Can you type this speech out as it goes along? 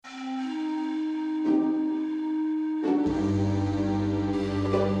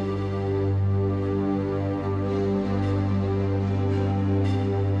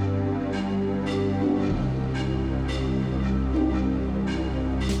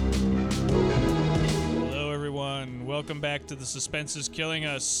welcome back to The Suspense is Killing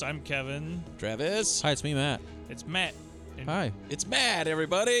Us. I'm Kevin. Travis. Hi, it's me, Matt. It's Matt. And Hi. It's Matt,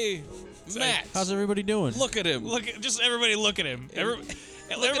 everybody. Matt. How's everybody doing? Look at him. Just everybody look at him.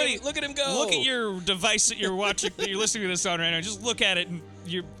 Everybody look at him go. Look at your device that you're watching, that you're listening to this on right now. Just look at it and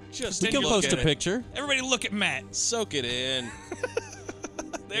you're Just We can post a picture. Everybody look at Matt. Soak it in.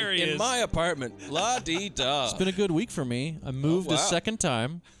 There he is. In my apartment. La-dee-da. It's been a good week for me. I moved a second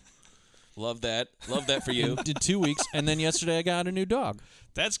time. Love that. Love that for you. Did 2 weeks, and then yesterday I got a new dog.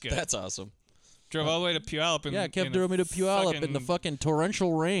 That's good. That's awesome. Drove all the way to Puyallup. Kev drove me to Puyallup in the fucking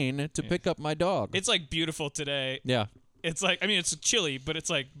torrential rain to pick up my dog. It's like beautiful today. Yeah. It's like, I mean, it's chilly, but it's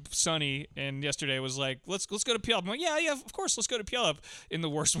like sunny. And yesterday was like, let's go to Puyallup. I'm like, yeah, of course, let's go to Puyallup in the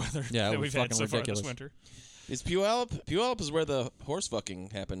worst weather that we've had so far this winter. Is Puyallup? Puyallup is where the horse fucking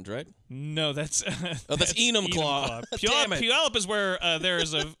happened, right? No, that's that's Enumclaw. Damn it. Puyallup is where there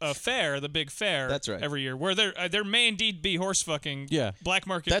is a fair, the big fair. That's right. Every year, where there may indeed be horse fucking. Yeah. Black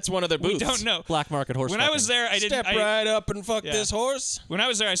market. That's one of their booths. We don't know. Black market horse When fucking. I was there, I didn't. Step right up and fuck this horse. When I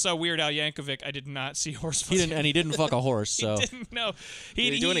was there, I saw Weird Al Yankovic. I did not see horse fucking. He didn't fuck a horse. So he didn't know.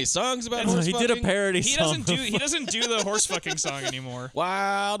 Did he do any songs about horse he fucking? did a parody song. He doesn't do the horse fucking song anymore.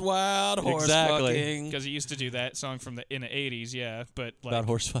 Wild, wild horse fucking. Because he used to do that song from in the 80s, yeah. But like, about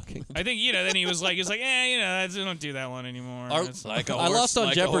horse fucking. I think then he was like, I don't do that one anymore. Like a I horse, lost on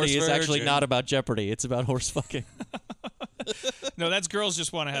like Jeopardy. It's virgin. actually not about Jeopardy. It's about horse fucking. No, that's Girls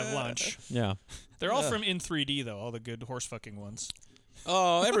Just Want to Have Lunch. Yeah. They're all from In 3D, though, all the good horse fucking ones.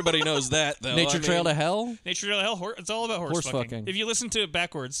 Oh, everybody knows that, though. Nature Trail to Hell? Nature Trail to Hell, it's all about horse fucking. If you listen to it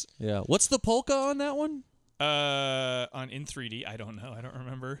backwards. Yeah. What's the polka on that one? On In 3D, I don't know. I don't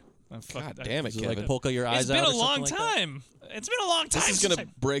remember. God damn it, Kevin. Like polka your eyes out. It's been a long time. It's been a long time. This is going to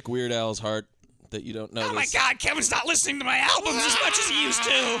break Weird Al's heart that you don't know Oh, my God. Kevin's not listening to my albums as much as he used to.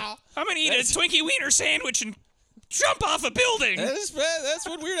 I'm going to eat a Twinkie Wiener sandwich and jump off a building. That's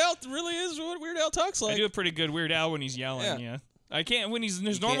what Weird Al really is, what Weird Al talks like. I do a pretty good Weird Al when he's yelling, yeah. I can't, when he's in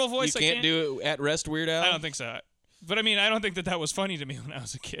his normal voice, I can't do it at rest Weird Al? I don't think so. But, I mean, I don't think that was funny to me when I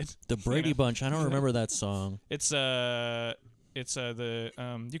was a kid. The Brady Bunch. I don't remember that song. It's You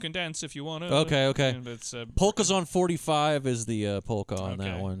Can Dance If You Want to. Okay. It's, Polka's on 45 is the polka on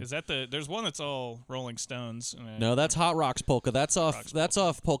that one. Is that there's one that's all Rolling Stones. No, that's Hot Rocks polka. That's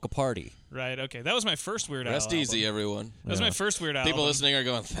off Polka Party. Right, okay. That was my first Weird Al Rest easy, everyone. That was my first Weird Al People album. listening are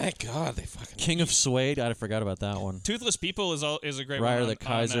going, thank God they fucking... King of Suede. I forgot about that one. Toothless People is a great Ryder one. the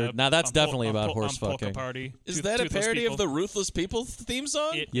Kaiser. Now that's definitely about horse Polka fucking. Party. Is that a parody of the Ruthless People theme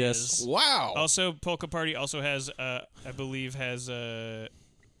song? It Yes. is. Wow. Also, Polka Party also has, I believe,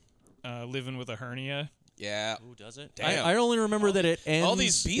 Living with a Hernia. Yeah. Ooh, does it? Damn. I only remember that it ends. All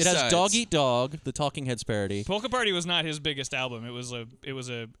these It has B-sides. Dog Eat Dog, the Talking Heads parody. Polka Party was not his biggest album. It was a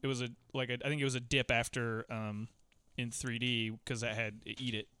I think it was a dip after In 3D because that had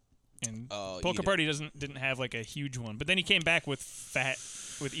Eat It, and Polka Party didn't have like a huge one. But then he came back with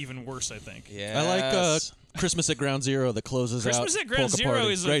even worse, I think. Yes. I like Christmas at Ground Zero that closes out. Christmas at Ground Polka Zero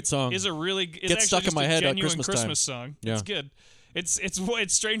Party. is Great song. Is a really it's Gets actually stuck in just my a head at genuine Christmas song. time. Yeah. It's good. It's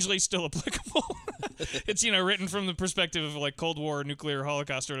strangely still applicable. It's written from the perspective of like Cold War, nuclear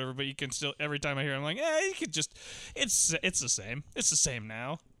holocaust or whatever. But you can still every time I hear it, I'm like, you could just it's the same. It's the same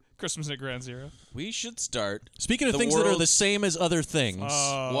now. Christmas at Ground Zero. We should start. Speaking of things that are the same as other things.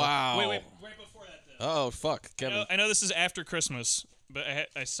 Wow. Wait, right before that though. Oh, fuck. Kevin. I know this is after Christmas, but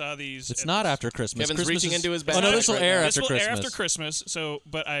I saw these. It's not after Christmas. Kevin's Christmas reaching is, into his Oh, no, backpack this will right air now. after This will Christmas. air after Christmas. So,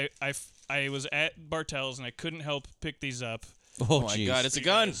 but I was at Bartell's and I couldn't help pick these up. Oh, my jeez. God, it's a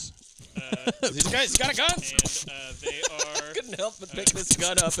gun. This guy's got a gun. And they are. Couldn't help but pick this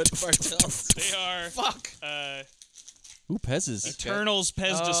gun up at Bartell's. They are. Fuck. Ooh, Pez's. Eternal's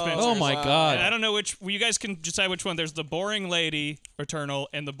Pez dispensers. Oh, my God. And I don't know which. Well, you guys can decide which one. There's the boring lady Eternal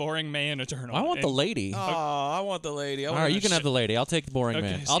and the boring man Eternal. I want the lady. Oh, I want the lady. All right, you can have the lady. I'll take the boring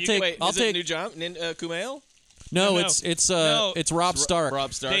man. so I'll you take. Wait, I'll is take. it New John? Kumail? No, No, it's Rob Stark.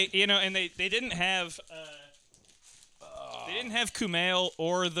 Rob Stark. And they didn't have. They didn't have Kumail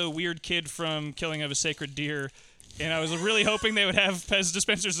or the weird kid from Killing of a Sacred Deer. And I was really hoping they would have Pez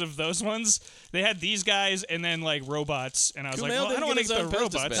dispensers of those ones. They had these guys and then like robots, and I was Kumail like, well, I didn't don't want get to his get own the Pez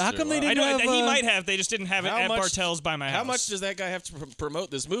robots. dispenser. How come they Wow. didn't have? He might have. They just didn't have it How at much- Bartell's by my house. How much does that guy have to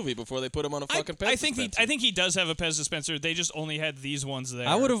promote this movie before they put him on a fucking Pez I think dispenser? he does have a Pez dispenser. They just only had these ones there.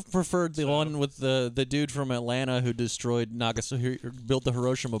 I would have preferred the one with the dude from Atlanta who destroyed Nagasaki, built the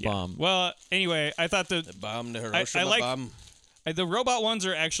Hiroshima bomb. Well, anyway, I thought The bomb, the Hiroshima like- bomb. The robot ones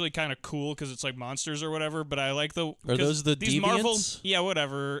are actually kind of cool because it's like monsters or whatever. But I like the. Are those the these deviants? Marvel? Yeah,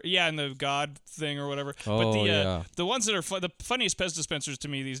 whatever. Yeah, and the God thing or whatever. Oh, but the ones that are the funniest Pez dispensers to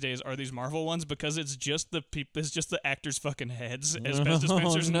me these days are these Marvel ones because it's just the actors' fucking heads as Pez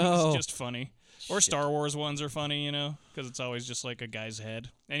dispensers. And it's just funny. Or Star Wars ones are funny, because it's always just like a guy's head.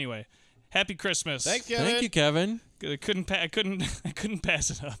 Anyway, happy Christmas. Thank you, Kevin. Thank you, Kevin. I couldn't pass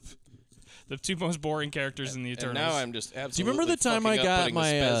it up. The two most boring characters in the Eternals. And now I'm just absolutely. Do you remember the time I got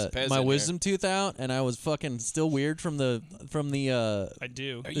my Pez in wisdom tooth out and I was fucking still weird from the I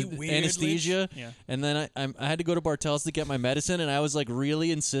do. Are you weird, anesthesia? Yeah. And then I had to go to Bartell's to get my medicine, and I was like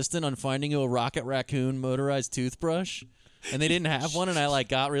really insistent on finding a Rocket Raccoon motorized toothbrush. And they didn't have one, and I like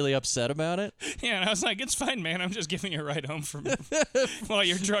got really upset about it. Yeah, and I was like, "It's fine, man. I'm just giving you a ride home from while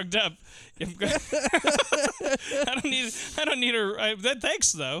you're drugged up. I don't need a.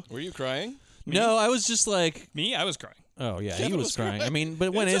 Thanks though. Were you crying? Me? No, I was just like, Me, I was crying. oh yeah, Kevin he was was crying. crying. I mean,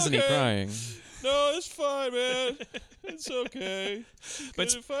 but when It's isn't he okay. crying? No, it's fine, man. It's okay. But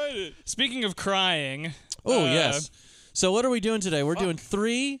Couldn't find it. Speaking of crying, Oh yes. So what are we doing today? We're doing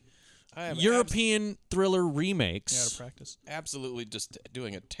 3 I am European thriller yeah, remakes. to practice. absolutely just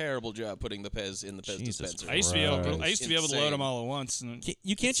doing a terrible job putting the Pez in the Pez Jesus dispenser. I used to be able. Right. I used to be able to load them all at once. And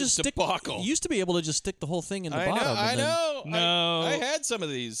You can't It's just a stick. debacle. You used to be able to just stick the whole thing in the I bottom. know. I and then- know. No. I had some of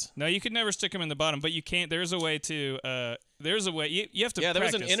these. no, you could never stick them in the bottom, but you can't. There's a way to. There's a way. You have to. Yeah, there was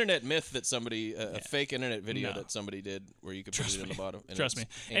practice. an internet myth that somebody, a fake internet video No. that somebody did where you could put it in the bottom. And Trust me.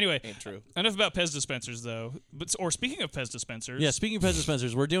 ain't- Anyway, ain't true. Enough about Pez dispensers, though. Or speaking of Pez dispensers, Yeah, speaking of Pez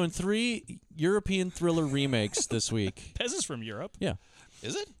dispensers, we're doing 3 European thriller remakes this week. Pez is from Europe. Yeah,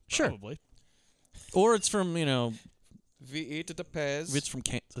 Is it? sure. Probably. Or it's from V8 to the Pez. it's from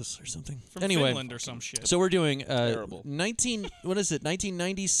Kansas or something. From Anyway, Finland or some shit. so we're doing Terrible.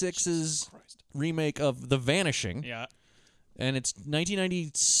 1996's remake of The Vanishing, Yeah. and it's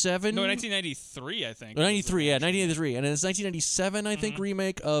 1997. No, 1993, I think. 93, yeah, 1993, and it's 1997, I think,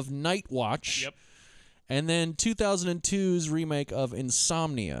 remake of Nightwatch. Yep. And then 2002's remake of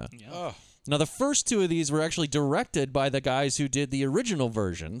Insomnia. Yeah. Oh, Now, the first 2 of these were actually directed by the guys who did the original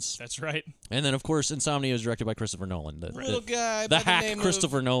versions. That's right. And then, of course, Insomnia was directed by Christopher Nolan. little guy. the by hack name of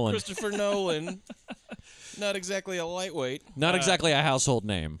Christopher Nolan. Christopher Nolan. Not exactly a lightweight. Not exactly a household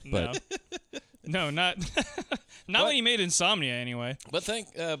name, but No, not when he made Insomnia, anyway. But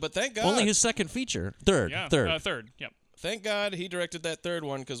thank God. only his second feature. Third. Yeah. Third. Third. Yep. Thank God he directed that third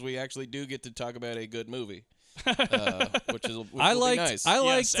one because we actually do get to talk about a good movie, which will be nice. I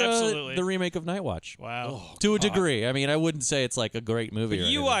liked absolutely. the remake of Nightwatch. Wow. To a degree. I mean, I wouldn't say it's like a great movie. or You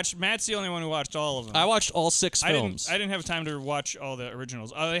anything. watched. Matt's the only one who watched all of them. I watched all 6 films. I didn't have time to watch all the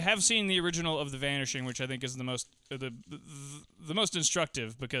originals. I have seen the original of The Vanishing, which I think is the most the most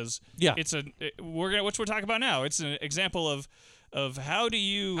instructive because it's which we're talking about now. It's an example of how do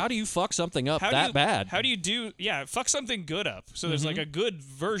you fuck something up how that do you, bad? How do you fuck something good up? So there's like a good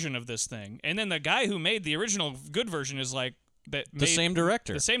version of this thing, and then the guy who made the original good version is like the same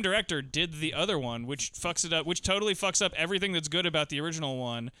director. The same director did the other one, which fucks it up, which totally fucks up everything that's good about the original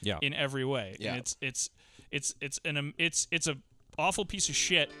one in every way. Yeah. And it's a awful piece of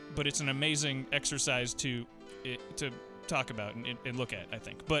shit, but it's an amazing exercise to talk about and look at. I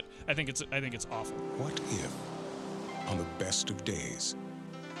think, but I think it's awful. What if, on the best of days,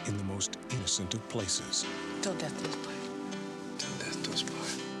 in the most innocent of places, Till death do us part. till death do us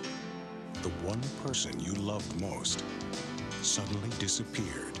part, the one person you loved most suddenly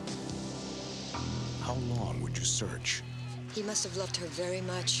disappeared? How long would you search? He must have loved her very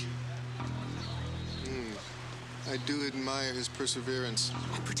much. I do admire his perseverance.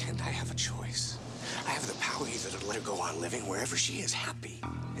 I pretend I have a choice. I have the power either to let her go on living wherever she is happy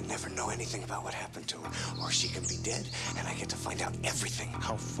and never know anything about what happened to her, or she can be dead and I get to find out everything.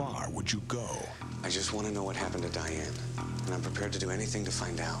 How far would you go? I just want to know what happened to Diane, and I'm prepared to do anything to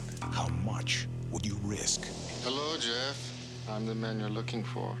find out. How much would you risk? Hello, Jeff. I'm the man you're looking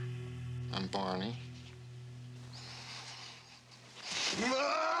for. I'm Barney.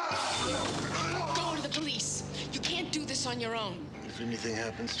 Go to the police. You can't do this on your own. If anything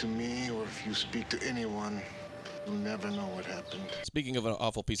happens to me, or if you speak to anyone, you'll never know what happened. Speaking of an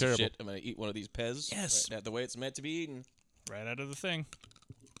awful piece Terrible. of shit, I'm gonna eat one of these Pez. Yes. Right, the way it's meant to be eaten. Right out of the thing.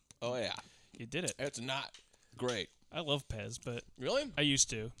 Oh yeah, You did it. it's not great. I love Pez, but Really? I used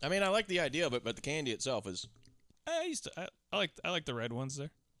to. I mean, I like the idea of it, but the candy itself is I like the red ones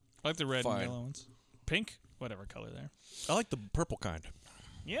there. I like the red Fine. and yellow ones. Pink, whatever color there. I like the purple kind.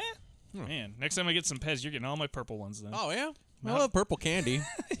 Yeah. Man, next time I get some Pez, you're getting all my purple ones then. Oh yeah, I love purple candy.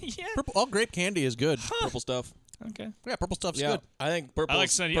 yeah. Purple, all grape candy is good. purple stuff. Okay. Yeah, purple stuff's Yeah, good. I think purple's, I like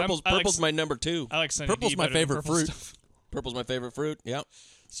Sunny- purple's I like my number 2. I like Sunny Purple's D my better than favorite purple fruit. stuff. Purple's my favorite fruit. Yep.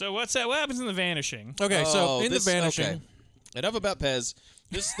 So what's that? What happens in The Vanishing? Okay, so in The Vanishing. Okay. Enough about Pez.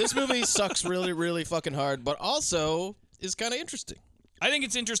 This movie sucks really, really fucking hard, but also is kind of interesting. I think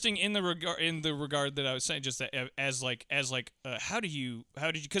it's interesting in the regard that I was saying, just that how did you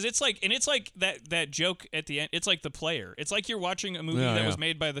because it's like that joke at the end. It's like The Player. It's like you're watching a movie that was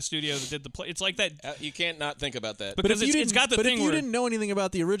made by the studio that did the play. It's like that. You can't not think about that. Because it's got the thing But if you where didn't know anything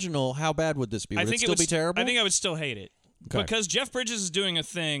about the original, how bad would this be? Would it still be terrible? I think I would still hate it. Okay. Because Jeff Bridges is doing a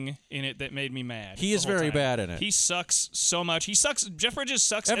thing in it that made me mad. He is very bad in it. He sucks so much. Jeff Bridges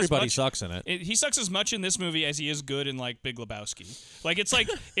sucks. Everybody as much, sucks in it. He sucks as much in this movie as he is good in like Big Lebowski. Like it's like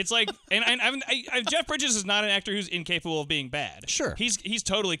and Jeff Bridges is not an actor who's incapable of being bad. Sure, he's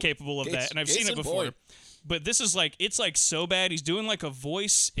totally capable of that, and I've seen it before. Boyd. But this is like it's like so bad. He's doing like a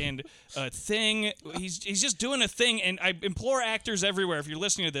voice and a thing. He's just doing a thing. And I implore actors everywhere, if you're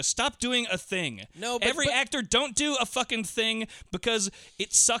listening to this, stop doing a thing. No, but, every actor, don't do a fucking thing because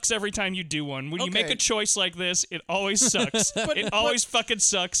it sucks every time you do one. When you make a choice like this, it always sucks. It always fucking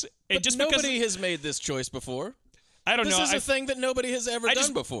sucks. But just nobody has made this choice before. I don't know. This is a thing that nobody has ever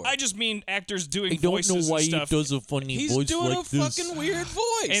done before. I just mean actors doing I don't voices know why and stuff. he does a funny He's voice doing like a this. fucking weird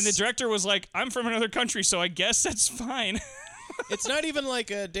voice. And the director was like, I'm from another country, so I guess that's fine. It's not even like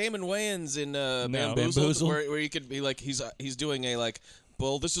Damon Wayans in Bamboozled? where you could be like he's doing a like,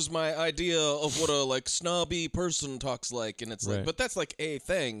 well, this is my idea of what a like snobby person talks like, and it's like, but that's like a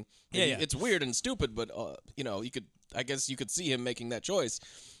thing. Yeah. It's weird and stupid, but I guess you could see him making that choice.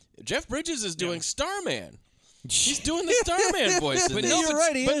 Jeff Bridges is doing Starman. He's doing the Starman voice. But no, you're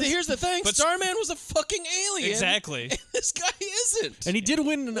right. But here's the thing: Starman was a fucking alien. Exactly. And this guy isn't. And he did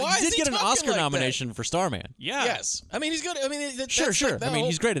win. Why he is did get an talking Oscar like that? nomination for Starman. Yeah. Yes. I mean, he's good. I mean, Sure. Like I mean,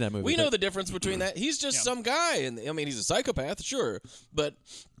 he's great in that movie. We know the difference between that. He's just some guy, and I mean, he's a psychopath, sure, but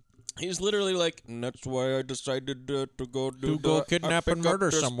he's literally like, and that's why I decided to go kidnap and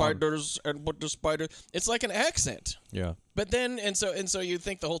murder someone. Spiders and put the spider. It's like an accent. Yeah. But then, and so you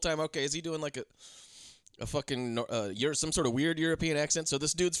think the whole time, okay, is he doing like a fucking some sort of weird European accent? So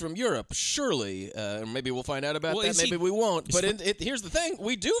this dude's from Europe, surely. Maybe we'll find out about that. Maybe we won't. But here's the thing: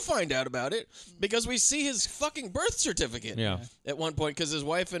 we do find out about it because we see his fucking birth certificate. Yeah. At one point, because his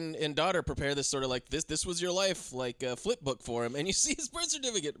wife and daughter prepare this sort of like this was your life like flip book for him, and you see his birth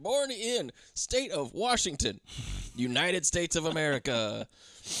certificate: born in state of Washington, United States of America.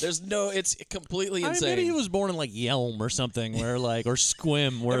 It's completely insane. Maybe he was born in like Yelm or something, where like or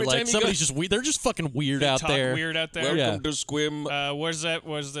Squim, where like somebody's just weird. They're just fucking weird out there. Weird out there. Welcome to Squim. Where's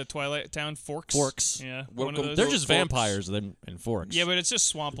the Twilight Town? Forks. Forks. Yeah. They're just vampires in Forks. Yeah, but it's just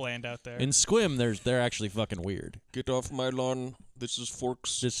swampland out there. In Squim, they're actually fuking weird. Get off my lawn. This is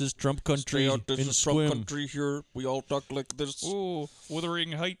Forks. This is Trump country. This in is Squim. Trump country here. We all talk like this. Ooh,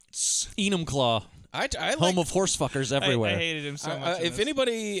 Wuthering Heights. Enumclaw. I like, home of horse fuckers everywhere. I hated him so much. If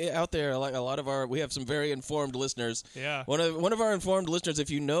anybody out there, like a lot of we have some very informed listeners. Yeah. One of our informed listeners, if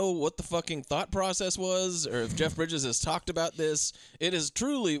you know what the fucking thought process was, or if Jeff Bridges has talked about this, it is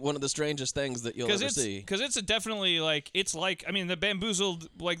truly one of the strangest things that you'll ever see. Because it's definitely like I mean, the Bamboozled,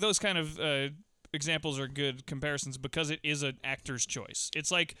 like those kind of examples are good comparisons because it is an actor's choice.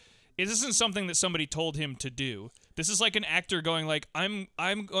 It's like it isn't something that somebody told him to do. This is like an actor going like, I'm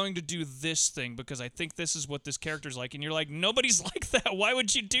going to do this thing because I think this is what this character's like, and you're like, nobody's like that. Why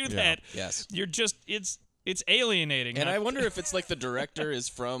would you do that? Yes. You're just it's alienating. And I wonder if it's like the director is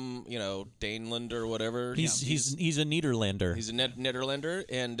from Daneland or whatever. He's a Nederlander. He's a Nederlander,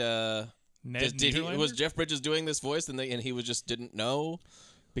 and was Jeff Bridges doing this voice and he was just didn't know.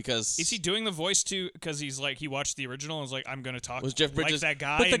 Because is he doing the voice too? Because he's like he watched the original and was like, I'm going to talk was Jeff Bridges, like that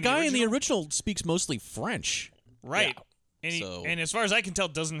guy. But the guy in the original speaks mostly French, right? Yeah. And as far as I can tell,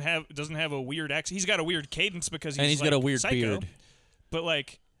 doesn't have a weird accent. He's got a weird cadence because he's got a weird psycho. beard. But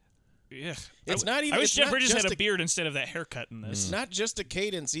like, yeah, it's not even. I wish Jeff Bridges had a beard instead of that haircut in this. It's not just a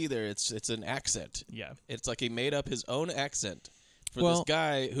cadence either. It's an accent. Yeah, it's like he made up his own accent for this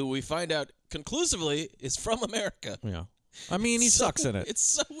guy who we find out conclusively is from America. Yeah. I mean, he sucks in it. It's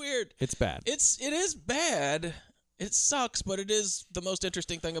so weird. It's bad. It is bad. It sucks, but it is the most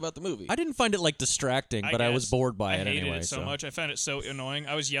interesting thing about the movie. I didn't find it like distracting, but I was bored by it anyway. I hated it so much. I found it so annoying.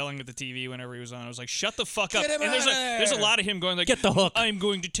 I was yelling at the TV whenever he was on. I was like, "Shut the fuck up!" Get him And there's a lot of him going like, "Get the hook! I'm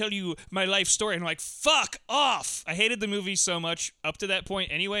going to tell you my life story." And I'm like, "Fuck off!" I hated the movie so much up to that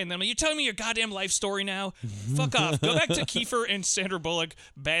point anyway. And then I'm like, "You're telling me your goddamn life story now? Fuck off! Go back to Kiefer and Sandra Bullock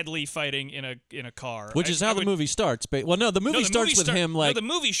badly fighting in a car." Which is how the movie starts. Well, no, the movie starts with him like. No, the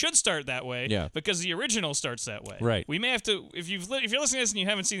movie should start that way. Yeah. Because the original starts that way. Right. We may have to if you're listening to this and you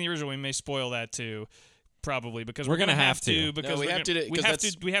haven't seen the original, we may spoil that too. Probably because We're gonna have to because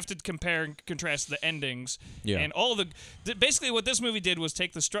No, we have to compare and contrast the endings Yeah. and all of basically what this movie did was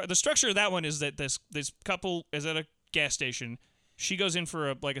take the structure of that one is that this couple is at a gas station. She goes in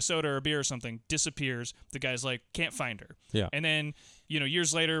for a soda or a beer or something, disappears. The guy's like, can't find her. Yeah. And then,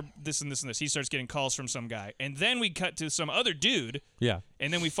 years later, this and this and this, he starts getting calls from some guy. And then we cut to some other dude. Yeah.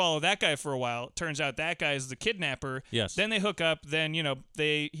 And then we follow that guy for a while. Turns out that guy is the kidnapper. Yes. Then they hook up. Then,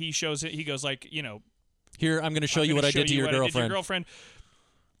 he shows it. He goes like, Here, I'm going to show you what I did to your girlfriend.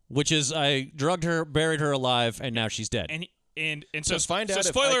 Which is I drugged her, buried her alive, and now she's dead. And so find out if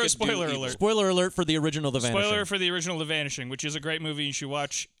spoiler I could spoiler do alert. evil. Spoiler alert for the original The Vanishing. Spoiler for the original The Vanishing, which is a great movie you should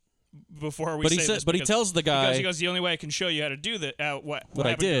watch before we But say he this. but he tells the guy he goes, the only way I can show you how to do that, what I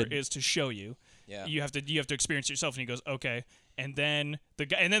happened to her did. is to show you. Yeah. You have to experience it yourself. And he goes, okay. And then the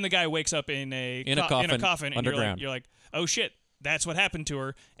guy wakes up in a coffin, and underground. you're like, oh shit, that's what happened to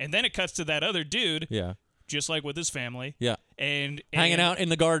her. And then it cuts to that other dude, Yeah. just like with his family. Yeah. And Hanging out in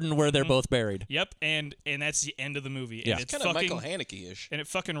the garden where they're both buried. Yep, and that's the end of the movie. Yeah. And It's kind of Michael Haneke-ish. and it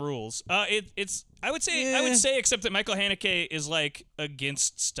fucking rules. It's I would say except that Michael Haneke is like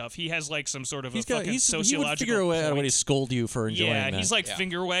against stuff. He has like some sort of a fucking He sociological would figure a way point. to scold you for enjoying Yeah, that. he's like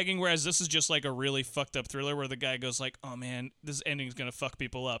finger wagging, whereas this is just like a really fucked up thriller where the guy goes like, "Oh man, this ending's gonna fuck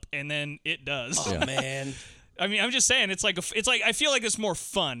people up," and then it does. Oh man. I mean, I'm just saying, it's like I feel like it's more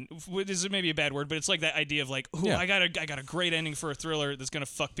fun. This is maybe a bad word, but it's like that idea of like, ooh, Yeah. I got a great ending for a thriller that's gonna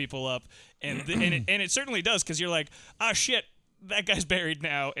fuck people up, and it certainly does because you're like, ah shit, that guy's buried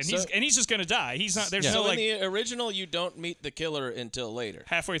now, and he's just gonna die. He's not. There's no So like in the original, you don't meet the killer until later.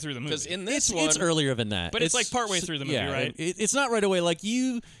 halfway through the movie. Because in this it's earlier than that. But it's like partway through the movie, yeah, right? It's not right away. Like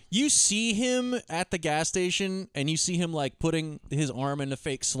you see him at the gas station, and you see him like putting his arm in a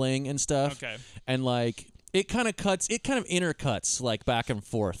fake sling and stuff. Okay. And like it kind of intercuts like back and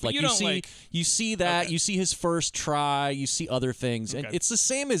forth. Like you don't, you see that, Okay. you see his first try, you see other things, and Okay. it's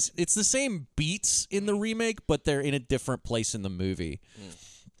the same beats in the remake, but they're in a different place in the movie.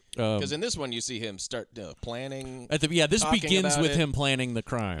 Because in this one, you see him start planning. This talking begins about with it. him planning the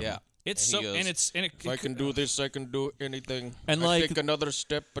crime. Yeah. It's And he so goes, and it If I can do this, I can do anything. And I like- take another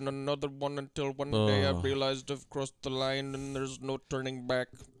step and another one until one day I realized I've crossed the line and there's no turning back.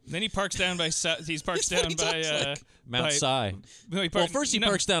 then he parks down by he's parked down by Mount Si. No, he Well, first he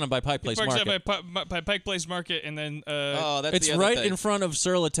parks down by Pike Place He parks Market. down by Pike Place Market, and then Oh, that's It's the other right thing. in front of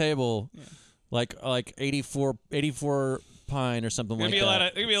Sur La Table, like 84 Pine or something like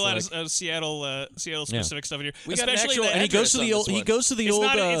that. There'll be a lot of Seattle specific stuff in here. We got an Especially actual the And he goes address to on the old. this He one. goes to the It's old.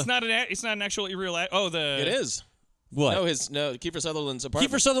 not. It's not an actual real. It is. What? No, Kiefer Sutherland's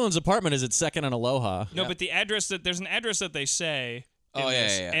apartment. Kiefer Sutherland's apartment is at Second and Aloha. No, but the address there's an address that they say. in Oh, yeah,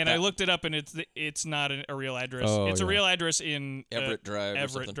 this, yeah, yeah. And That- I looked it up, and it's not a real address. Oh, it's a yeah. real address in Everett Drive or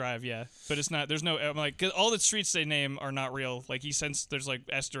Everett something. Drive, yeah. But it's not. There's no. I'm like, 'cause all the streets they name are not real. Like he sends. There's like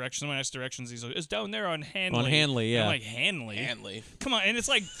S directions. Someone asks directions. He's like, it's down there on Hanley. On Hanley, And yeah. I'm like Hanley. Hanley. Come on, and it's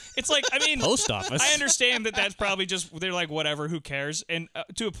like I mean, Post office. I understand that that's probably just they're like whatever, who cares? And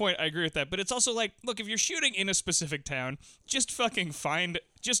to a point, I agree with that. But it's also like, look, if you're shooting in a specific town, just fucking find.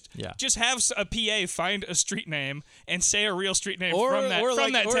 Just have a PA find a street name and say a real street name from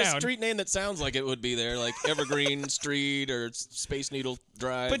that town. a street name that sounds like it would be there, like Evergreen Street or Space Needle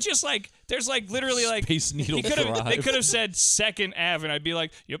Drive. But just like there's like literally like Space Needle they Drive. could have said Second Ave, and I'd be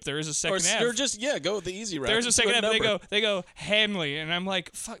like, yep, there is a Second Ave. or just go with the easy route. There's a Just Second put Ave. number. They go Hanley, and I'm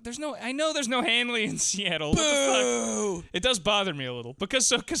like, fuck. I know there's no Hanley in Seattle. What the fuck? It does bother me a little because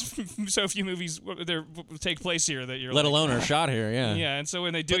so few movies there take place here that you're Let like, alone are shot here. Yeah. yeah. And so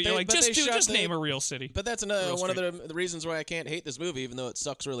when they do, But it, you're they- like, but they shot just the- name a real city. But that's another Real one of the reasons why I can't hate this movie, even though it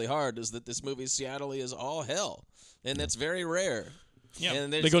sucks really hard, is that this movie Seattle is all hell, and that's very rare. Yeah.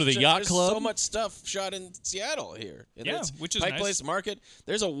 And They go to the yacht there's club? so much stuff shot in Seattle here. And Yeah, it's which is Pike nice. Place Market.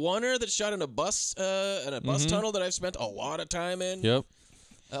 There's a oneer that's shot in a bus tunnel that I've spent a lot of time in. Yep.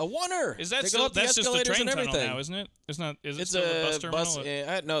 A oneer. Is that they go still? up the That's just the escalators train and tunnel everything. now, isn't it? It's not. Is it It's still a a bus terminal?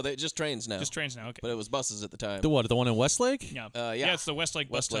 bus. No, they just trains now. Just trains now. Okay. But it was buses at the time. The what? The one in Westlake? Yeah. yeah. It's the Westlake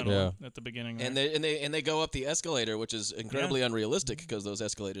bus Westlake. tunnel at the beginning. And there. they go up the escalator, which is incredibly unrealistic because those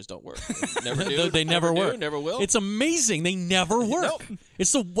escalators don't work. They never do. They never do, work. Never will. It's amazing. They never work. Nope.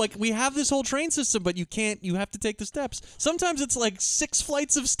 It's like we have this whole train system, but you can't. You have to take the steps. Sometimes it's like 6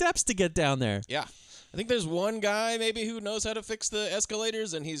 flights of steps to get down there. Yeah. I think there's one guy maybe who knows how to fix the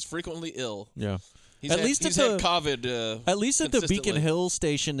escalators, and he's frequently ill. Yeah. He's At had, least he's at had the- COVID. At least at the Beacon consistently. Hill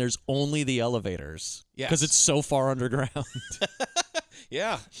station, there's only the elevators. Yes. Because it's so far underground.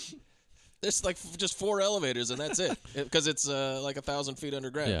 Yeah. There's like just 4 elevators, and that's it. Because it's like 1,000 feet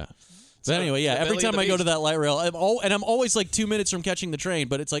underground. Yeah. But anyway, yeah, every time I go to that light rail, I'm always like 2 minutes from catching the train,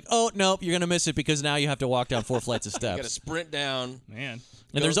 but it's like, oh, nope, you're going to miss it because now you have to walk down 4 flights of steps. You got to sprint down. Man.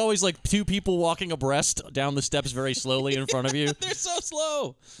 And there's always like 2 people walking abreast down the steps very slowly in front of you. They're so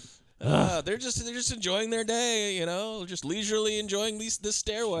slow. They're just enjoying their day, just leisurely enjoying this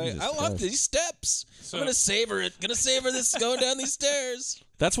stairway. I love these steps. I'm gonna savor it. Gonna savor this going down these stairs.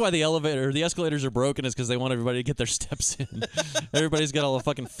 That's why the escalators are broken, is because they want everybody to get their steps in. Everybody's got all a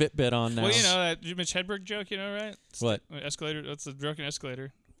fucking Fitbit on now. Well, that Mitch Hedberg joke, right? What? Escalator. That's a broken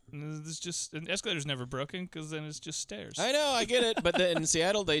escalator. And it's just an escalator's never broken because then it's just stairs. I know, I get it, but in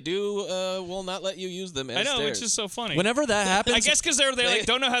Seattle they do will not let you use them as I know, stairs. which is so funny. Whenever that happens, I guess because they like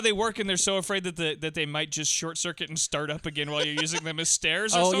don't know how they work and they're so afraid that they might just short circuit and start up again while you're using them as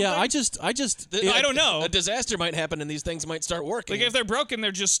stairs. Or something. Yeah, I just I don't know. A disaster might happen and these things might start working. Like if they're broken,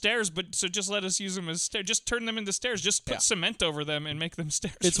 they're just stairs. But so just let us use them as stairs. Just turn them into stairs. Just put cement over them and make them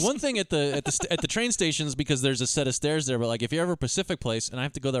stairs. It's one thing at the train stations because there's a set of stairs there, but like if you're ever Pacific Place, and I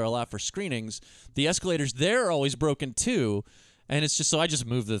have to go there a lot for screenings, the escalators there are always broken too. And it's just so I just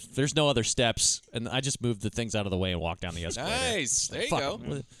move there's no other steps, and I just move the things out of the way and walk down the escalator. Nice. There you go.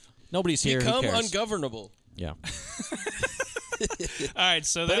 Nobody's here. Become Who cares? ungovernable. Yeah. All right,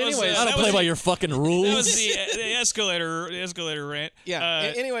 so that was. I don't play by your fucking rules. That was the escalator rant.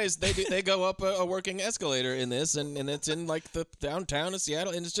 Yeah. Anyways, they go up a working escalator in this, and it's in like the downtown of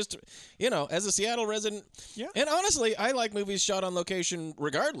Seattle, and it's just as a Seattle resident. Yeah. And honestly, I like movies shot on location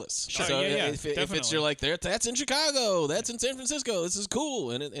regardless. Sure, so yeah, if it's you're like that's in Chicago, that's in San Francisco, this is cool,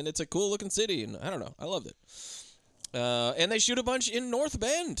 and it's a cool looking city, and I don't know, I loved it. And they shoot a bunch in North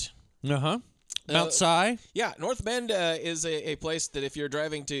Bend. Mount Si? Yeah, North Bend is a place that if you're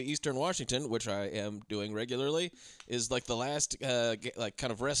driving to Eastern Washington, which I am doing regularly, is like the last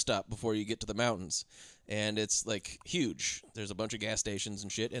kind of rest stop before you get to the mountains. And it's like huge. There's a bunch of gas stations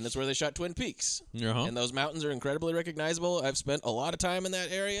and shit, and it's where they shot Twin Peaks. And those mountains are incredibly recognizable. I've spent a lot of time in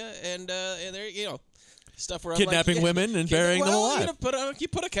that area, and they're, stuff where kidnapping I'm like, women and burying them alive. You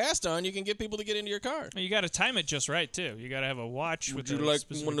put a cast on, you can get people to get into your car. You got to time it just right too. You got to have a watch with you a like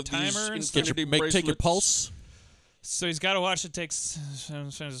specific one of timer. these And take your pulse. So he's got a watch that takes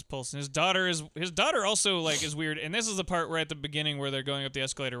his pulse. And his daughter also is weird. And this is the part where at the beginning where they're going up the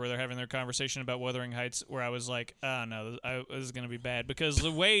escalator where they're having their conversation about Wuthering Heights, where I was like, oh no, this is gonna be bad because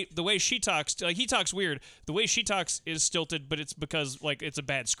the way she talks, he talks weird. The way she talks is stilted, but it's because it's a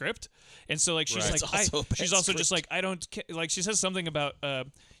bad script. And so she's she's also just like I don't she says something about I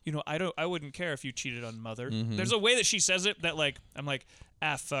wouldn't care if you cheated on Mother. Mm-hmm. There's a way that she says it that I'm like,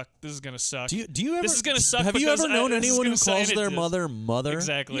 fuck, this is gonna suck. Do you ever? This is gonna suck. Have you ever known anyone who calls their mother? mother?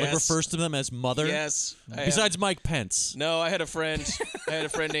 Exactly. Refers to them as mother. Yes. Besides Mike Pence. No, I had a friend.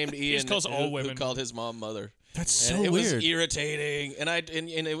 named Ian. He just calls all women. Who called his mom mother. That's so weird. It was irritating, and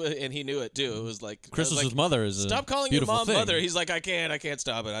he knew it too. It was like Christmas's mother is stop calling your mom mother. He's like, I can't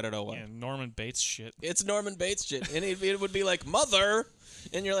stop it. I don't know why. Yeah, Norman Bates shit. It's Norman Bates shit, and it would be like mother,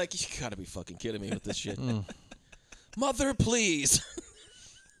 and you're like, you gotta be fucking kidding me with this shit. Mother, please.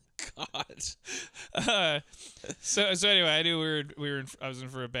 God. So anyway, I knew I was in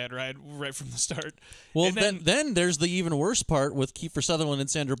for a bad ride right from the start. Well, and then there's the even worse part with Kiefer Sutherland and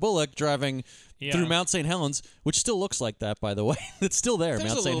Sandra Bullock driving through Mount St. Helens, which still looks like that, by the way. It's still there,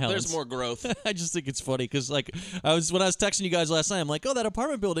 Mount St. Helens. There's more growth. I just think it's funny because when I was texting you guys last night, I'm like, oh, that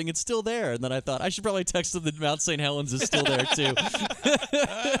apartment building, it's still there, and then I thought I should probably text them that Mount St. Helens is still there too.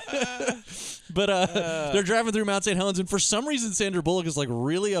 But they're driving through Mount St. Helens, and for some reason, Sandra Bullock is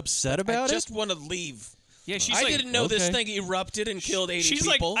really upset about it. I just want to leave. Yeah, I didn't know this thing erupted and killed 80 she's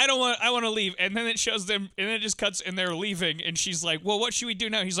people. Like, I want to leave. And then it shows them, and then it just cuts, and they're leaving. And she's like, well, what should we do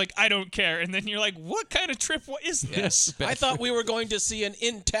now? He's like, I don't care. And then you're like, what kind of trip? What is this? I thought we were going to see an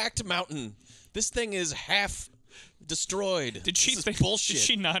intact mountain. This thing is half destroyed. Did she think bullshit? Did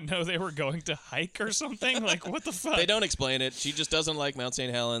she not know they were going to hike or something? Like, what the fuck? They don't explain it. She just doesn't like Mount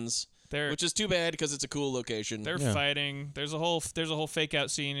St. Helens. Which is too bad because it's a cool location. They're fighting. There's a whole fake out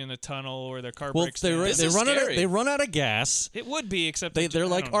scene in a tunnel where their car breaks down. They run out of gas. It would be, except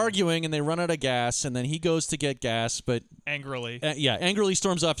they're arguing and they run out of gas, and then he goes to get gas, but angrily. Angrily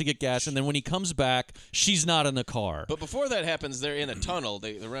storms off to get gas, and then when he comes back, she's not in the car. But before that happens, they're in a tunnel.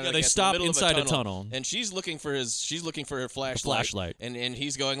 They run out of they gas stop in the middle inside of a tunnel, and she's looking for her flashlight. And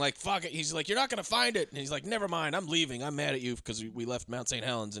he's going like, fuck it. He's like, you're not gonna find it. And he's like, never mind. I'm leaving. I'm mad at you because we left Mount St.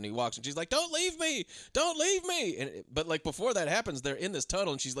 Helens. And he walks, and she's like, don't leave me. Don't leave me. But before that happens, they're in this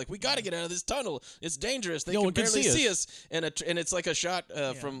tunnel, and she's like, we got to get out of this tunnel. It's dangerous. They can barely see us. And it's like a shot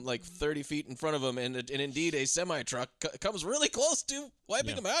from 30 feet in front of them, and indeed a semi truck comes really close to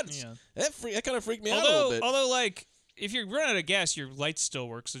wiping them out. That kind of freaked me out a little bit. Although if you run out of gas, your lights still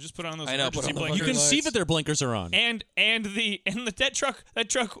work. So just put on those emergency put on the blinkers. You can see that their blinkers are on. And that truck,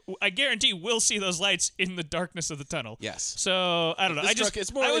 I guarantee, will see those lights in the darkness of the tunnel. Yes. So I don't know.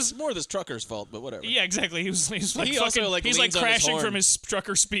 It's more this trucker's fault, but whatever. Yeah, exactly. He's like He fucking, also, like, he's like leans on his crashing horn. from his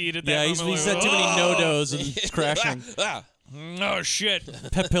trucker speed at that Yeah, moment. he's like, had too many no-dos and he's crashing. Oh shit.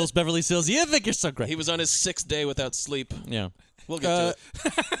 Pep Pills, Beverly Hills. You think you're so great. He was on his 6th day without sleep. Yeah. We'll get to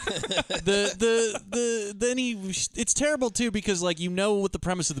it. Then it's terrible too because like you know what the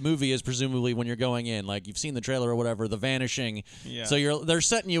premise of the movie is presumably when you're going in, like you've seen the trailer or whatever, The Vanishing. Yeah. So they're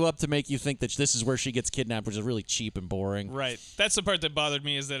setting you up to make you think that this is where she gets kidnapped, which is really cheap and boring. Right. That's the part that bothered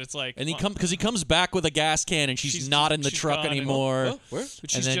me is that it's like, And he comes back with a gas can and she's not in the truck gone and- anymore. Where? But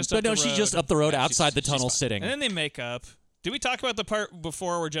And she's then, just but up no, the she's road. just up the road Yeah, outside the she's tunnel fine. sitting. And then they make up. Did we talk about the part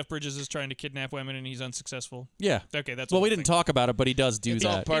before where Jeff Bridges is trying to kidnap women and he's unsuccessful? Yeah. Okay, that's Well, what we didn't talk about it, but he does do It's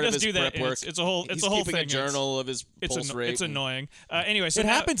all that. part He of does his do that, prep and work. it's a whole He's thing. keeping a journal of his pulse rate. It's annoying. Anyway, so It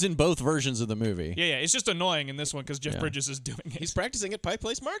now- happens in both versions of the movie. Yeah, it's just annoying in this one because Jeff Yeah. Bridges is doing it. He's practicing at Pike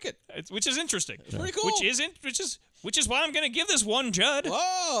Place Market. Which is interesting. It's pretty cool. Which is why I'm going to give this one Judd.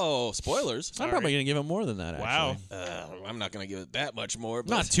 Whoa, spoilers. I'm probably going to give him more than that, Wow. actually. I'm not going to give it that much more. But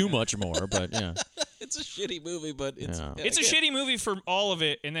Not too much more, but yeah. it's a shitty movie, but it's Yeah. It's a shitty movie for all of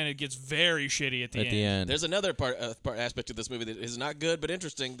it, and then it gets very shitty at the end. There's another part aspect of this movie that is not good but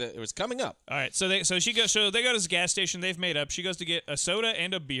interesting that it was coming up. All right, so they go to this gas station. They've made up. She goes to get a soda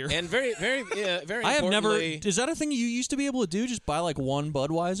and a beer. And very I have never. importantly- Is that a thing you used to be able to do? Just buy like one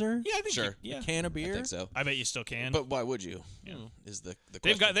Budweiser? Yeah, I think Sure. Yeah, Can of beer? I think so. I bet you still can. But why would you? Is the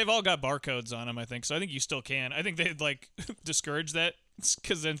They've question. they've all got barcodes on them, I think. So I think you still can. I think they'd like discourage that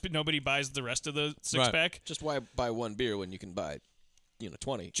because then nobody buys the rest of the six pack. Just why buy one beer when you can buy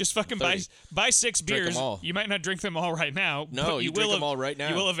 20? Just fucking 30. buy 6 Drink 'em beers. all. You might not drink them all right now. No, but you will drink 'em all right now.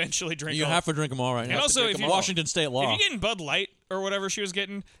 You will eventually drink. You all. have to drink them all right now. And also, if you Washington State law. If you're getting Bud Light or whatever she was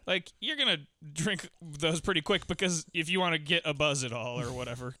getting, like you're gonna drink those pretty quick because if you want to get a buzz at all or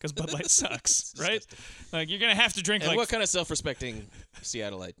whatever, because Bud Light sucks, right? Like you're gonna have to drink And like what kind of self-respecting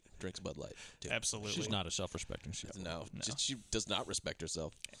Seattleite drinks Bud Light? Too? absolutely. She's not a self-respecting Seattle. No. She does not respect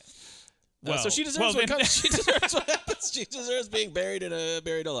herself. Well, so she deserves well, what then- comes. She deserves what happens. She deserves being buried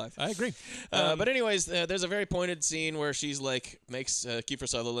alive. I agree. But anyways, there's a very pointed scene where she's like makes Kiefer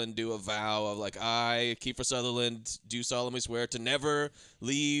Sutherland do a vow of like, I, Kiefer Sutherland, do solemnly swear to never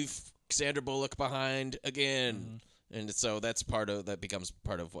leave Sandra Bullock behind again. And so that becomes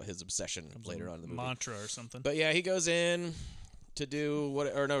part of what his obsession later on in the movie. mantra or something. But yeah, he goes in to do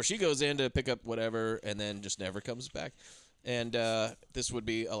what, or no, she goes in to pick up whatever, and then just never comes back. And this would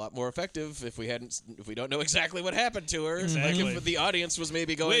be a lot more effective if we don't know exactly what happened to her. Exactly. Like if the audience was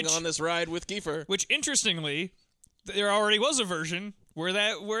maybe going on this ride with Kiefer. Which interestingly, there already was a version where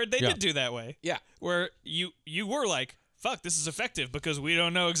they did do that way. Yeah. Where you were like, fuck, this is effective because we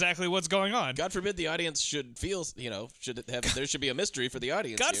don't know exactly what's going on. God forbid the audience should feel, there should be a mystery for the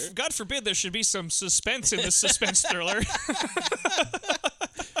audience here. God forbid there should be some suspense in this suspense thriller.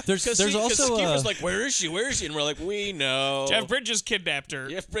 There's also Kiefer's like, where is she? Where is she? And we're like, we know. Jeff Bridges kidnapped her.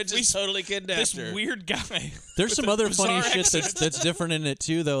 Jeff Bridges totally kidnapped this her. weird guy. There's some other funny bizarre shit accent. that's different in it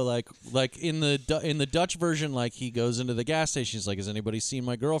too, though. Like in the Dutch version, like he goes into the gas station. He's like, "Has anybody seen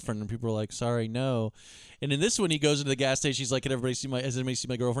my girlfriend?" And people are like, "Sorry, no." And in this one, he goes into the gas station. He's like, "Has anybody seen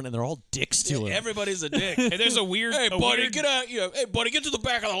my girlfriend?" And they're all dicks to him. Everybody's a dick. And there's a weird. Hey, a buddy, weird, get out! Hey, buddy, get to the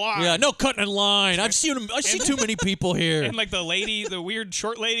back of the line. Yeah, no cutting in line. I've seen him. I see too many people here. And like the weird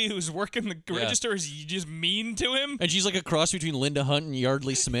short lady who's working the register is just mean to him. And she's like a cross between Linda Hunt and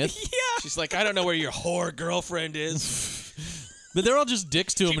Yardley Smith. Yeah. She's like, I don't know where your whore girlfriend is. But they're all just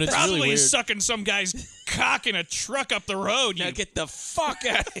dicks to him, and it's Probably really weird. sucking some guy's cock in a truck up the road. Now You get the fuck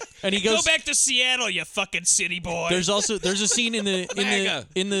out of here. And he go goes back to Seattle, you fucking city boy. There's a scene in MAGA.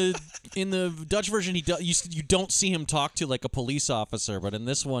 the Dutch version you don't see him talk to like a police officer, but in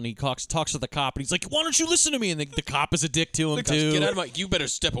this one he talks to the cop and he's like, "Why don't you listen to me?" And the cop is a dick to him too. Get out of my. You better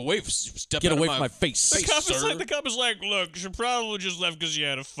step away. Get away from my face. the cop is like, look, she probably just left because you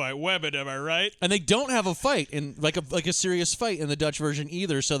had a fight. Webbit, am I right? And they don't have a fight in like a serious fight in the Dutch version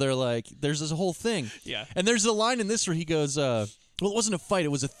either. So they're like, there's this whole thing. Yeah. And there's a line in this where he goes, well, it wasn't a fight, it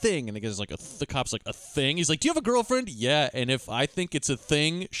was a thing. And the guy's like, the cop's like, a thing? He's like, do you have a girlfriend? Yeah. And if I think it's a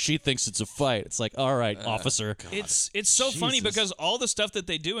thing, she thinks it's a fight. It's like, all right, officer. It's so funny Jesus. because all the stuff that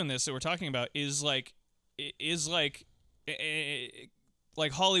they do in this that we're talking about is like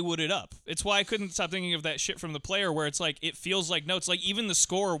like Hollywooded up. It's why I couldn't stop thinking of that shit from The Player, where it's like it feels like notes. Like even the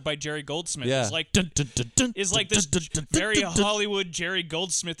score by Jerry Goldsmith is like this very Hollywood Jerry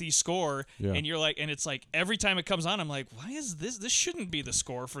Goldsmithy score, and you're like, and it's like every time it comes on, I'm like, why is this? This shouldn't be the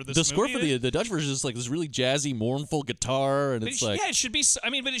score for this. The movie. score for the Dutch version is like this really jazzy, mournful guitar, and it's like it should be. I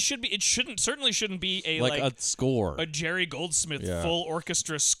mean, but it should be. It certainly shouldn't be a a score, a Jerry Goldsmith full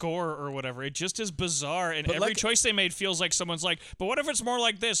orchestra score or whatever. It just is bizarre, and every choice they made feels like someone's like, but what if it's more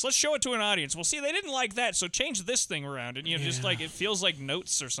like this? Let's show it to an audience. Well, see, they didn't like that, so change this thing around, and just like it feels like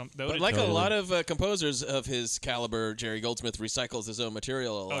notes or something. But like a lot of composers of his caliber, Jerry Goldsmith recycles his own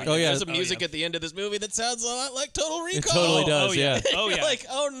material a lot. There's some music at the end of this movie that sounds a lot like Total Recall. It totally does. Like,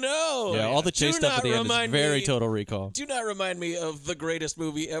 oh no. Yeah, all the chase stuff at the end is very Total Recall. Do not remind me of the greatest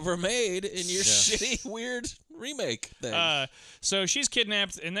movie ever made in your shitty, weird remake thing. So she's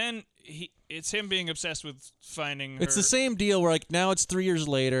kidnapped, and then it's him being obsessed with finding her. It's the same deal where like now it's 3 years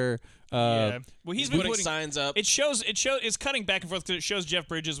later. Well, he's been putting signs up. It's cutting back and forth because it shows Jeff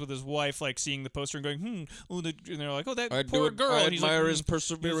Bridges with his wife like seeing the poster and going, and they're like, oh, that poor girl. I and he's admire like, his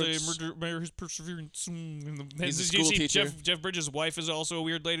perseverance. Admire his perseverance. He's a school teacher. Jeff Bridges' wife is also a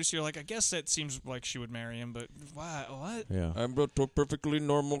weird lady, so you're like, I guess that seems like she would marry him, but why? What? Yeah. I'm a perfectly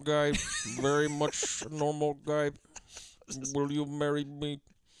normal guy, very much a normal guy. Will you marry me,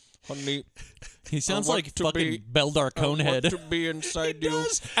 honey? He sounds like fucking Beldar Conehead. I want to be inside you.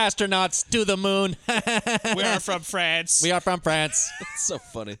 Astronauts to the moon. We are from France. We are from France. It's so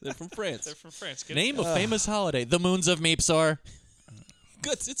funny. They're from France. They're from France. Name a famous holiday. The moons of Meepsar.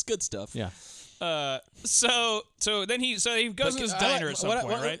 Good. It's good stuff. Yeah. So then he goes to his diner at some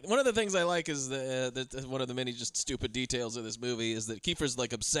point, right? One of the things I like is that one of the many just stupid details of this movie is that Kiefer's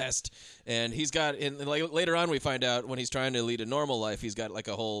like obsessed, and he's got later on we find out when he's trying to lead a normal life, he's got like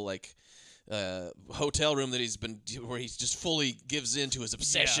a whole like hotel room that where he just fully gives in to his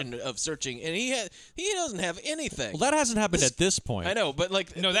obsession of searching, and he doesn't have anything. Well, that hasn't happened at this point. I know, but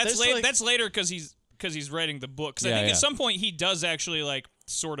like no, that's later because he's writing the book. Because I think at some point he does actually like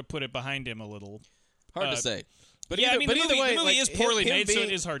sort of put it behind him a little. Hard to say. But yeah, either, I mean, the movie like, is poorly made, being, so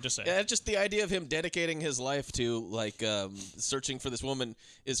it is hard to say. Yeah, just the idea of him dedicating his life to like searching for this woman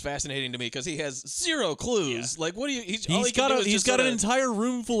is fascinating to me because he has zero clues. Yeah. Like, what do you? He's got an entire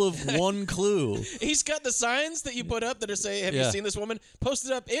room full of one clue. He's got the signs that you put up that are say, "Have you seen this woman?"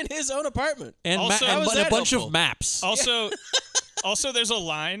 Posted up in his own apartment, and a bunch of maps. Also. Also, there's a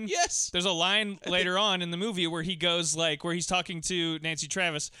line. Yes. There's a line later on in the movie where he goes like, where he's talking to Nancy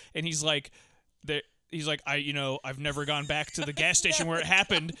Travis, and he's like, he's like, I've never gone back to the gas station where it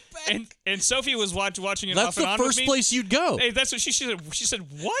happened. And Sophie was watching it off and on with me. That's the first place you'd go. Hey, that's what she said. She said,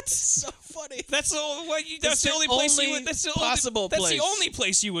 "What?" So funny. That's the only place you would. That's the possible place. That's the only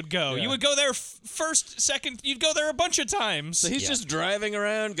place you would go. Yeah. You would go there first, second. You'd go there a bunch of times. So he's just driving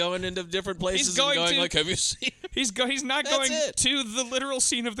around, going into different places. He's going like, "Have you seen?" He's not going to the literal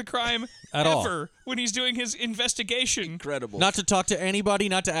scene of the crime at all when he's doing his investigation. Incredible. Not to talk to anybody.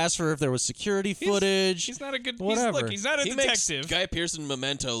 Not to ask for if there was security footage. He's not a good. Whatever. He's not a detective. Makes Guy Pearce in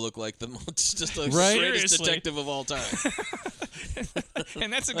Memento look like the just the right? greatest detective of all time.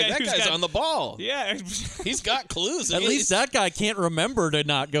 And that's a guy who's on the ball. Yeah, he's got clues. At least that guy can't remember to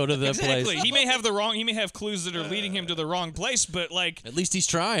not go to the place. He may have He may have clues that are leading him to the wrong place, but like at least he's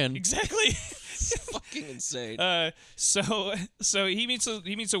trying. Exactly. Fucking insane. So he meets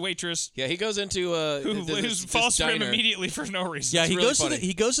a waitress. Yeah, he goes into who falls for him immediately for no reason. Yeah, it's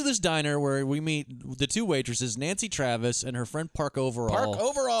he goes to this diner where we meet the two waitresses, Nancy Travis and her friend Park Overall. Park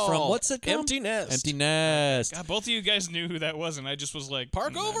Overall from what's it called? Empty Nest. Empty Nest. God, both of you guys knew who that was, and I just was like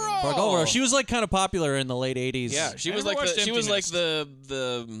Park Overall. Park Overall. She was like kind of popular in the late '80s. Yeah, she was like the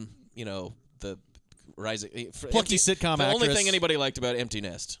rising plucky sitcom the actress. Only thing anybody liked about Empty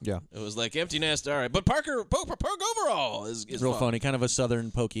Nest. Yeah, it was like Empty Nest. All right, but Park Overall is real funny, kind of a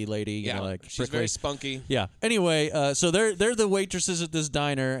southern pokey lady. Yeah, like she's prickly. very spunky. Yeah. Anyway, so they're the waitresses at this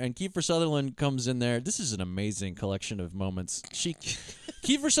diner, and Kiefer Sutherland comes in there. This is an amazing collection of moments.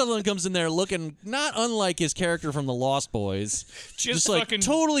 Kiefer Sutherland comes in there looking not unlike his character from The Lost Boys, just like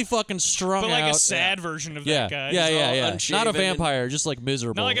totally fucking strung out, but like a sad version of that guy. Yeah. Not a vampire, just like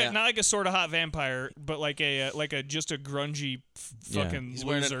miserable. Not like a sort of hot vampire, but like a just a grungy fucking He's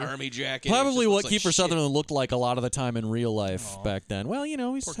loser. wearing an army jacket. Probably what Kiefer Sutherland looked like a lot of the time in real life back then. Well,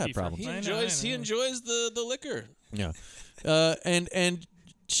 he's Poor had Kiefer. problems. He enjoys the liquor. Yeah, and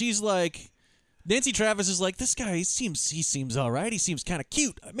she's like. Nancy Travis is like, this guy, he seems all right. He seems kind of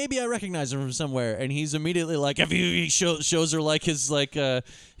cute. Maybe I recognize him from somewhere. And he's immediately like, he shows her like his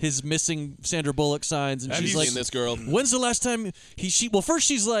missing Sandra Bullock signs. And she's like, seen this girl? When's the last time well, first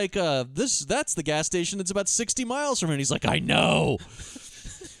she's like, that's the gas station that's about 60 miles from here. And he's like, I know.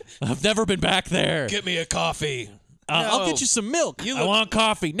 I've never been back there. Get me a coffee. I'll get you some milk. I want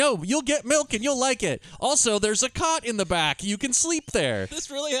coffee. No, you'll get milk and you'll like it. Also, there's a cot in the back. You can sleep there.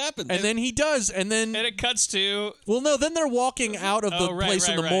 This really happened. And then he does, and it cuts to... Well, no, then they're walking out of the place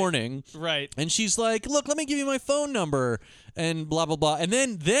in the morning. Right. And she's like, look, let me give you my phone number, and blah, blah, blah. And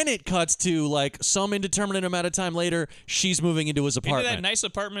then it cuts to, like, some indeterminate amount of time later, she's moving into his apartment. Into that nice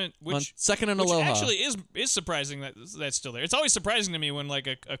apartment, which... On Second and Aloha. actually is surprising that that's still there. It's always surprising to me when, like,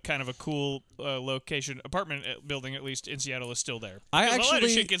 a kind of a cool location, apartment building, at least in Seattle, is still there. Because a lot of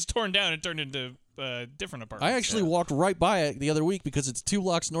shit gets torn down and turned into different apartments. I actually walked right by it the other week because it's 2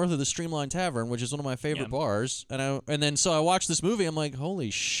 blocks north of the Streamline Tavern, which is one of my favorite bars. And then I watched this movie. I'm like,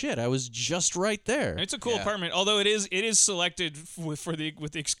 holy shit! I was just right there. It's a cool apartment, although it is selected with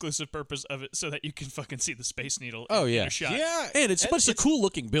the exclusive purpose of it so that you can fucking see the Space Needle. In a shot. Yeah, and it's such a cool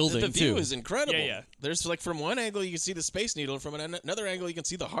looking building the view too. is incredible. Yeah. There's like from one angle you can see the Space Needle, and from another angle you can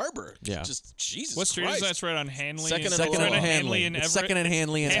see the harbor. Yeah, just Jesus. What street Christ. is that? It's right on Hanley. Second and Hanley and Everett. Second and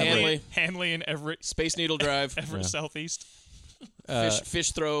Hanley and Everett. Hanley and Everett. Space Needle Drive. Everett Southeast.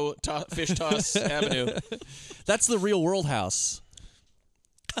 Fish toss Avenue. That's the Real World house.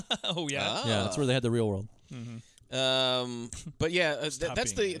 Oh yeah. Yeah, that's where they had the Real World. Mm-hmm. But yeah,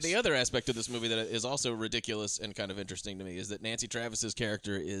 that's the other aspect of this movie that is also ridiculous and kind of interesting to me is that Nancy Travis's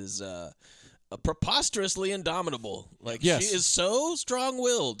character is preposterously indomitable. Like she is so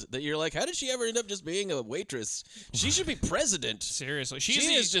strong-willed that you're like, how did she ever end up just being a waitress? She should be president. Seriously,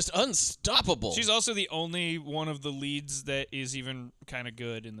 she is just unstoppable. She's also the only one of the leads that is even kind of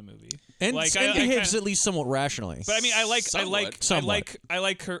good in the movie, and behaves at least somewhat rationally. But I mean, I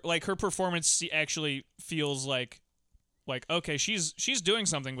like her. Like her performance actually feels like okay, she's doing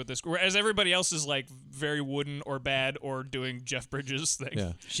something with this, whereas everybody else is like very wooden or bad or doing Jeff Bridges thing.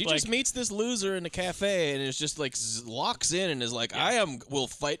 Yeah, she just meets this loser in a cafe and is just like locks in and is like, I will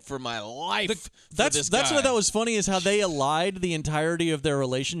fight for my life. That's what I thought was funny is how they allied the entirety of their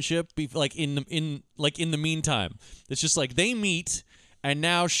relationship, like in the meantime. It's just like they meet. And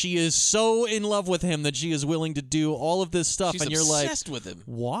now she is so in love with him that she is willing to do all of this stuff, she's and you're like, obsessed with him.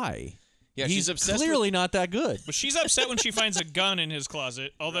 Why? Yeah, he's she's obsessed clearly not that good. But she's upset when she finds a gun in his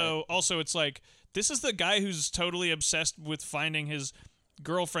closet. Although, also, it's like, this is the guy who's totally obsessed with finding his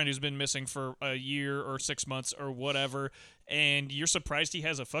girlfriend who's been missing for a year or 6 months or whatever, and you're surprised he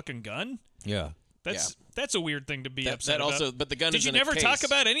has a fucking gun? Yeah. That's a weird thing to be upset about. Also, but the gun Did is you in a never case. talk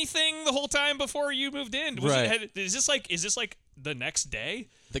about anything the whole time before you moved in? Is this like the next day?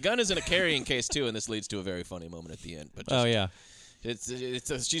 The gun is in a carrying case too, and this leads to a very funny moment at the end. But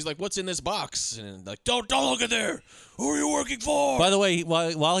she's like, "What's in this box?" And like, "Don't look at there. Who are you working for?" By the way,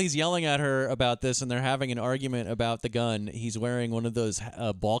 while he's yelling at her about this, and they're having an argument about the gun, he's wearing one of those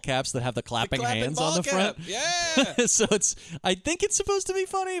ball caps that have the clapping hands on the front. Yeah. So I think it's supposed to be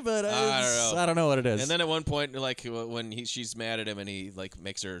funny, but I don't know what it is. And then at one point, like when she's mad at him, and he like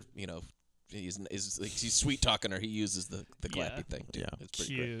makes her, he's sweet talking her. He uses the clappy thing too. Yeah, it's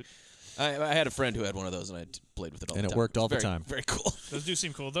pretty cute. Great. I had a friend who had one of those, and I played with it all the time. And it worked all the time. Very cool. Those do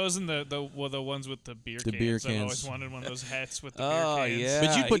seem cool. Those and the ones with the beer cans. Beer cans. I've always wanted one of those hats with the beer cans. Yeah.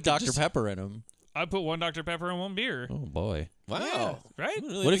 But you put Dr. Pepper in them. I put one Dr. Pepper and one beer. Oh, boy. Wow. Yeah, right?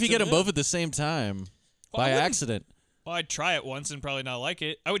 Really What if you get them both at the same time by accident? Well, I'd try it once and probably not like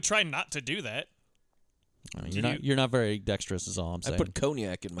it. I would try not to do that. I mean, you're not very dexterous is all I'm saying. I put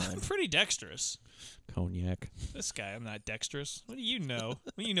cognac in mine. I'm pretty dexterous. Cognac. This guy, I'm not dexterous. What do you know?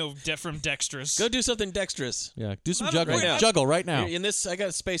 What do you know from dexterous? Go do something dexterous. Yeah, do some I'm juggling. right now. Juggle right now. In this, I got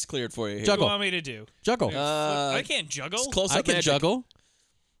a space cleared for you. Here. What do Juggle. you want me to do? Juggle. I can't juggle. Close up I can magic. juggle.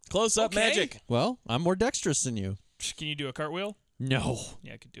 Close up Okay. magic. Well, I'm more dexterous than you. Can you do a cartwheel? No.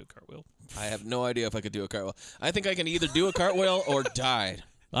 Yeah, I could do a cartwheel. I have no idea if I could do a cartwheel. I think I can either do a cartwheel or die.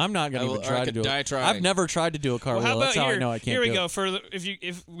 I'm not going to even try to do it. Trying. I've never tried to do a cartwheel. Well, how about That's how here? I know I can't Here we do go. it.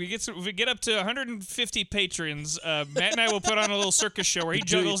 If we get up to 150 patrons, Matt and I will put on a little circus show where he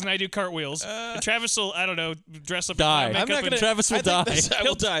juggles and I do cartwhels. And Travis will, I don't know, dress up. Die. In I'm makeup and Travis will die. I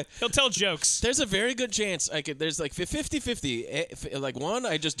will die. He'll tell jokes. There's a very good chance I could. There's like 50-50. Like one,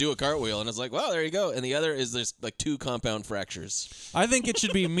 I just do a cartwheel and it's like, well, there you go. And the other is there's like 2 compound fractures. I think it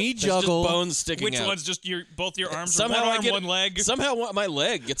should be me There's juggle. just bones sticking Which out. one's just both your arms? Somehow or one I arm, get one leg. Somehow my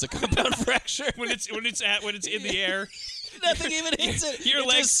leg gets a compound fracture. when it's in the air. Nothing even hits it. Your it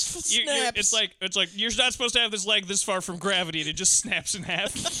leg just snaps. It's like you're not supposed to have this leg this far from gravity, and it just snaps in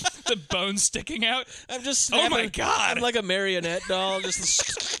half. The bones sticking out. I'm just Oh snapping. my God. I'm like a marionette doll.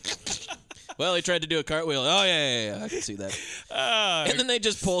 Just. Well, he tried to do a cartwheel. Oh yeah. I can see that. And then they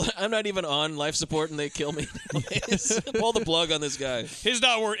just pull. I'm not even on life support, and they kill me. Pull the plug on this guy. His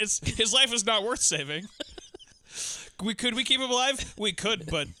life is not worth saving. Could we keep him alive? We could,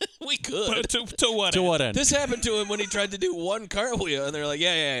 but We could. To what? To end? what end? This happened to him when he tried to do one cartwheel, and they're like,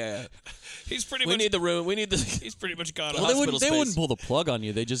 yeah. He's pretty We much. need the room. We need the. He's pretty much gone. Well, off. they wouldn't pull the plug on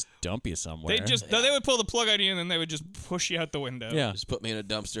you. They just dump you somewhere. No, they would pull the plug on you and then they would just push you out the window. Yeah. Just put me in a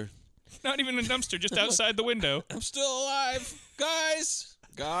dumpster. Not even a dumpster, just outside the window. I'm still alive, guys.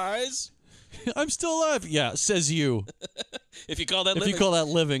 I'm still alive. Yeah, says you. If you call that If living. you call that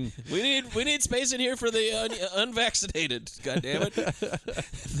living. We need space in here for the unvaccinated. God damn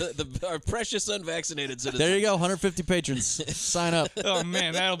it. Our precious unvaccinated citizens. There you go, 150 patrons. Sign up. Oh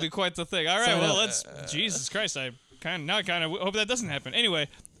man, that'll be quite the thing. All right, Sign well, up. let's. Jesus Christ, I kind of hope that doesn't happen. Anyway,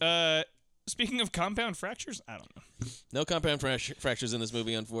 speaking of compound fractures, I don't know. No compound fractures in this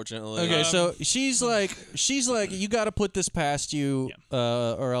movie, unfortunately. Okay, so she's like, you got to put this past you,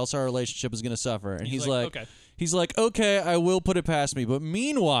 or else our relationship is gonna suffer. And he's like, okay. He's like, okay, I will put it past me. But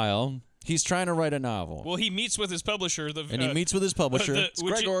meanwhile, he's trying to write a novel. Well, he meets with his publisher, and he meets with his publisher.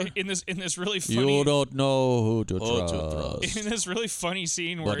 Gregor. In this really funny. You don't know who to trust. In this really funny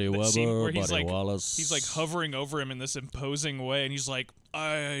scene where, Buddy Weber, he's Buddy like Wallace. he's like hovering over him in this imposing way, and he's like,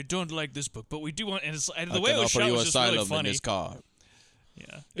 I don't like this book, but we do want. And the way it was shot was just really funny. In his car.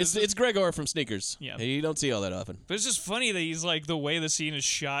 Yeah, it's Gregor from Sneakers. Yeah, you don't see all that often. But it's just funny that he's like the way the scene is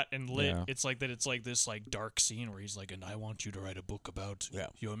shot and lit. Yeah. It's like this like dark scene where he's like, and I want you to write a book about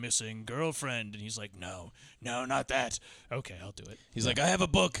your missing girlfriend, and he's like, no, not that. Okay, I'll do it. He's like, I have a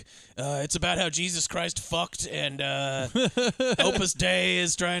book. It's about how Jesus Christ fucked, and Opus Dei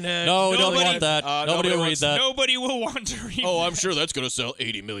is trying to. No, we don't want that. Nobody will read that. Nobody will want to read. Oh, I'm sure that's gonna sell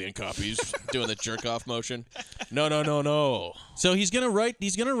 80 million copies. Doing the jerk off motion. No. So he's gonna write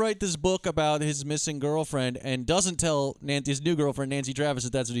this book about his missing girlfriend and doesn't tell his new girlfriend Nancy Travis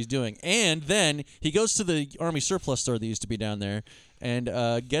that that's what he's doing. And then he goes to the army surplus store that used to be down there and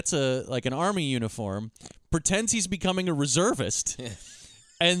gets an army uniform, pretends he's becoming a reservist.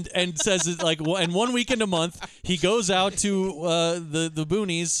 And says it like, and 1 weekend a month he goes out to the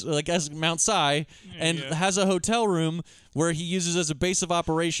boonies, like as Mount Si, and has a hotel room where he uses as a base of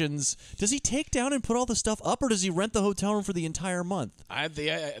operations. Does he take down and put all the stuff up, or does he rent the hotel room for the entire month? I think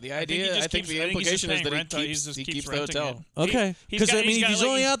the implication is that he keeps the hotel. Okay, because I mean, if he's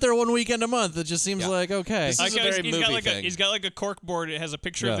only out there 1 weekend a month, it just seems like okay. This is a very movie thing. He's got like a cork board. It has a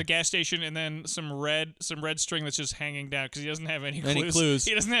picture of the gas station and then some red string that's just hanging down because he doesn't have any clues.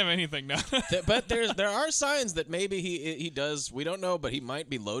 He doesn't have anything now. But there are signs that maybe he does. We don't know, but he might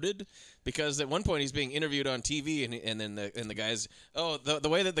be loaded. Because at one point he's being interviewed on TV, and then the guy's the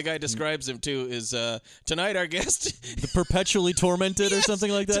way that the guy describes him too is tonight our guest the perpetually tormented or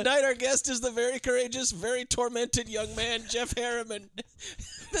something like that. Tonight our guest is the very courageous, very tormented young man Jeff Harriman.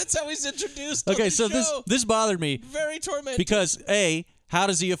 That's how he's introduced. Okay, on the so show. this bothered me. Very tormented because how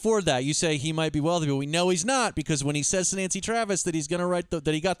does he afford that? You say he might be wealthy, but we know he's not because when he says to Nancy Travis that he's going to write that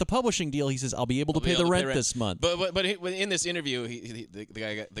he got the publishing deal, he says, "I'll be able to pay the rent this month." But in this interview,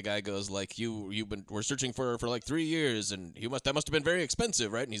 the guy goes like, we're searching for like 3 years, and that must have been very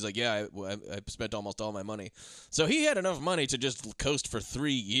expensive, right? And he's like, yeah, I spent almost all my money. So he had enough money to just coast for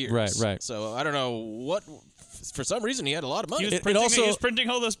 3 years. Right. So I don't know what. For some reason, he had a lot of money. He was printing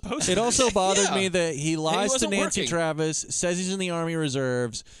all those posters. It also bothered me that he lies to wasn't Nancy working. Travis, says he's in the Army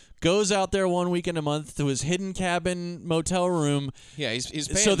Reserves, goes out there 1 weekend a month to his hidden cabin motel room. Yeah, he's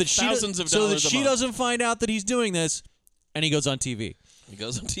paying thousands of dollars so that she doesn't find out that he's doing this, and he goes on TV. He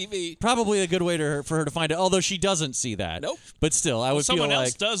goes on TV. Probably a good way for her to find it, although she doesn't see that. Nope. But still, I would feel like someone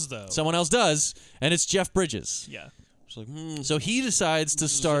else does though. Someone else does, and it's Jeff Bridges. Yeah. It's like, so he decides to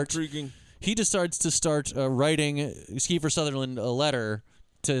start. Intriguing. He decides to start writing Kiefer Sutherland a letter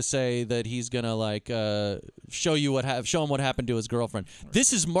to say that he's gonna show him what happened to his girlfriend. Right.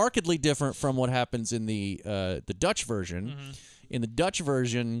 This is markedly different from what happens in the Dutch version. Mm-hmm. In the Dutch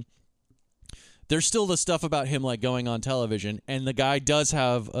version, there's still the stuff about him like going on television, and the guy does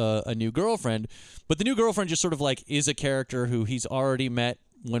have a new girlfriend, but the new girlfriend just sort of like is a character who he's already met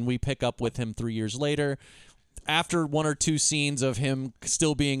when we pick up with him 3 years later. After 1 or 2 scenes of him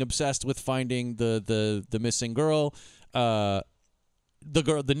still being obsessed with finding the missing girl, the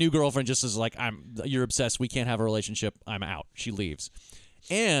new girlfriend just is like, you're obsessed. We can't have a relationship. I'm out. She leaves,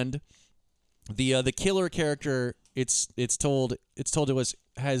 and the killer character it's told to us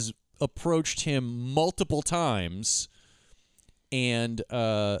has approached him multiple times, and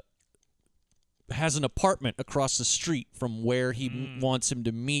has an apartment across the street from where he wants him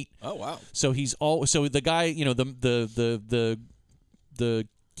to meet. Oh wow! So the guy, the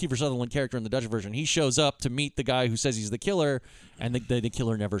Kiefer Sutherland character in the Dutch version, he shows up to meet the guy who says he's the killer, and the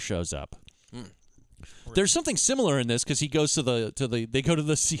killer never shows up. There's something similar in this because he goes to they go to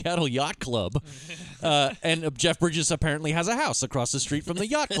the Seattle Yacht Club, and Jeff Bridges apparently has a house across the street from the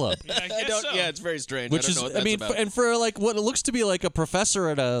yacht club. I guess so. Yeah, it's very strange. Which I don't know what that's about. and for like what it looks to be like a professor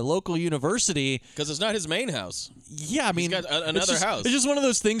at a local university, because it's not his main house. Yeah, I mean, he's got another house. It's just one of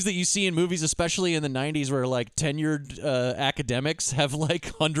those things that you see in movies, especially in the '90s, where like tenured academics have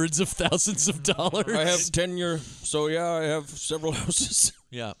like hundreds of thousands of dollars. I have tenure, so yeah, I have several houses.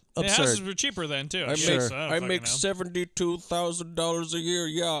 Yeah, The absurd. houses were cheaper then too. I make $72,000 a year.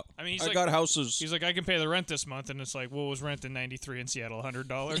 Yeah, I mean, got houses. He's like, I can pay the rent this month, and it's like, what was rent in '93 in Seattle?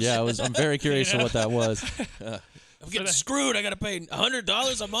 $100. Yeah, I'm very curious of what that was. I'm getting screwed. I got to pay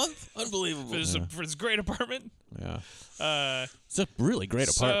 $100 a month. Unbelievable. For this great apartment. Yeah. It's a really great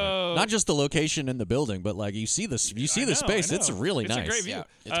apartment. Not just the location in the building, but like you see the space. It's really nice. It's a great view. Yeah,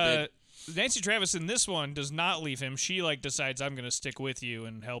 it's big. Nancy Travis in this one does not leave him. She like decides, I'm going to stick with you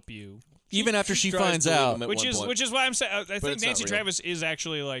and help you. Even after she tries finds to leave out, him at Which one is point. why I'm saying I think it's not Nancy real. Travis is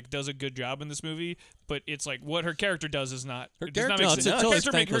actually like does a good job in this movie, but it's like what her character does is not. Her it does not character- make No, sense. it's a Her totally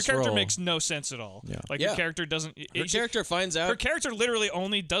character thankless her character role. makes no sense at all. Yeah. Like Yeah. her character doesn't. Her character finds out. Her character literally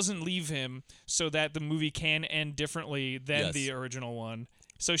only doesn't leave him so that the movie can end differently than Yes. the original one.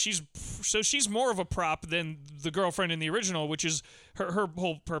 So she's more of a prop than the girlfriend in the original, which is her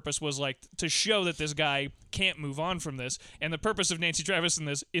whole purpose was like to show that this guy can't move on from this, and the purpose of Nancy Travis in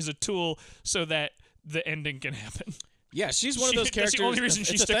this is a tool so that the ending can happen. Yeah, she's one of those That's characters. the only reason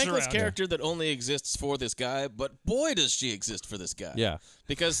she it's sticks a thankless around. character that only exists for this guy, but boy, does she exist for this guy. Yeah.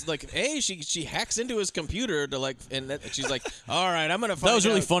 Because like, she hacks into his computer to like, and she's like, all right, I'm gonna find that was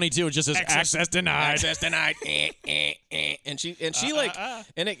really out- funny too. It just says access denied. Access denied. And she like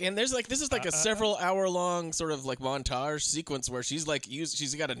and there's like this is like a several hour long sort of like montage sequence where she's like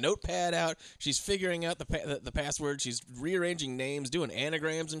she's got a notepad out, she's figuring out the password, she's rearranging names, doing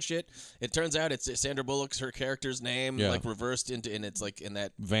anagrams and shit. It turns out it's Sandra Bullock's her character's name like reversed into, and it's like in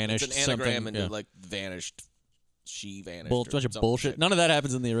that Vanished it's an anagram something, into yeah. like vanished. She vanished. Bunch of bullshit. None of that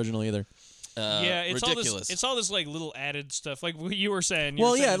happens in the original either. Yeah, it's ridiculous. It's all this like little added stuff, like what you were saying.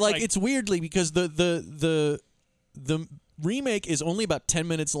 Well, yeah, like it's weirdly because the remake is only about 10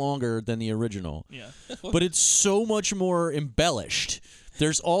 minutes longer than the original. Yeah. But it's so much more embellished.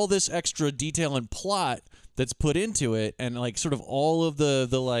 There's all this extra detail and plot that's put into it, and like sort of all of the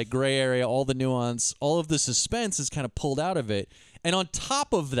like gray area, all the nuance, all of the suspense is kind of pulled out of it. And on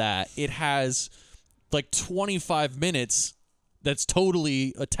top of that, it has like 25 minutes that's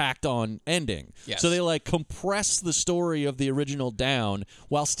totally a tacked on ending. Yes. So they like compress the story of the original down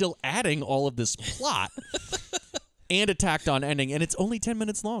while still adding all of this plot and a tacked on ending, and it's only 10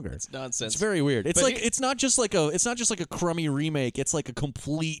 minutes longer. It's nonsense. It's very weird. It's But like it's not just like a crummy remake. It's like a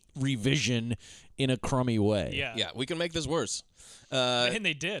complete revision in a crummy way. Yeah. Yeah, we can make this worse. And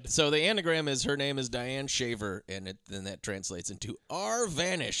they did. So the anagram is her name is Diane Shaver, and then that translates into R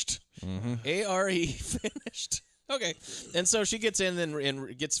vanished. A-R-E vanished. Okay, and so she gets in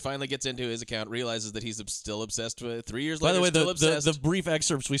and finally gets into his account, realizes that he's still obsessed with. 3 years By later, the way, still obsessed. the brief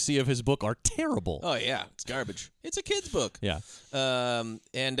excerpts we see of his book are terrible. Oh yeah, it's garbage. It's a kid's book. Yeah.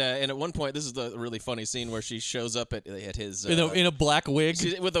 And at one point, this is the really funny scene where she shows up at his In a black wig.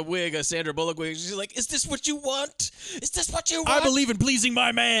 with a wig, a Sandra Bullock wig. She's like, "Is this what you want? Is this what you want?" I believe in pleasing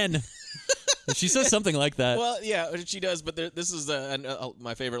my man. She says something like that. Well, yeah, she does, but this is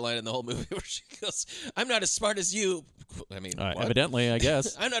my favorite line in the whole movie where she goes, "I'm not as smart as you." I mean, what? Evidently, I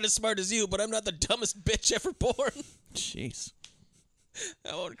guess. I'm not as smart as you, but I'm not the dumbest bitch ever born. Jeez.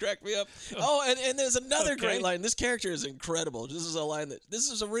 That won't crack me up. Oh, and there's another great line. This character is incredible. This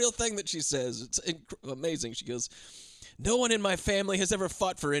is a real thing that she says. It's amazing. She goes, "No one in my family has ever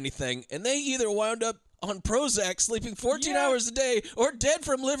fought for anything, and they either wound up on Prozac, sleeping 14 hours a day, or dead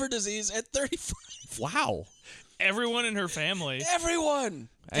from liver disease at 35. Wow. Everyone in her family. Everyone.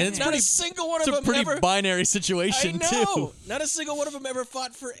 And it's not pretty, a single one it's of a them pretty ever. binary I situation, know. too. Not a single one of them ever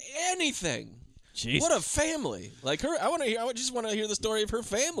fought for anything. Jeez. What a family. Like her, I just want to hear the story of her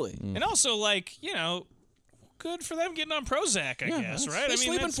family. And also, like, good for them getting on Prozac, I guess, right? They're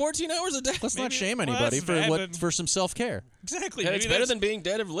sleeping 14 hours a day. Let's not shame well, anybody that's bad, but- for some self-care. Exactly. Yeah, Maybe it's better that's- than being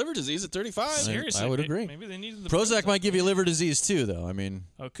dead of liver disease at 35. Seriously, I would agree. Maybe they needed the Prozac might give you liver disease, too, though. I mean...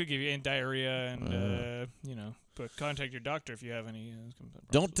 Oh, it could give you diarrhea and, but contact your doctor if you have any.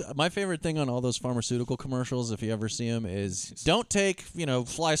 My favorite thing on all those pharmaceutical commercials, if you ever see them, is don't take,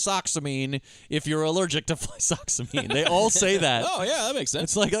 flysoxamine if you're allergic to flysoxamine. They all say that. Oh, yeah, that makes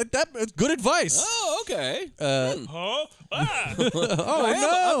sense. It's like that. It's good advice. Oh, okay. Oh, ah!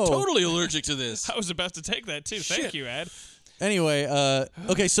 Oh, I'm totally allergic to this. I was about to take that, too. Thank you, Ad. Anyway,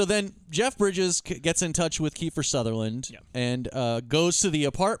 okay, so then Jeff Bridges gets in touch with Kiefer Sutherland and goes to the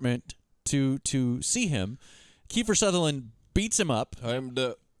apartment to see him. Kiefer Sutherland beats him up. I'm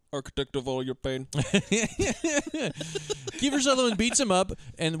the architect of all your pain. Kiefer Sutherland beats him up,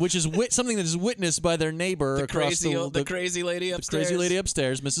 and which is something that is witnessed by their neighbor The across crazy lady upstairs. The crazy lady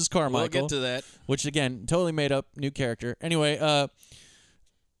upstairs, Mrs. Carmichael. We'll get to that. Which again, totally made up new character. Anyway,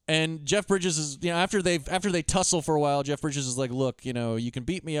 and Jeff Bridges is after they tussle for a while, Jeff Bridges is like, look, you can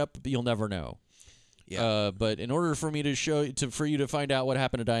beat me up, but you'll never know. Yeah. But in order for me for you to find out what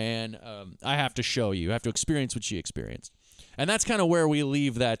happened to Diane, I have to show you. I have to experience what she experienced. And that's kind of where we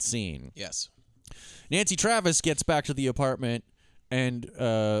leave that scene. Yes. Nancy Travis gets back to the apartment and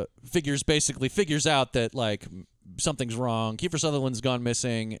figures out that like something's wrong. Kiefer Sutherland's gone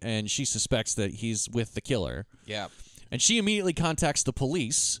missing, and she suspects that he's with the killer. Yeah. And she immediately contacts the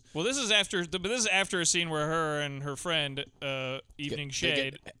police. Well, this is after a scene where her and her friend Evening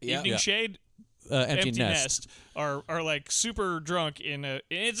Shade, Empty Nest are like super drunk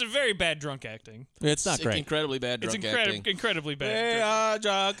it's a very bad drunk acting. It's not great. Incredibly bad drunk acting. Incredibly bad. We are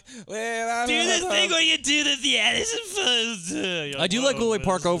drunk. Do this thing where you do this. Yeah, this is fun. I do like the way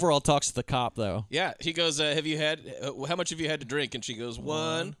Park Overall talks to the cop, though. Yeah, he goes, "Have you had? How much have you had to drink?" And she goes,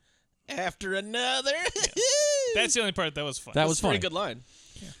 "One after another." Yeah. That's the only part that was fun. That was a pretty funny. good line.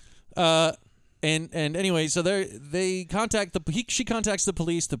 Yeah. And anyway, so she contacts the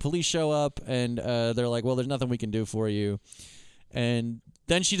police. The police show up, and they're like, "Well, there's nothing we can do for you." And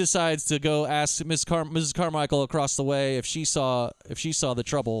then she decides to go ask Mrs. Carmichael across the way if she saw the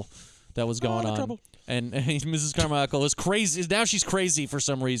trouble that was going on. Trouble. And Mrs. Carmichael is crazy. Now she's crazy for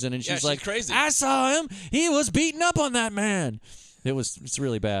some reason, and she's like, crazy. "I saw him. He was beating up on that man." It's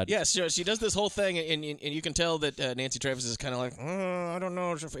really bad. Yeah, she does this whole thing, and you can tell that Nancy Travis is kind of like, I don't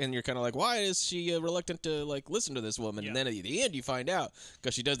know, and you're kind of like, why is she reluctant to like listen to this woman? Yeah. And then at the end, you find out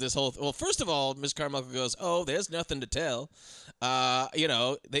because she does this whole. Well, first of all, Miss Carmichael goes, "Oh, there's nothing to tell."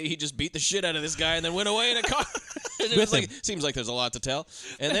 He just beat the shit out of this guy and then went away in a car. Seems like there's a lot to tell.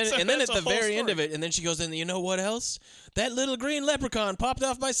 And then at the very end of it, and then she goes, "And you know what else? That little green leprechaun popped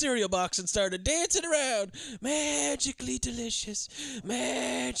off my cereal box and started dancing around, magically delicious,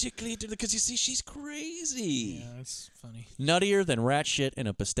 because you see, she's crazy." Yeah, that's funny. Nuttier than rat shit in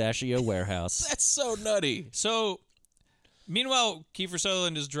a pistachio warehouse. That's so nutty. So, meanwhile, Kiefer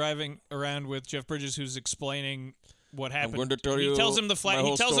Sutherland is driving around with Jeff Bridges, who's explaining what happened. I'm going to tell he you tells him my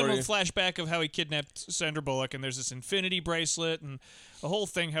whole he tells story. him a flashback of how he kidnapped Sandra Bullock, and there's this infinity bracelet and a whole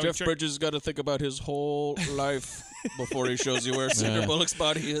thing. How Jeff Bridges got to think about his whole life before he shows you where Sandra Bullock's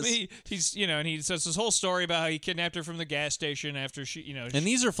body is. And he says this whole story about how he kidnapped her from the gas station after she. And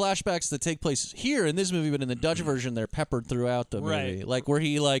these are flashbacks that take place here in this movie, but in the Dutch version, they're peppered throughout the movie. Right. Like where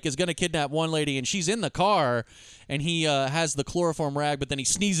he is going to kidnap one lady, and she's in the car, and he has the chloroform rag, but then he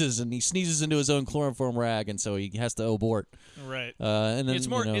sneezes into his own chloroform rag, and so he has to abort. Right. And then it's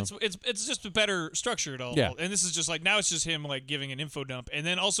more. It's just a better structured all. Yeah. And this is just like now it's just him like giving an info dump, and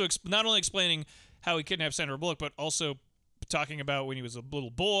then also not only explaining how he kidnapped Sandra Bullock, but also talking about when he was a little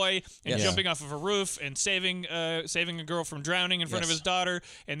boy and jumping off of a roof and saving a girl from drowning in front of his daughter,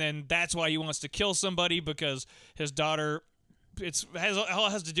 and then that's why he wants to kill somebody because his daughter. All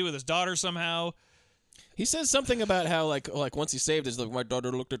has to do with his daughter somehow. He says something about how like once he saved us, like my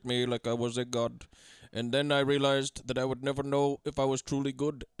daughter looked at me like I was a god, and then I realized that I would never know if I was truly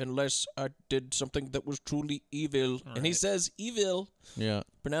good unless I did something that was truly evil. Right. And he says evil. Yeah.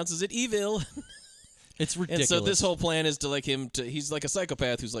 Pronounces it evil. It's ridiculous. And so this whole plan is to he's like a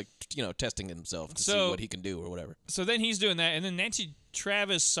psychopath who's like, testing himself to see what he can do or whatever. So then he's doing that, and then Nancy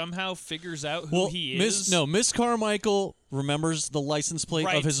Travis somehow figures out who he is. Miss Carmichael remembers the license plate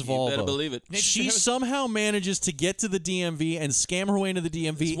of his Volvo. You better believe it. She somehow manages to get to the DMV and scam her way into the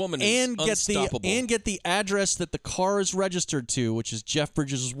DMV this woman is unstoppable. get the address that the car is registered to, which is Jeff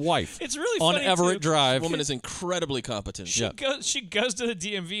Bridges' wife. It's really on funny Everett Drive. This woman is incredibly competent. She goes to the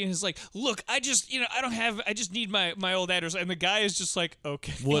DMV and is like, "Look, I just need my old address." And the guy is just like,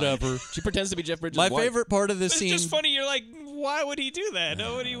 "Okay, whatever." She pretends to be Jeff Bridges' My wife. favorite part of this scene. It's just funny. You're like, why would he do that?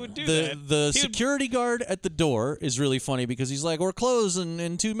 Nobody would do that. The security guard at the door is really funny because he's like, "We're closed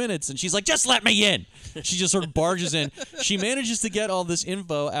in 2 minutes," and she's like, "Just let me in." She just sort of barges in. She manages to get all this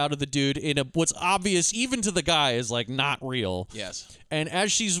info out of the dude in what's obvious even to the guy is like not real. Yes. And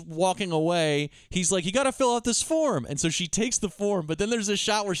as she's walking away, he's like, "You got to fill out this form." And so she takes the form, but then there's a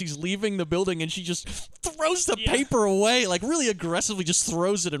shot where she's leaving the building and she just throws the paper away, like really aggressively just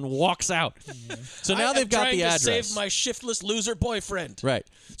throws it and walks out. Yeah. So now they've got the address. I'm trying to save my shiftless loser boyfriend. Right.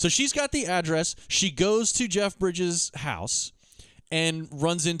 So she's got the address. She goes to Jeff Bridges' house and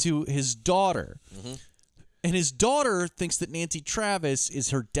runs into his daughter. Mm-hmm. And his daughter thinks that Nancy Travis is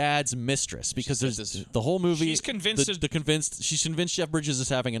her dad's mistress because there's the whole movie. She's convinced. She's convinced Jeff Bridges is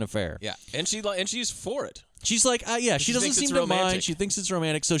having an affair. Yeah, and she's for it. She's like, yeah, she doesn't seem to mind. She thinks it's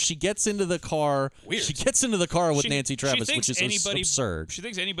romantic, so she gets into the car. Weird. She gets into the car with Nancy Travis, which is absurd. She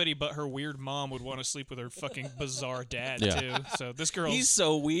thinks anybody but her weird mom would want to sleep with her fucking bizarre dad too. So this girl, he's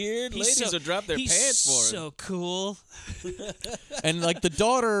so weird. Ladies would drop their pants for him. So cool. And like the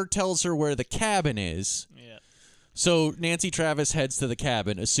daughter tells her where the cabin is. Yeah. So Nancy Travis heads to the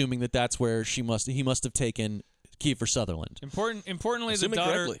cabin, assuming that that's where he must have taken Kiefer Sutherland. Importantly,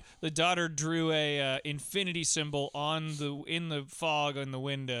 the daughter drew a infinity symbol in the fog on the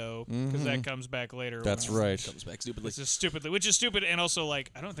window because that comes back later. That's right. Comes back stupidly. Which is stupid, and also like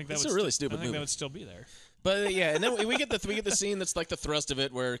I don't think that would a really stupid that movie. would still be there. But yeah, and then we get the scene that's like the thrust of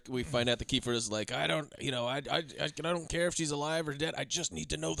it, where we find out that Kiefer is like, I don't care if she's alive or dead. I just need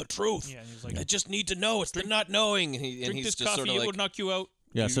to know the truth. Yeah, and he's like, I just need to know. It's the not knowing. And drink he's this just coffee, sort of it like, will knock you out.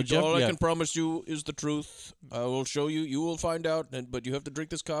 Yeah, so Jeff, all I can promise you is the truth. I will show you. You will find out, but you have to drink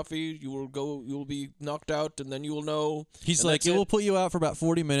this coffee. You will be knocked out, and then you will know. He's like, it will put you out for about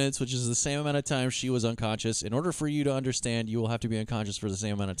 40 minutes, which is the same amount of time she was unconscious. In order for you to understand, you will have to be unconscious for the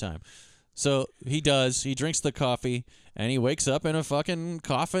same amount of time. So he does. He drinks the coffee, and he wakes up in a fucking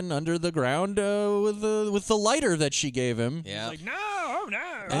coffin under the ground with the lighter that she gave him. Yeah. He's like, no.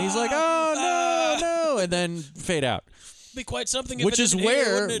 And he's like, oh, no, and then fade out. Be quite something. Which is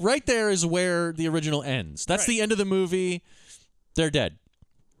where, right there is where the original ends. That's the end of the movie. They're dead.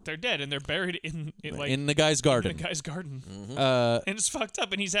 They're dead, and they're buried in the guy's garden. In the guy's garden. Mm-hmm. And it's fucked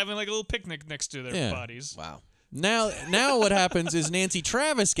up, and he's having like a little picnic next to their bodies. Wow. Now what happens is Nancy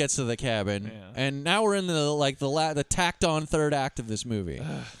Travis gets to the cabin, and now we're in the tacked on third act of this movie.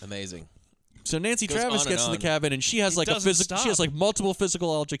 Amazing. So Nancy Travis gets to the cabin, and she has multiple physical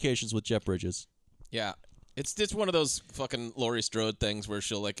altercations with Jeff Bridges. Yeah. It's one of those fucking Laurie Strode things where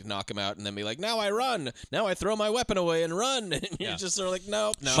she'll like knock him out and then be like, now I run. Now I throw my weapon away and run. And you're just sort of like,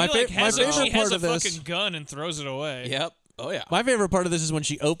 no. She has a fucking gun and throws it away. Yep. Oh, yeah. My favorite part of this is when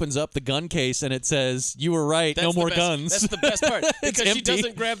she opens up the gun case and it says, "You were right, no more guns." That's the best part. Because she empty.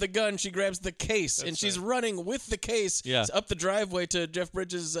 doesn't grab the gun, she grabs the case. And she's running with the case up the driveway to Jeff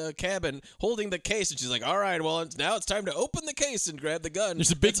Bridges' cabin, holding the case. And she's like, all right, well, now it's time to open the case and grab the gun.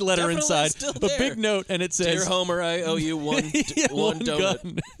 There's a big letter inside, a big note, and it says, "Dear Homer, I owe you one donut."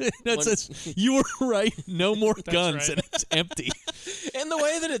 Gun. It says, "You were right, no more guns," and it's empty. And the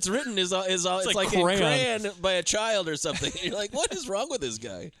way that it's written is it's like in crayon by a child or something. You're like, what is wrong with this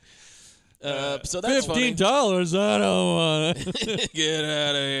guy? So that's $15. I don't want it. Get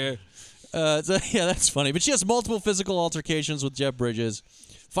out of here. So yeah, that's funny. But she has multiple physical altercations with Jeff Bridges.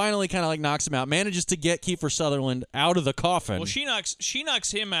 Finally, kind of like knocks him out. Manages to get Kiefer Sutherland out of the coffin. Well, she knocks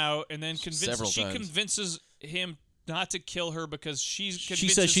him out, and then convinces him not to kill her because she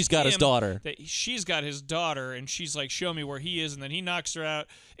says she's got his daughter. That she's got his daughter, and she's like, "Show me where he is," and then he knocks her out.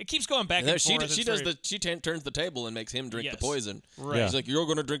 It keeps going back and forth. She turns the table and makes him drink the poison. Right. Yeah. She's like, "You're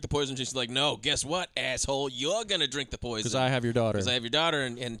going to drink the poison." She's like, "No, guess what, asshole? You're going to drink the poison because I have your daughter." Because I have your daughter,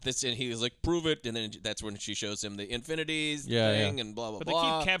 and he was like, "Prove it." And then that's when she shows him the infinities thing and blah blah blah. But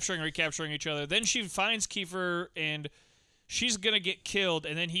they keep capturing, recapturing each other. Then she finds Kiefer and she's gonna get killed,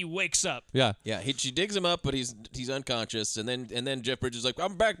 and then he wakes up. Yeah. She digs him up, but he's unconscious, and then Jeff Bridges is like,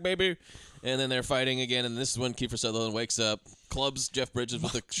 "I'm back, baby," and then they're fighting again, and this is when Kiefer Sutherland wakes up, clubs Jeff Bridges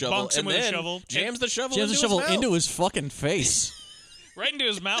with a shovel, Bonks him with a shovel, jams the shovel into his fucking face, right into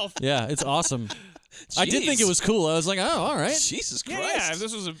his mouth. Yeah, it's awesome. I did think it was cool. I was like, oh, all right. Jesus Christ. Yeah,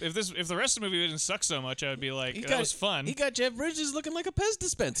 if the rest of the movie didn't suck so much, I would be like, that was fun. He got Jeff Bridges looking like a Pez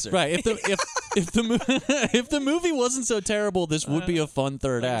dispenser. Right. If the movie wasn't so terrible, this would be a fun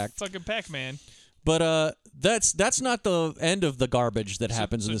third act. Fucking Pac-Man. But that's not the end of the garbage that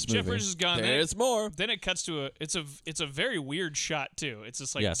happens in this movie. Jeff Bridges is gone. There's more. Then it cuts to it's a very weird shot too. It's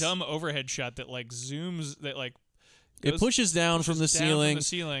this like dumb overhead shot that like zooms that like. It pushes down from the ceiling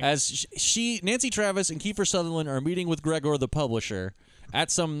as Nancy Travis and Kiefer Sutherland are meeting with Gregor, the publisher,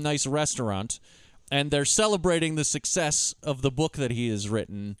 at some nice restaurant, and they're celebrating the success of the book that he has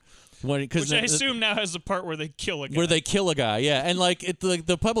written. Which I assume now has the part where they kill a guy. Yeah. And like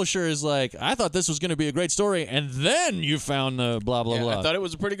the publisher is like, I thought this was going to be a great story, and then you found the blah blah blah. I thought it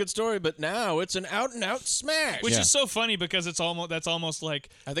was a pretty good story, but now it's an out and out smash. Which is so funny because that's almost like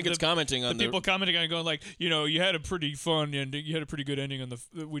I think it's commenting on the people commenting on it, going like, you had a pretty fun ending, you had a pretty good ending on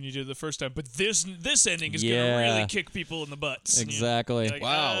when you did it the first time, but this ending is going to really kick people in the butts. Exactly. Like,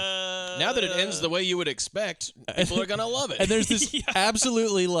 wow. Now that it ends the way you would expect, people are going to love it. And there's this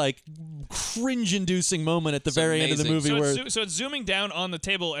absolutely like cringe-inducing moment at the very end of the amazing. movie So it's zooming down on the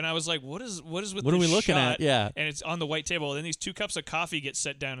table, and I was like, "What is with What are this we looking shot?" at? Yeah. And it's on the white table. And then these 2 cups of coffee get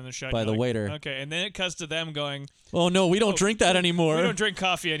set down in the shot By You're the like, waiter. Okay, and then it cuts to them going, oh no, we don't drink that anymore. "We don't drink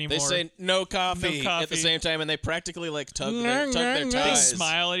coffee anymore." They say no coffee, No coffee. at the same time, and they practically like tug their They ties.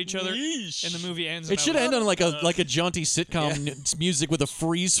 smile at each other, and the movie ends. and It I should was end on like a jaunty sitcom music with a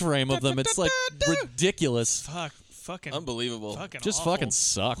freeze frame of them. It's like ridiculous. fucking Unbelievable. Just awful. fucking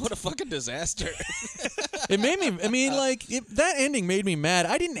sucked. What a fucking disaster. It made me. I mean, like that ending made me mad.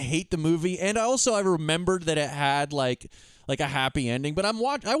 I didn't hate the movie, and I remembered that it had like a happy ending. But I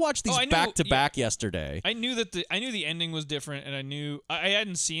watched these back to back yesterday. I knew that I knew the ending was different, and I knew I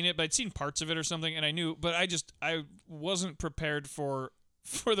hadn't seen it, but I'd seen parts of it or something, and I knew, but I wasn't prepared for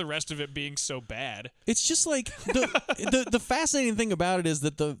the rest of it being so bad. It's just like the fascinating thing about it is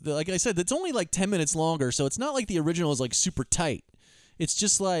that the like I said, it's only like 10 minutes longer, so it's not like the original is like super tight. It's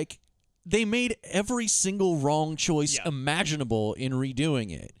just like they made every single wrong choice imaginable in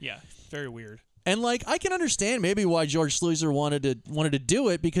redoing it. Yeah, very weird. And like I can understand maybe why George Sluizer wanted to do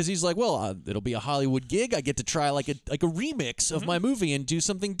it, because he's like, well, it'll be a Hollywood gig. I get to try like a remix of my movie and do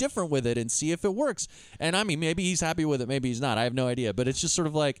something different with it and see if it works. And I mean, maybe he's happy with it, maybe he's not. I have no idea. But it's just sort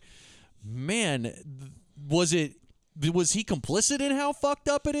of like, man, was he complicit in how fucked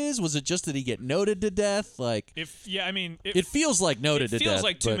up it is? Was it just that he get noted to death? Like, it feels like noted to death. It feels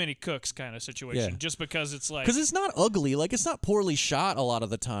like too many cooks kind of situation, Yeah. just because it's like, because it's not ugly. Like, it's not poorly shot a lot of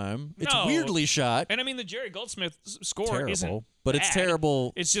the time. It's weirdly shot. And I mean, the Jerry Goldsmith score Terrible, isn't but it's bad.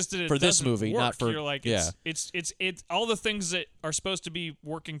 terrible. It's just that it for this doesn't movie, work. not for You're like, it's all the things that are supposed to be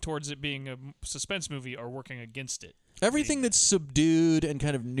working towards it being a suspense movie are working against it. Everything that's subdued and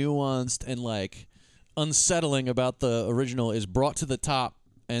kind of nuanced and like unsettling about the original is brought to the top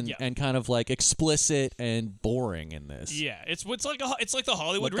and kind of like explicit and boring in this. Yeah, it's like the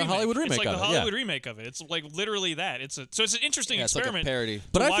Hollywood Like the remake. Hollywood remake It's like of the it, Hollywood remake of it. It's like literally that. It's an interesting It's like experiment. a parody.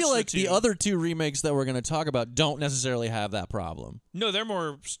 But to I watch feel like the two. other 2 remakes that we're going to talk about don't necessarily have that problem. No, they're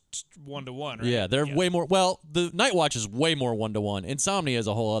more 1-to-1, right? Yeah, they're way more. Well, the Nightwatch is way more 1-to-1. Insomnia is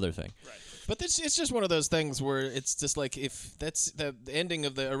a whole other thing. Right. But it's just one of those things where it's just like, if that's the ending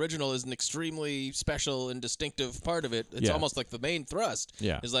of the original is an extremely special and distinctive part of it, it's almost like the main thrust.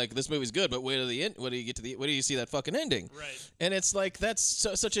 Yeah. Is like, this movie's good, but wait till the end. What do you get to the? What do you see that fucking ending? Right. And it's like that's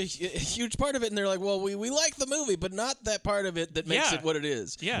such a huge part of it, and they're like, well, we like the movie, but not that part of it that makes it what it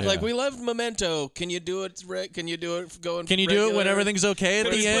is. Yeah. Like, we loved Memento. Can you do it? Can you do it going? Can you do it when everything's okay at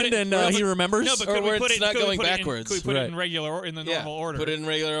the end and he remembers? No, but Or could we where put it's it not could we going put it in- backwards. Could we put it in Right. regular in the normal order? Put it in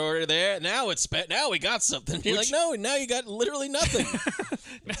regular order there. Now now we got something. You're like, no, now you got literally nothing.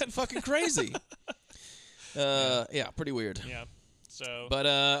 That's fucking crazy. Yeah, pretty weird. Yeah. So. But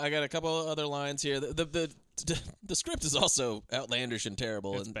I got a couple other lines here. The script is also outlandish and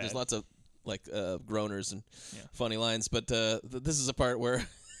terrible, It's and bad. there's lots of like groaners and funny lines. But this is a part where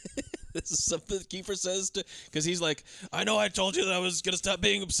this is something Kiefer says to, because he's like, I know I told you that I was gonna stop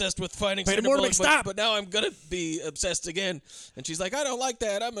being obsessed with finding Wait, Sandra more to Bullock, make stop. but now I'm gonna be obsessed again. And she's like, I don't like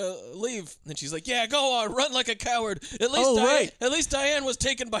that. I'm gonna leave. And she's like, yeah, go on, run like a coward. At least At least Diane was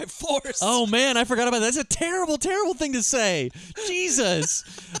taken by force. Oh man, I forgot about that. That's a terrible, terrible thing to say. Jesus,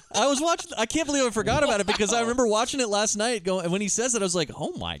 I can't believe I forgot about it, because I remember watching it last night. And when he says it, I was like,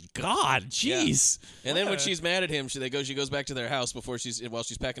 oh my god, jeez. Yeah. And then when she's mad at him, she goes back to their house while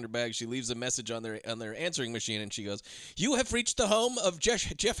she's packing her bag. She leaves a message on their answering machine, and she goes, "You have reached the home of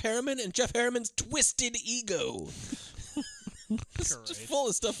Jeff Harriman and Jeff Harriman's twisted ego." It's just full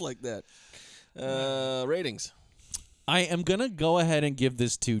of stuff like that. Ratings. I am gonna go ahead and give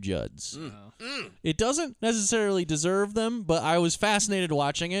this 2 Judds. It doesn't necessarily deserve them, but I was fascinated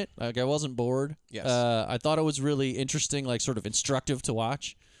watching it. Like, I wasn't bored. Yes. I thought it was really interesting, like sort of instructive to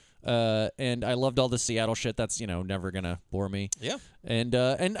watch. And I loved all the Seattle shit. That's never gonna bore me. Yeah. And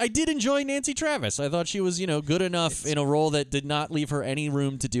I did enjoy Nancy Travis. I thought she was good enough in a role that did not leave her any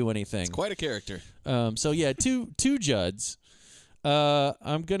room to do anything. It's quite a character. So yeah, two Judds.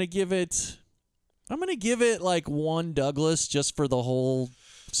 I'm gonna give it like 1 Douglas, just for the whole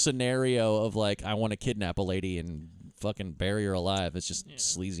scenario of like, I want to kidnap a lady and fucking bury her alive. It's just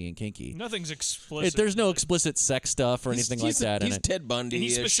sleazy and kinky. Nothing's explicit. There's no explicit sex stuff or anything like that. He's in it. Ted Bundy. And he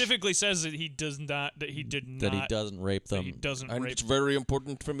specifically says that he doesn't rape them. He doesn't And rape. it's very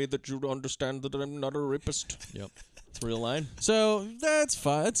important for me that you understand that I'm not a rapist. Yep. It's a real line. So that's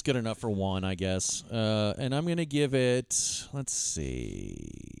fine. That's good enough for 1, I guess. And I'm gonna give it. Let's see.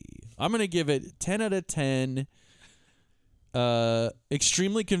 I'm gonna give it 10 out of 10.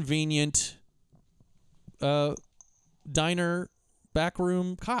 Extremely convenient. Diner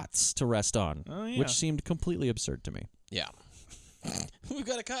backroom cots to rest on, Oh, yeah. which seemed completely absurd to me. Yeah. We've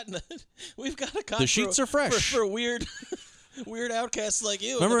got a cot in the. We've got a cot. The sheets are fresh for weird outcasts like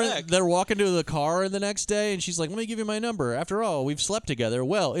you. Remember, in the back. they're walking to the car the next day, and she's like, "Let me give you my number. After all, we've slept together.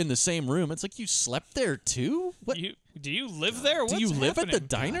 Well, in the same room." It's like, you slept there too? What? Do you live there? Do you live at the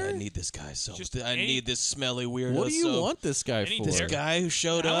diner? I need this guy so. I need this smelly weirdo. What do you want this guy for? This guy who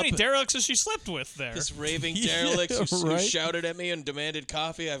showed up. How many derelicts has she slept with there? This raving derelict who shouted at me and demanded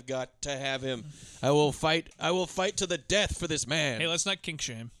coffee. I've got to have him. I will fight to the death for this man. Hey, let's not kink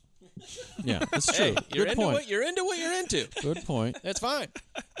shame. Yeah, that's true. Hey, you're Good into point. what you're into. Good point. That's fine.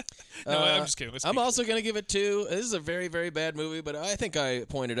 No, I'm just kidding. I'm also going to give it 2. This is a very, very bad movie, but I think I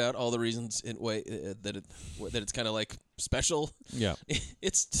pointed out all the reasons in way that it's kind of like special. Yeah.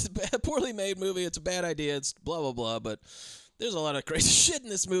 It's a poorly made movie. It's a bad idea. It's blah, blah, blah, but there's a lot of crazy shit in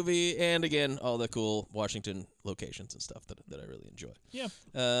this movie, and again, all the cool Washington locations and stuff that I really enjoy. Yeah.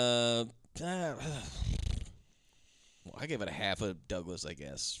 Well, I give it a half a Douglas, I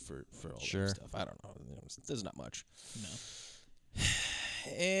guess, for all that stuff. I don't know. There's not much. No.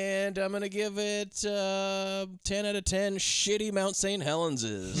 And I'm going to give it 10 out of 10 shitty Mount St.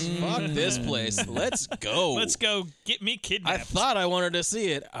 Helens's. Fuck this place. Let's go. Let's go. Get me kidnapped. I thought I wanted to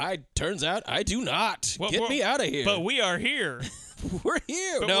see it. Turns out I do not. Get me out of here. But we are here. We're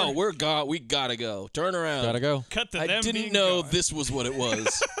here. No, we're gone. We got to go. Turn around. Gotta go. Cut to I them didn't being know gone. this was what it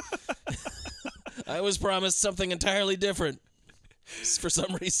was. I was promised something entirely different for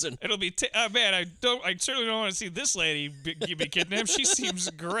some reason. It'll be man. I certainly don't want to see this lady be kidnapped. She seems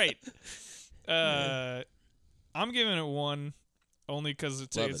great. I'm giving it 1 only because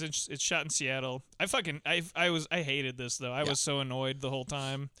it's shot in Seattle. I hated this though. I was so annoyed the whole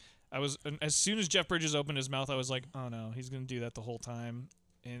time. As soon as Jeff Bridges opened his mouth, I was like, oh no, he's gonna do that the whole time.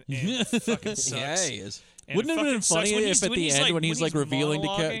 And it fucking sucks. Yeah, he is. And Wouldn't it have been funny if at the end when he's like revealing to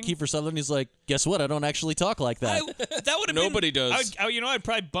monologuing, Kiefer Sutherland, he's like, "Guess what? I don't actually talk like that." that would have Nobody does. I'd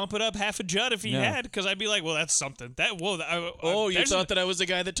probably bump it up half a jut if he had, because I'd be like, well, that's something. You thought that I was the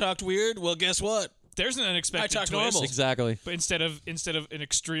guy that talked weird? Well, guess what? There's an unexpected I talk twist. normal. Exactly. But instead of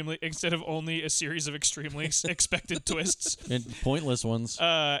only a series of extremely expected twists And pointless ones.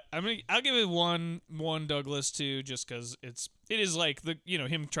 I'll give it one Douglas too, just because it is like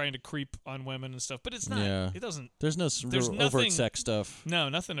him trying to creep on women and stuff, but it's not. Yeah. It doesn't. There's no nothing, overt sex stuff. No,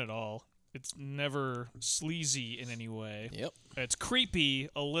 nothing at all. It's never sleazy in any way. Yep. It's creepy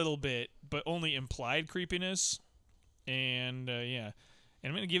a little bit, but only implied creepiness. And and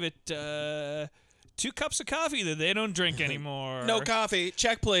I'm gonna give it 2 cups of coffee that they don't drink anymore. No coffee.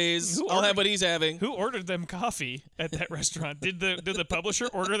 Check, please. I'll have what he's having. Who ordered them coffee at that restaurant? Did the publisher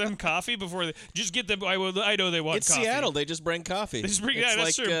order them coffee before they just get them? I know they want It's coffee. Seattle. They just bring coffee. They just bring it's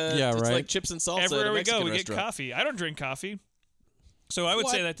that's like, true. It's like chips and salsa. Everywhere at a we Mexican go, we restaurant. get coffee. I don't drink coffee. So I would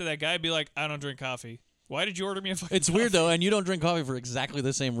say that to that guy. I'd be like, I don't drink coffee. Why did you order me a fucking It's weird though, and you don't drink coffee for exactly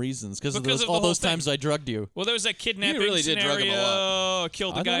the same reasons because of of all the those whole times I drugged you. Well, there was that kidnapping You really did scenario. drug him a lot.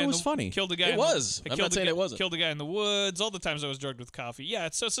 Killed the I guy. thought it was funny. Killed the guy. It was. I'm not saying it wasn't. Killed the guy in the woods. All the times I was drugged with coffee. Yeah,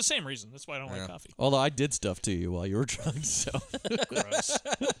 it's the same reason. That's why I don't like coffee. Although I did stuff to you while you were drugged, so. Gross.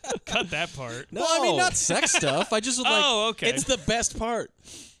 Cut that part. Well, I mean, not sex stuff. I just was like, Oh, okay. It's the best part.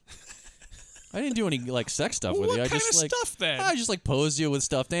 I didn't do any like sex stuff with What you. I kind just of like stuff then? I just like pose you with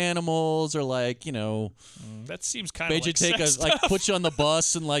stuffed animals or like That seems kind made of you like take sex like stuff. put you on the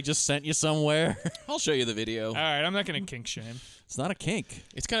bus and like just sent you somewhere. I'll show you the video. All right, I'm not gonna kink shame. It's not a kink.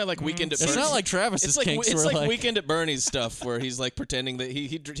 It's kind of like Weekend at It's Bernie's. not like Travis's It's like kinks. it's where like Weekend at Bernie's stuff, where he's like pretending that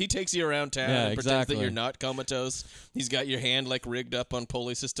he takes you around town Yeah, and pretends exactly. that you're not comatose. He's got your hand like rigged up on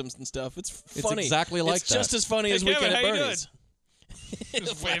pulley systems and stuff. It's funny. exactly like it's just that. as funny Hey, as Kevin, Weekend at how you Bernie's.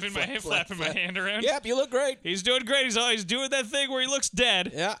 Just waving my hand, flapping my hand around. Yep, you look great. He's doing great. He's always doing that thing where he looks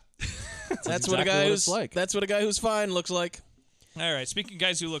dead. Yeah, that's exactly what a guy what who's it's like. That's what a guy who's fine looks like. All right. Speaking of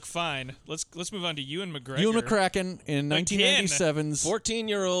guys who look fine, let's move on to Ewan McGregor. Ewan McCracken in 1997's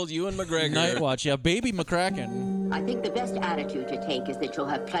 14-year-old Ewan McGregor. Nightwatch. Yeah, baby McCracken. I think the best attitude to take is that you'll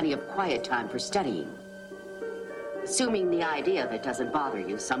have plenty of quiet time for studying. Assuming the idea of it doesn't bother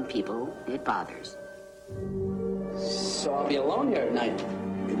you, some people it bothers. So I'll be alone here at night.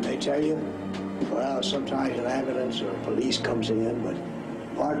 Didn't they tell you? Well, sometimes an ambulance or police comes in, but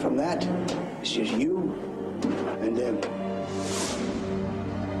apart from that, it's just you and them.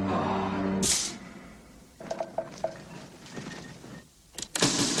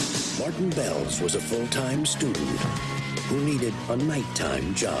 Martin Bells was a full-time student who needed a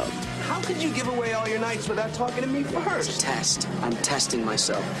nighttime job. How could you give away all your nights without talking to me first? It's a test. I'm testing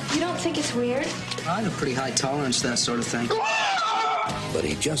myself. You don't think it's weird? I have a pretty high tolerance to that sort of thing. But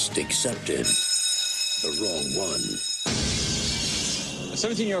he just accepted the wrong one. A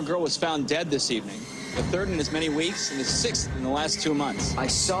 17-year-old girl was found dead this evening. the third in as many weeks, and the sixth in the last 2 months. I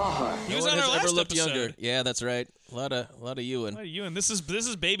saw her. He was no on one our has ever last looked episode. younger. Yeah, that's right. A lot of Ewan. Ewan. This is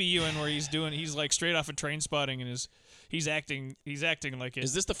baby Ewan, where he's like straight off of Train Spotting, and he's acting like it.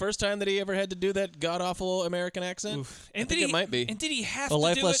 Is this the first time that he ever had to do that god awful American accent? Oof. I think it might be. And did he have A to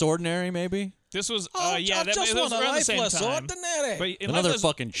Life do Less it? Ordinary, maybe? This was I that just it was want a around the life same less time. ordinary. But in Another Life Less,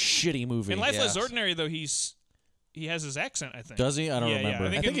 fucking shitty movie. in Life Less Yes. Ordinary though he has his accent, I think. Does he? I don't Yeah, remember.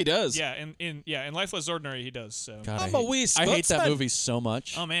 Yeah, I think he does. Yeah, in Life Less Ordinary he does. So. God, I'm a wee I hate that Scotsman. movie so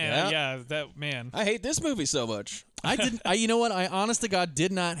much. Oh man, Yeah. that man. I hate this movie so much. I didn't. You know what? I honest to God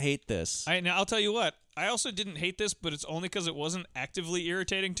did not hate this. Now I'll tell you what. I also didn't hate this, but it's only because it wasn't actively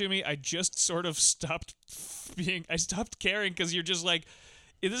irritating to me. I just sort of stopped caring because you're just like,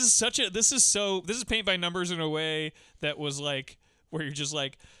 this is paint by numbers in a way that was like where you're just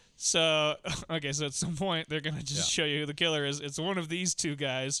like, so okay, so at some point they're gonna just show you who the killer is. It's one of these two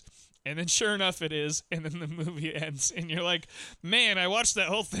guys. And then sure enough it is, and then the movie ends, and you're like, man, I watched that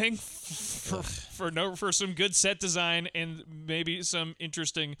whole thing for some good set design and maybe some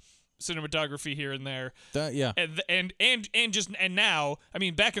interesting cinematography here and there. Yeah. And now, I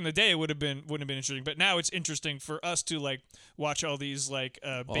mean, back in the day it wouldn't have been interesting, but now it's interesting for us to like watch all these like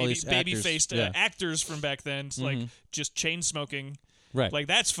baby faced actors from back then, like just chain smoking. Right. Like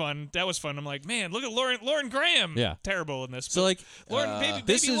that's fun. That was fun. I'm like, man, look at Lauren Graham. Yeah. Terrible in this. So like,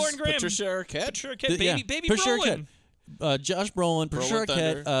 baby Lauren Graham. Patricia Arquette. Baby Patricia Brolin. Josh Brolin, Patricia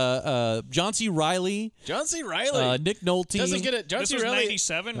Arquette, John C. Reilly, Nick Nolte. Doesn't get it. John This C. was Reilly.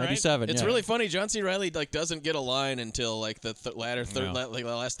 97, right? 97. It's yeah. really funny. John C. Reilly like doesn't get a line until like the the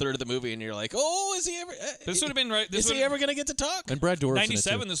last third of the movie, and you're like, oh, is he ever? This would have been right. Is he ever gonna get to talk? And Brad Dourif's in it,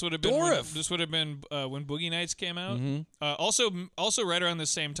 97. too. This would have been. When Boogie Nights came out. Also right around the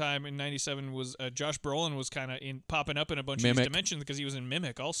same time in 97 was Josh Brolin was kind of popping up in a bunch of these dimensions because he was in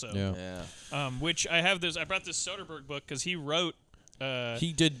Mimic also. Yeah. Which I brought this Soderbergh book because he wrote.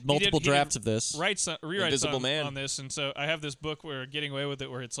 He did multiple drafts of this. Rewrites Man. on this, and so I have this book where Getting Away with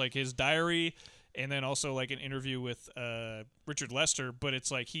It, where it's like his diary, and then also like an interview with Richard Lester. But it's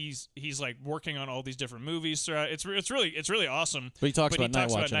like he's like working on all these different movies throughout. It's really awesome. But he talks about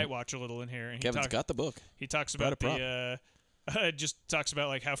Nightwatch a little in here. And Kevin's got the book. He talks about just talks about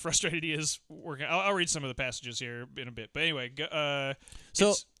like how frustrated he is working. I'll read some of the passages here in a bit. But anyway,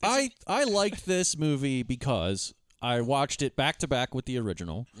 I liked this movie because I watched it back to back with the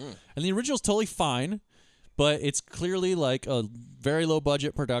original, and the original's totally fine, but it's clearly like a very low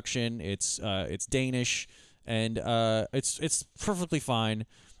budget production. It's Danish, and it's perfectly fine.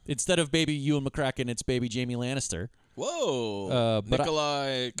 Instead of baby Ewan McCracken, it's baby Jamie Lannister. Whoa,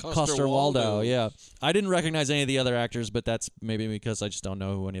 Nikolai Coster-Waldau. Yeah, I didn't recognize any of the other actors, but that's maybe because I just don't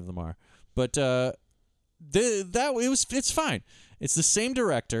know who any of them are. But it's fine. It's the same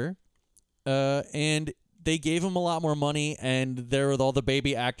director, and they gave him a lot more money, and there were all the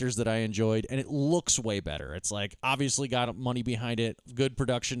baby actors that I enjoyed, and it looks way better. It's like obviously got money behind it, good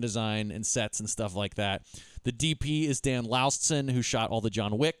production design and sets and stuff like that. The DP is Dan Laustsen, who shot all the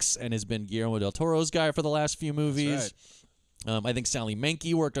John Wicks and has been Guillermo del Toro's guy for the last few movies. I think Sally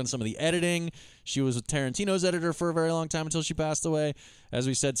Menke worked on some of the editing. She was with Tarantino's editor for a very long time until she passed away. As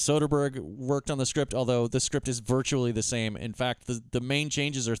we said, Soderbergh worked on the script, although the script is virtually the same. In fact, the main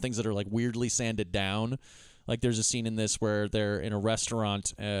changes are things that are like weirdly sanded down. Like there's a scene in this where they're in a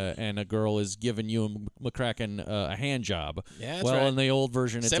restaurant and a girl is giving Ewan McCracken a hand job. Yeah, that's right. In the old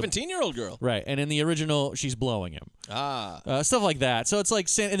version, it's 17-year-old girl. Right, and in the original, she's blowing him. Stuff like that. So it's like,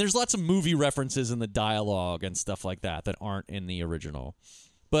 and there's lots of movie references in the dialogue and stuff like that aren't in the original.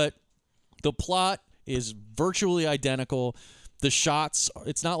 But the plot is virtually identical. The shots,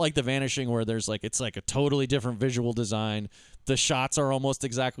 it's not like The Vanishing where there's like, it's like a totally different visual design. The shots are almost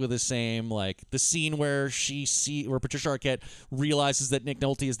exactly the same. Like the scene where where Patricia Arquette realizes that Nick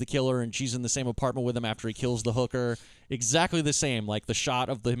Nolte is the killer and she's in the same apartment with him after he kills the hooker, exactly the same. Like the shot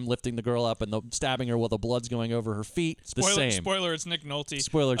of him lifting the girl up and the stabbing her while the blood's going over her feet, the same. Spoiler, it's Nick Nolte.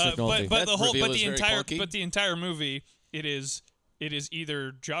 Spoiler, it's Nick Nolte. But the entire movie, it is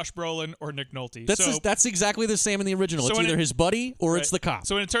either Josh Brolin or Nick Nolte. That's exactly the same in the original. It's either his buddy or it's the cop.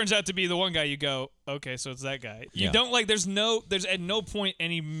 So when it turns out to be the one guy, you go, okay, so it's that guy. You don't like. There's at no point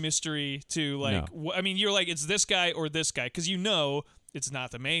any mystery to like. No. I mean, you're like it's this guy or this guy because you know it's not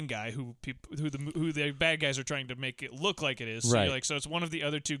the main guy who the bad guys are trying to make it look like it is. So right. You're like, so it's one of the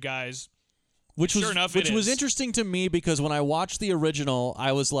other two guys. Which was interesting to me because when I watched the original,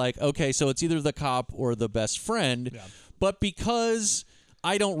 I was like, okay, so it's either the cop or the best friend. Yeah. But because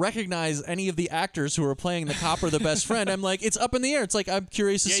I don't recognize any of the actors who are playing the cop or the best friend. I'm like, it's up in the air. It's like, I'm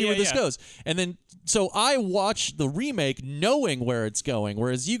curious to see where this goes. And then, so I watch the remake knowing where it's going,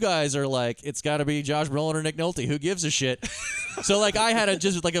 whereas you guys are like, it's got to be Josh Brolin or Nick Nolte. Who gives a shit? So like, I had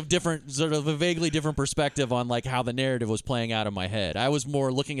just like a different, sort of a vaguely different perspective on like how the narrative was playing out in my head. I was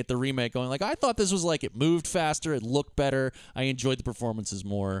more looking at the remake going like, I thought this was like, it moved faster, it looked better, I enjoyed the performances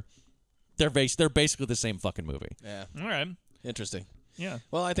more. They're basically the same fucking movie. Yeah. All right. Interesting. Yeah.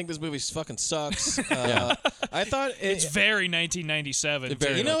 Well, I think this movie fucking sucks. I thought it's very 1997.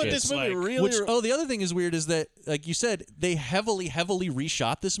 You know what this movie really? The other thing is weird is that, like you said, they heavily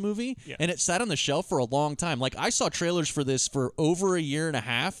reshot this movie, and it sat on the shelf for a long time. Like I saw trailers for this for over a year and a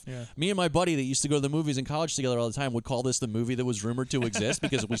half. Yeah. Me and my buddy that used to go to the movies in college together all the time would call this the movie that was rumored to exist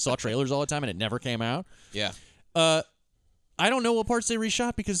because we saw trailers all the time and it never came out. Yeah. I don't know what parts they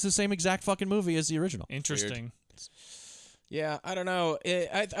reshot because it's the same exact fucking movie as the original. Interesting. Weird. Yeah, I don't know.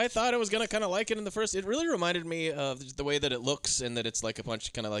 I thought I was going to kind of like it in the first. It really reminded me of the way that it looks and that it's like a bunch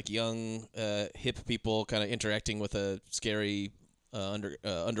of kind of like young, hip people kind of interacting with a scary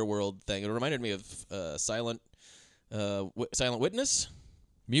underworld thing. It reminded me of Silent Witness?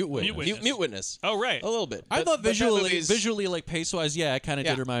 Mute Witness. Mute Witness. Oh, right. A little bit. I thought visually, like pace-wise, it kind of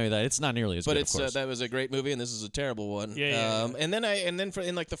did remind me of that. It's not nearly as good, but of course. That was a great movie, and this is a terrible one. Yeah. And then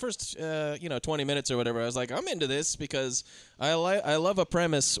in like the first 20 minutes or whatever, I was like, I'm into this because I love a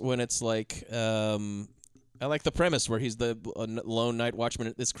premise when it's like I like the premise where he's the lone night watchman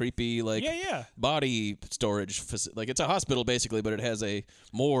at this creepy body storage like it's a hospital basically, but it has a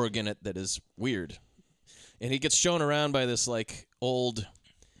morgue in it that is weird, and he gets shown around by this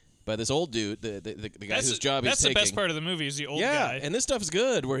old dude, the guy whose job he's taking. That's the best part of the movie is the old guy. And this stuff's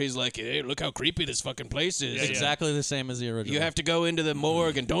good, where he's like, hey, look how creepy this fucking place is. It's exactly the same as the original. You have to go into the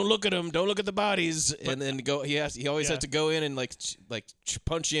morgue and don't look at them, don't look at the bodies, and then go. He always has to go in and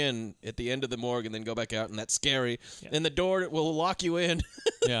punch in at the end of the morgue and then go back out, and that's scary. Yeah. And the door will lock you in.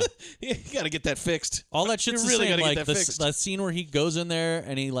 Yeah, you got to get that fixed. All that shit's really the same. Like get that fixed. That scene where he goes in there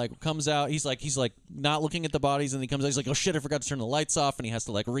and he like comes out. He's like not looking at the bodies, and he comes out. He's like, oh shit, I forgot to turn the lights off, and he has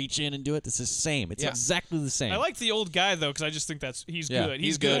to like reach in and do it. This is the same. It's exactly the same. I like the old guy though because I just think he's good.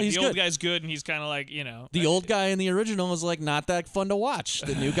 He's good. The old guy's good, and he's kind of like The old guy in the original was like not that fun to watch.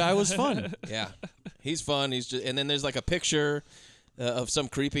 The new guy was fun. Yeah, he's fun. And then there's like a picture of some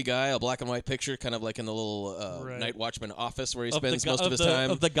creepy guy, a black and white picture, kind of like in the little night watchman office where he spends most of his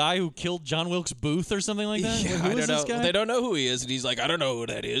time. Of the guy who killed John Wilkes Booth or something like that? Yeah, who is this guy? They don't know who he is, and he's like, I don't know who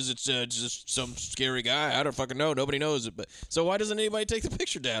that is. It's just some scary guy. I don't fucking know. Nobody knows it. But so why doesn't anybody take the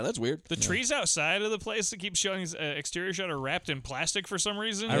picture down? That's weird. The trees outside of the place that keep showing his exterior shot are wrapped in plastic for some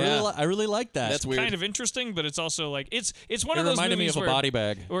reason. I really like that. That's weird. Kind of interesting, but it's also like it's one of it those reminded movies me of a body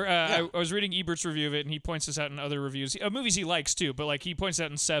bag. Where I was reading Ebert's review of it, and he points this out in other reviews, movies he likes too. But like he points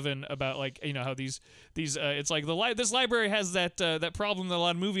out in Seven about like how these it's like this library has that problem that a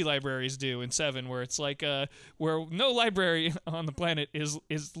lot of movie libraries do in Seven, where it's like where no library on the planet is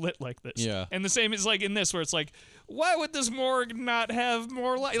lit like this. Yeah. And the same is like in this, where it's like, why would this morgue not have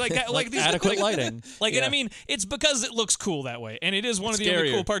more light? Like these adequate lighting. And I mean, it's because it looks cool that way, and it is one of the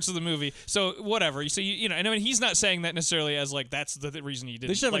only cool parts of the movie. So whatever. So and I mean, he's not saying that necessarily as like that's the reason he did.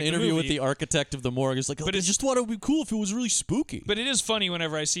 They should have an interview with the architect of the morgue. It's like, but I just thought it would be cool if it was really spooky. But it is funny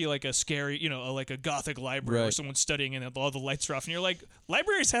whenever I see like a scary, like a gothic library where someone's studying and all the lights are off, and you're like,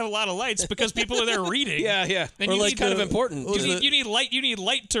 libraries have a lot of lights because people are there reading. Yeah. And or like kind of important. You need light. You need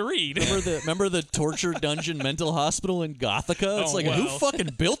light to read. Remember the torture dungeon mental hospital in Gothica? It's who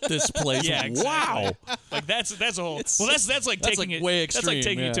fucking built this place? Yeah, exactly. Wow. Like that's a whole. That's like taking it way extreme. That's like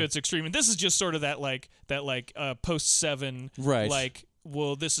taking it to its extreme. And this is just sort of that post Seven right.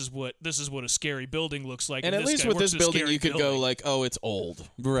 Well, this is what a scary building looks like. And at least with this building, you could go like, oh, it's old.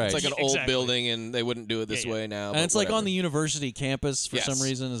 Right. It's like an old building, and they wouldn't do it this way now. And it's like on the university campus for some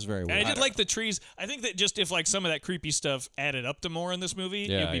reason. It's very weird. And I did like the trees. I think that just if like some of that creepy stuff added up to more in this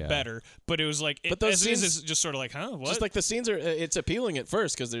movie, it'd be better. But it was like, those scenes, it's just sort of like, huh, what? Just like the scenes are, it's appealing at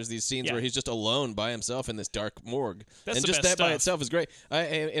first because there's these scenes where he's just alone by himself in this dark morgue, and just that by itself is great.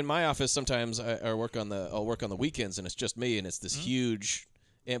 In my office, sometimes I'll work on the weekends, and it's just me, and it's this huge.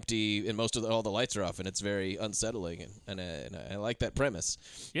 Empty, and most of all the lights are off, and it's very unsettling, and I like that premise.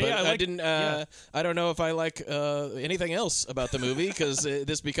 Yeah, but I don't know if I like anything else about the movie because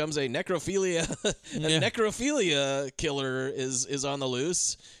this becomes a necrophilia. A necrophilia killer is on the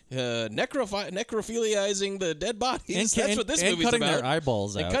loose. necrophiliizing the dead bodies. That's what this and movie's cutting about. their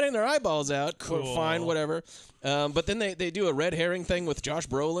eyeballs out. And cutting their eyeballs out. Cool. Fine, whatever. But then they do a red herring thing with Josh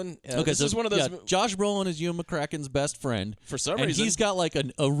Brolin. This is one of those. Josh Brolin is Ewan McCracken's best friend. For some and reason, he's got like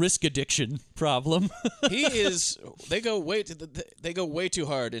a risk addiction problem. He is. They go way too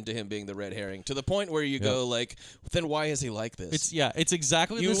hard into him being the red herring to the point where you go like, then why is he like this? It's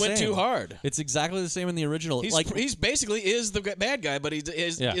exactly you the same. went too hard. It's exactly the same in the original. He's basically is the bad guy, but he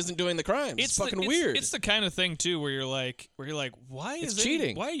isn't doing the crimes. It's fucking weird. It's the kind of thing too where you're like, why is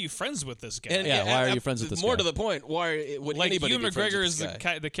cheating? Why are you friends with this guy? And, why are you friends with this guy? More to the point, why would anybody Ewan be friends McGregor with is this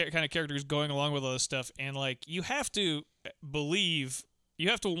guy? the kind of character who's going along with all this stuff, and like you have to believe, you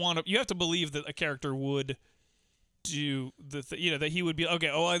have to believe that a character would do that he would be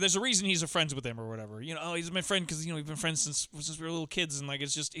okay. Oh, there's a reason he's friends with him or whatever. He's my friend because we've been friends since we were little kids, and like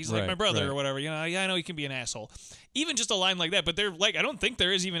it's just he's like my brother or whatever. I know he can be an asshole. Even just a line like that, but they're like, I don't think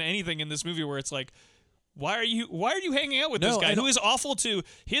there is even anything in this movie where it's like, why are you hanging out with this guy who is awful to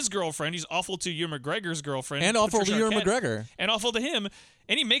his girlfriend? He's awful to Ewan McGregor's girlfriend, and awful to Ewan Arquette, McGregor, and awful to him.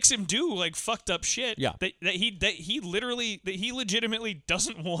 And he makes him do like fucked up shit. Yeah. That he legitimately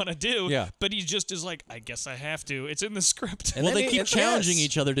doesn't want to do. Yeah. But he just is like, I guess I have to. It's in the script. And they keep challenging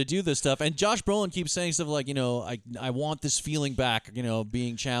each other to do this stuff. And Josh Brolin keeps saying stuff like, I want this feeling back,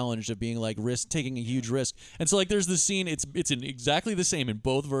 being challenged, of being like taking a huge risk. And so like there's this scene, it's exactly the same in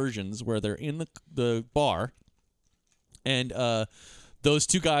both versions where they're in the bar and those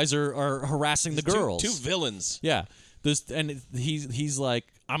two guys are harassing the girls. Two villains. Yeah. He's like,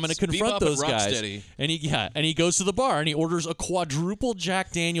 I'm going to confront those guys. And he goes to the bar and he orders a quadruple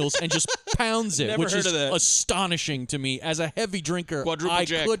Jack Daniels and just pounds it, Never which heard is of that. astonishing to me as a heavy drinker. Quadruple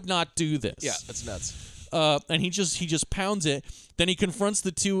Jack. Could not do this. Yeah, that's nuts. And he just pounds it. Then he confronts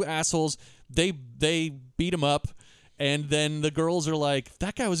the two assholes. They beat him up. And then the girls are like,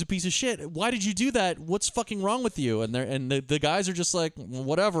 that guy was a piece of shit. Why did you do that? What's fucking wrong with you? And the guys are just like,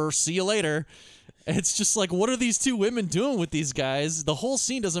 whatever, see you later. And it's just like, what are these two women doing with these guys? The whole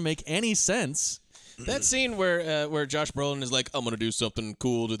scene doesn't make any sense. That scene where Josh Brolin is like, I'm gonna do something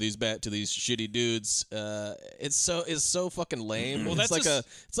cool to these shitty dudes. Is so fucking lame. Well,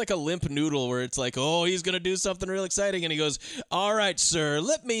 it's like a limp noodle where it's like, oh, he's gonna do something real exciting, and he goes, all right, sir,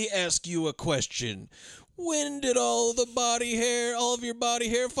 let me ask you a question. When did all of your body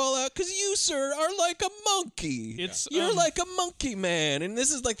hair fall out? Because you, sir, are like a monkey. You're like a monkey man. And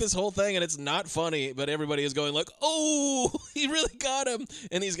this is like this whole thing, and it's not funny, but everybody is going like, oh, he really got him.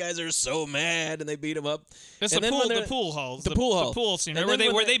 And these guys are so mad, and they beat him up. That's and the pool hall. The pool scene, right?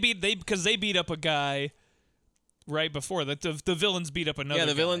 Where they beat up a guy right before that. The villains beat up another. Yeah,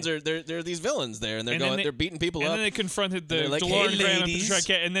 the guy. villains are they're these villains there, and they're beating people up. And then they confronted the like, Lauren hey, Graham ladies. and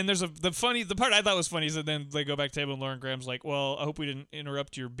Patricia Arquette. And then there's the part I thought was funny is that then they go back to the table and Lauren Graham's like, well, I hope we didn't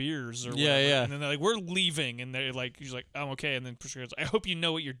interrupt your beers or whatever. Yeah. And then they're like, we're leaving, and they're like, she's like, I'm okay. And then Patricia goes, I hope you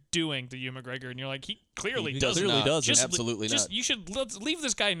know what you're doing to Ewan McGregor. And you're like, he clearly doesn't. Absolutely not. You should leave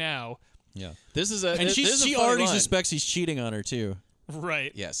this guy now. Yeah. This is a and she already line. suspects he's cheating on her too.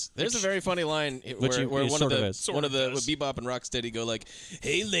 Right. Yes. There's a very funny line where one of the Bebop and Rocksteady go like,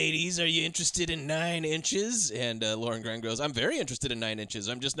 "Hey ladies, are you interested in 9 inches?" And Lauren Graham goes, "I'm very interested in 9 inches.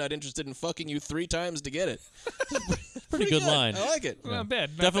 I'm just not interested in fucking you 3 times to get it." Pretty good line. I like it. Not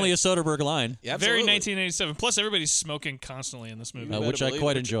bad. Definitely a Soderbergh line. Yeah, very 1987. Plus, everybody's smoking constantly in this movie, which I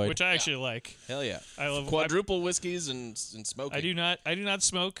quite enjoyed. Which I actually like. Hell yeah! I love quadruple whiskeys and smoking. I do not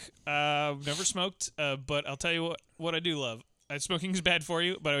smoke. Never smoked. But I'll tell you what I do love. Smoking is bad for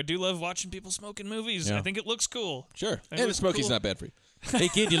you, but I do love watching people smoke in movies. Yeah. I think it looks cool. Sure. And smoking's not bad for you. Hey,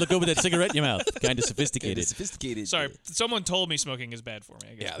 kid, you look good with that cigarette in your mouth. Kind of sophisticated. Sorry, someone told me smoking is bad for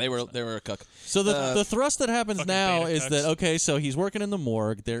me. I guess. Yeah, they were a cuck. So the thrust that happens now is cucks. that, okay, so he's working in the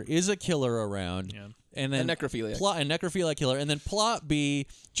morgue. There is a killer around. Yeah. And then a necrophiliac. Necrophiliac killer. And then plot B,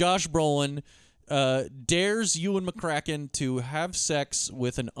 Josh Brolin dares Ewan McCracken to have sex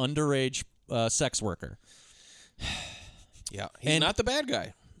with an underage sex worker. Yeah, he's not the bad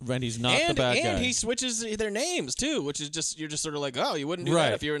guy. And he's not the bad guy. And he switches their names too, which is just you're just sort of like, oh, you wouldn't do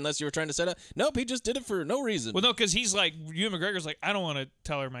that unless you were trying to set up. Nope, he just did it for no reason. Well, no, because he's like Ewan McGregor's like, I don't want to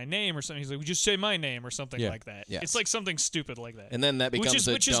tell her my name or something. He's like, well, just say my name or something like that. Yes. It's like something stupid like that. And then that becomes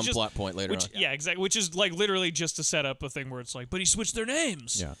a dumb plot point later on. Yeah, exactly. Which is like literally just to set up a thing where it's like, but he switched their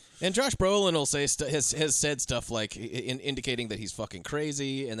names. Yeah. And Josh Brolin will say has said stuff like indicating that he's fucking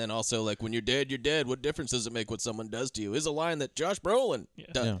crazy, and then also like, when you're dead, you're dead. What difference does it make what someone does to you? Is a line that Josh Brolin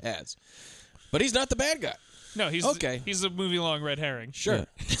has. But he's not the bad guy. No, he's okay. He's a movie-long red herring. Sure.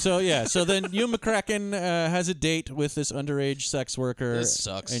 Yeah. So then Ewan McCracken has a date with this underage sex worker. This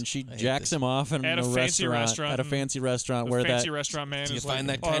sucks. And she jacks him off in at a fancy restaurant. At a fancy restaurant where fancy restaurant man do you is find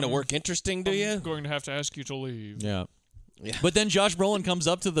like, that kind of work interesting? Do you? I'm going to have to ask you to leave. Yeah. But then Josh Brolin comes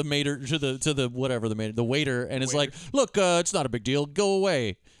up to the the waiter, and is like, "Look, it's not a big deal. Go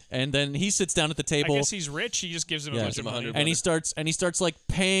away." And then he sits down at the table. I guess he's rich. He just gives him a bunch of money. And he starts like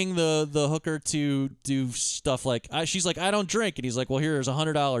paying the hooker to do stuff like she's like, "I don't drink," and he's like, "Well, here's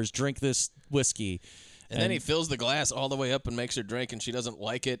 $100. Drink this whiskey." And then he fills the glass all the way up and makes her drink, and she doesn't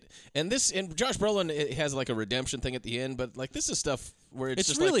like it. And Josh Brolin, it has like a redemption thing at the end, but like this is stuff where it's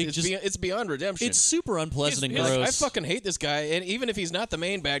just really like it's beyond redemption. It's super unpleasant and gross. Like, I fucking hate this guy, and even if he's not the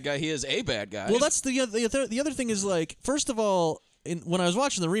main bad guy, he is a bad guy. Well, that's the other thing is like, first of all, when I was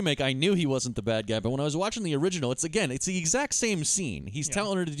watching the remake, I knew he wasn't the bad guy, but when I was watching the original, it's the exact same scene. He's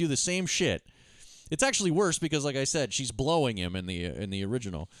telling her to do the same shit. It's actually worse because, like I said, she's blowing him in the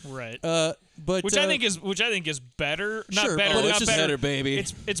original. Right. But which I think is better. Not sure, better. but not it's just better, baby.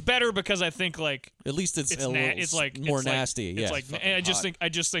 It's better because I think like at least it's like more nasty. It's yeah. like, and I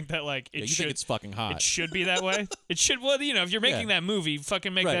just think that like you should. think it's fucking hot. It should be that way. It should. Well, if you're making that movie,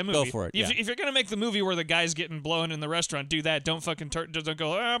 fucking make that movie. Go for it. If you're gonna make the movie where the guy's getting blown in the restaurant, do that. Don't fucking don't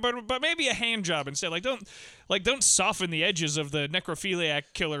go. But maybe a hand job instead. Don't soften the edges of the necrophiliac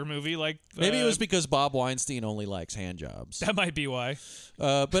killer movie. Like maybe it was because Bob Weinstein only likes hand jobs. That might be why.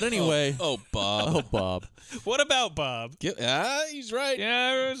 But anyway. Oh, Bob. Oh, Bob. What about Bob? He's right.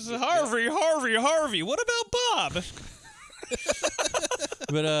 Yeah, it was Harvey. What about Bob?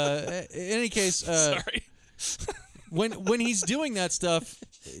 But in any case, sorry. when he's doing that stuff,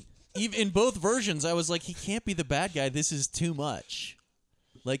 even in both versions, I was like, he can't be the bad guy. This is too much.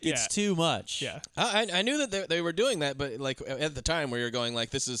 Like it's too much. Yeah, I knew that they were doing that, but like at the time where you're going like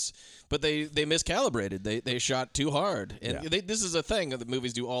this is, but they miscalibrated. They shot too hard, and this is a thing that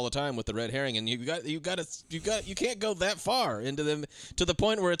movies do all the time with the red herring. And you can't go that far into them to the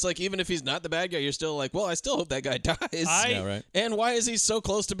point where it's like even if he's not the bad guy, you're still like, well, I still hope that guy dies. Yeah, right. And why is he so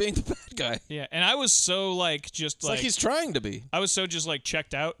close to being the bad guy? Yeah, and I was so like It's like he's trying to be. I was so just like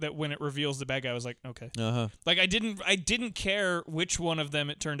checked out that when it reveals the bad guy, I was like, okay. Like I didn't care which one of them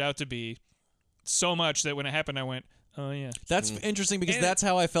it turned out to be so much that when it happened I went, oh yeah. That's interesting because that's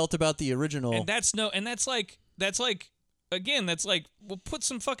how I felt about the original. And that's like well, put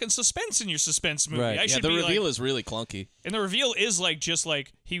some fucking suspense in your suspense movie. Right. The reveal is really clunky. And the reveal is like just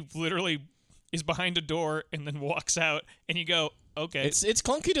like he literally is behind a door and then walks out and you go, okay. It's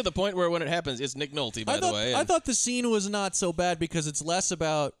clunky to the point where when it happens, it's Nick Nolte, by the way. I thought the scene was not so bad because it's less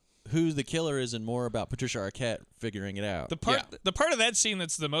about who the killer is and more about Patricia Arquette figuring it out. The part of that scene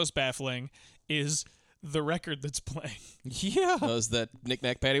that's the most baffling is the record that's playing. Yeah. Was that Knick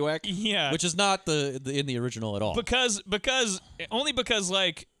Knack Paddywhack? Yeah. Which is not in the original at all. Because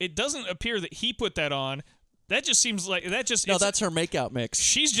like it doesn't appear that he put that on. That just seems like that's her makeout mix.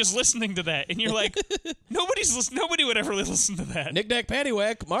 She's just listening to that, and you're like, nobody would ever listen to that. Knick Knack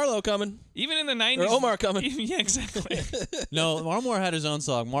Paddywhack, Marlo coming. Even in the 90s, or Omar coming. Yeah, exactly. No, Omar had his own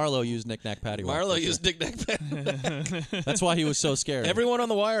song. Marlo used Knick Knack Paddywhack. Marlo used Knick Knack Paddywhack. That's why he was so scared. Everyone on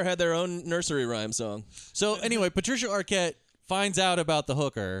The Wire had their own nursery rhyme song. So anyway, Patricia Arquette finds out about the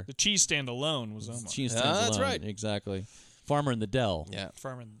hooker. The cheese stand alone was Omar. Cheese stand alone. That's right. Exactly. Farmer in the Dell. Yeah,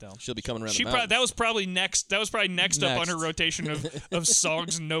 Farmer in the Dell. She'll be coming around. That was probably next up on her rotation of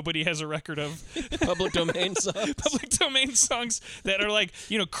songs nobody has a record of. Public domain songs. Public domain songs that are like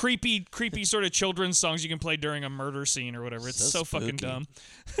creepy sort of children's songs you can play during a murder scene or whatever. It's so fucking dumb.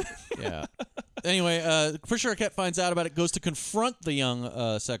 Yeah. Anyway, Patricia Arquette finds out about it, goes to confront the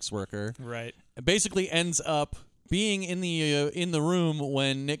young sex worker. Right. And basically ends up being in the room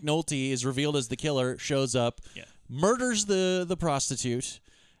when Nick Nolte is revealed as the killer. Shows up. Yeah. Murders the prostitute,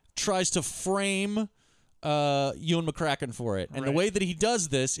 tries to frame Ewan McCracken for it. And the way that he does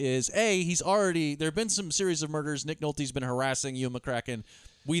this is, there have been some series of murders. Nick Nolte's been harassing Ewan McCracken.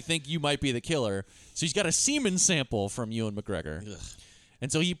 We think you might be the killer. So he's got a semen sample from Ewan McGregor. Ugh.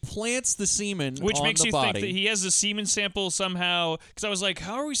 And so he plants the semen Which on makes the you body. think that he has a semen sample somehow. Because I was like,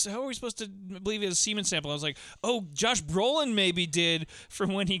 how are we supposed to believe he has a semen sample? I was like, oh, Josh Brolin maybe did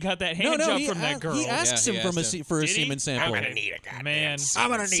from when he got that hand job from that girl. He asks him for a semen sample. I'm gonna need a goddamn Man, semen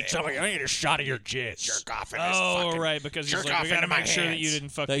I'm gonna need sample. I need a shot of your jizz. Jerk off in this Oh, fucking, right, because he's jerk like, off we gotta into my make sure that hands. you didn't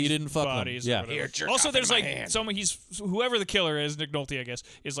fuck That you these didn't fuck them. bodies. Yeah. Or whatever. Here, jerk also, off there's into my like hand. someone whoever the killer is, Nick Nolte, I guess,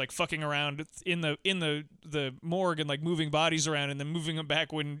 is like fucking around in the morgue and like moving bodies around and then moving them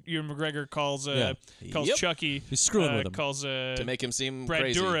back when Ewan McGregor calls Yep. Chucky. He's screwing with him. Calls to make him seem Brad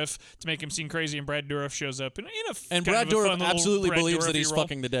crazy. Dourif to make him seem crazy, and Brad Dourif shows up and And kind Brad of a fun Dourif little absolutely Brad believes that Dourif-y he's role.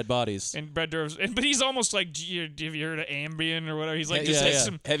 fucking the dead bodies. And Brad Dourif, but he's almost like, have you heard of Ambien or whatever? He's like,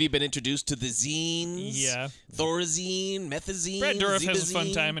 Have you been introduced to the zines? Yeah. Thorazine, methazine. Brad Dourif has a fun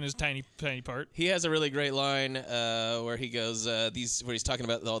zibazine? time in his tiny part. He has a really great line where he goes, where he's talking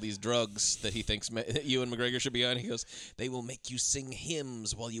about all these drugs that he thinks Ewan McGregor should be on. He goes, "They will make you sing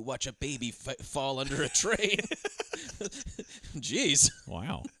hymns while you watch a baby fall under a train." Jeez.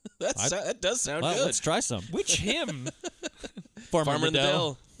 Wow. That does sound good. Let's try some. Which hymn? Farmer in the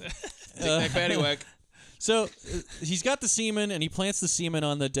Dell. Knick-knack, paddywhack. So he's got the semen, and he plants the semen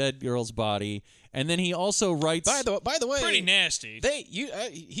on the dead girl's body, and then he also writes. By the way, pretty nasty.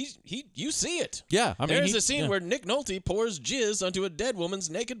 You see it. Yeah, I mean, there's a scene where Nick Nolte pours jizz onto a dead woman's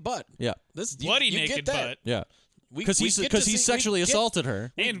naked butt. Yeah, bloody you naked get that. butt. Yeah, because he sexually assaulted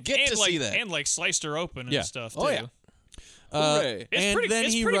her, and see that, and like sliced her open and stuff too. Oh yeah. Then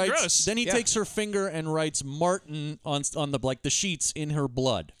he writes. Gross. Then he takes her finger and writes Martin on the sheets in her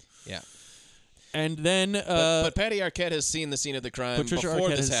blood. Yeah. And then, but Patty Arquette has seen the scene of the crime Patricia before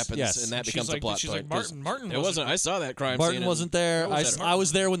Arquette this happens, yes. and that becomes a plot She's point. like, Martin it wasn't. I saw that crime scene. Martin wasn't there. I was Martin?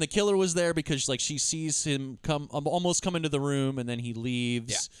 there when the killer was there because she sees him almost come into the room, and then he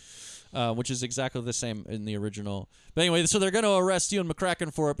leaves. Which is exactly the same in the original. But anyway, so they're going to arrest Ewan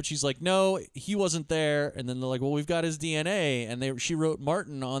McCracken for it, but she's like, no, he wasn't there. And then they're like, well, we've got his DNA. And she wrote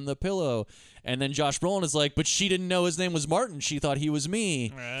Martin on the pillow. And then Josh Brolin is like, but she didn't know his name was Martin. She thought he was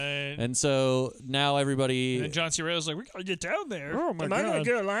me. Right. And so now everybody... And then John C. Reilly's like, we got to get down there. Oh, my God. Am I going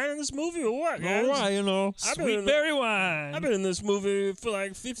to get a line in this movie or what, guys? All right, you know. Sweet berry wine. I've been in this movie for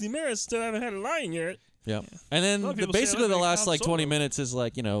like 50 minutes, still haven't had a line yet. Yeah. And then basically the last 20 minutes is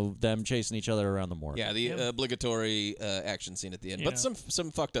like, them chasing each other around the morgue. Yeah, the obligatory action scene at the end. Yeah. But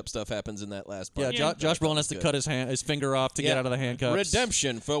some fucked up stuff happens in that last part. Yeah, Josh Brolin has to cut his finger off to get out of the handcuffs.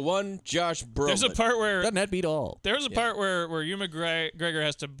 Redemption for one Josh Brolin. There's a part where... Doesn't that beat all? There's a part where Ewan McGregor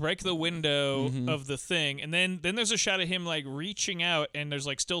has to break the window of the thing, and then there's a shot of him like reaching out, and there's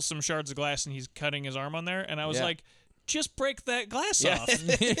like still some shards of glass, and he's cutting his arm on there, and I was like... Just break that glass off.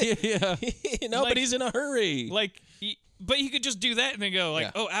 Yeah. No, but he's in a hurry. But he could just do that and then go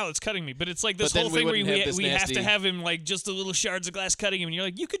oh, ow, it's cutting me. But it's like this But then whole we thing where wouldn't we have have this to nasty- have him like just the little shards of glass cutting him, and you're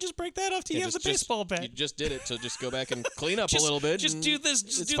like, you could just break that off till you have the baseball bat. You just did it, so just go back and clean up a little bit. Just and do this.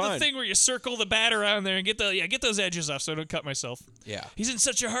 Just it's do fine. the thing where you circle the bat around there and get those edges off, so I don't cut myself. Yeah. He's in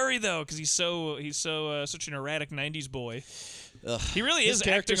such a hurry though, because he's such an erratic '90s boy. Ugh. He really His is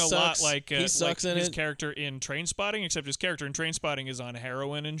character acting a sucks. lot like He sucks in his it. character in Trainspotting, except his character in Trainspotting is on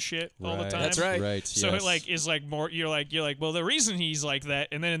heroin and shit all the Right. time. That's right. Right. So yes. it like is like more you're like well the reason he's like that,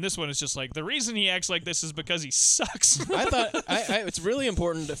 and then in this one it's just like the reason he acts like this is because he sucks. I thought it's really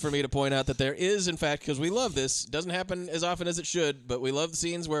important for me to point out that there is, in fact, because we love this. Doesn't happen as often as it should, but we love the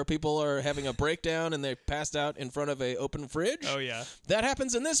scenes where people are having a breakdown and they passed out in front of a open fridge. Oh yeah, that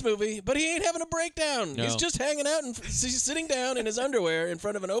happens in this movie, but he ain't having a breakdown. No. He's just hanging out and he's sitting down in his underwear in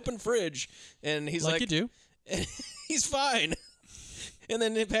front of an open fridge, and he's like you do. he's fine. And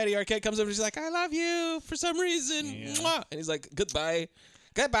then Patty Arquette comes up and she's like, I love you for some reason. Mwah. And he's like, goodbye.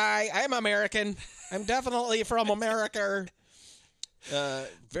 Goodbye. I'm American. I'm definitely from America.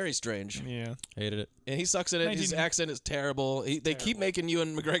 Very strange. yeah. Hated it. And he sucks at it. His accent is terrible. They keep making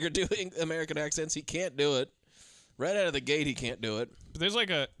Ewan McGregor doing American accents. He can't do it. Right out of the gate, he can't do it. But there's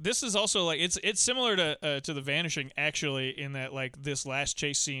like this is also like it's similar to The Vanishing actually, in that like this last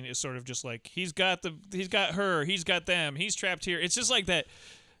chase scene is sort of just like he's got her, he's got them, he's trapped here. It's just like that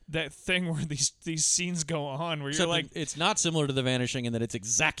thing where these scenes go on where Except you're like it's not similar to The Vanishing in that it's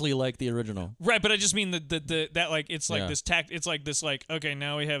exactly like the original. right, but I just mean that like it's like Yeah. this it's like this like okay,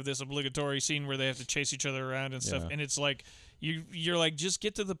 now we have this obligatory scene where they have to chase each other around and stuff, Yeah. and it's like you're like just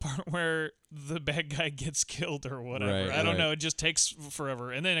get to the part where the bad guy gets killed or whatever. Right, I don't right. know, it just takes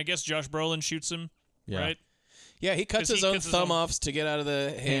forever. And then I guess Josh Brolin shoots him, Yeah. right? Yeah, he cuts 'Cause his he own cuts his thumb own- offs to get out of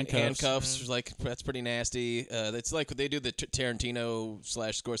the Handcuffs. handcuffs. Like, that's pretty nasty. It's like they do the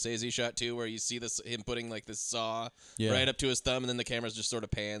Tarantino/Scorsese shot too, where you see him putting like this saw Yeah. right up to his thumb, and then the camera just sort of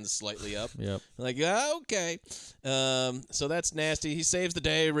pans slightly up. Yep. Like, okay. So that's nasty. He saves the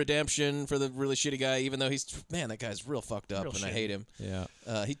day. Redemption for the really shitty guy, even though that guy's real fucked up, Real and I shitty. hate him.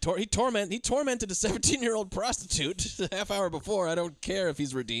 Yeah. He tormented a 17-year-old prostitute a half hour before. I don't care if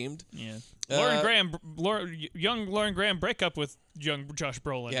he's redeemed. Yeah. Young Lauren Graham break up with young Josh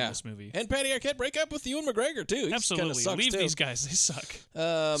Brolin in this movie. And Patty Arquette break up with Ewan McGregor too. He Absolutely. sucks Leave too. these guys. They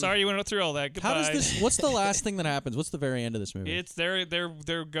suck. Sorry you went through all that. Goodbye. How does this? What's the last thing that happens? What's the very end of this movie? It's they're at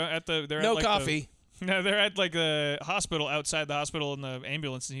the they're No at like coffee. No, they're at like a hospital outside the hospital in the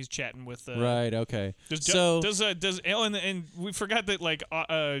ambulance, and he's chatting with. Right. Okay. And we forgot that like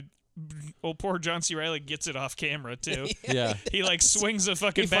old poor John C. Reilly gets it off camera too. Yeah. He like swings a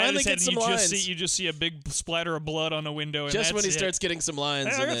fucking bat at his head, and you just see a big splatter of blood on a window. And just when he it. starts getting some lines.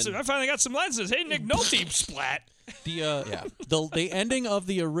 I finally got some lines. That says, "Hey, Nick Nolte, splat." The ending of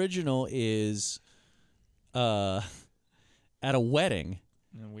the original is at a wedding.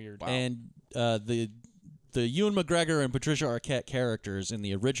 Weird. Wow. And the Ewan McGregor and Patricia Arquette characters in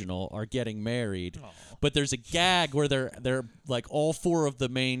the original are getting married. Aww. But there's a gag where they're like all four of the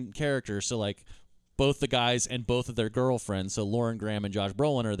main characters, so like both the guys and both of their girlfriends, so Lauren Graham and Josh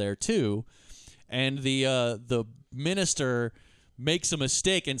Brolin are there too. And the minister makes a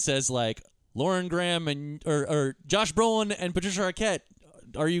mistake and says like Lauren Graham and or Josh Brolin and Patricia Arquette,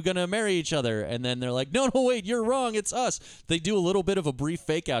 are you going to marry each other? And then they're like, no, wait, you're wrong. It's us. They do a little bit of a brief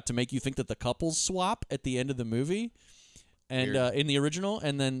fake out to make you think that the couples swap at the end of the movie and in the original.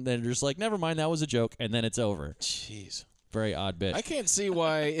 And then they're just like, never mind, that was a joke. And then it's over. Jeez. Very odd bit. I can't see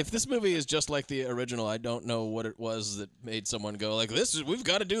why, if this movie is just like the original, I don't know what it was that made someone go like, we've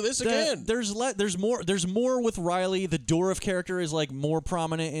got to do this again. There's more with Riley. The Dorff character is like more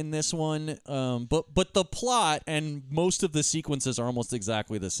prominent in this one. But the plot and most of the sequences are almost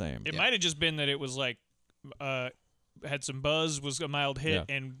exactly the same. It might have just been that it was like had some buzz, was a mild hit,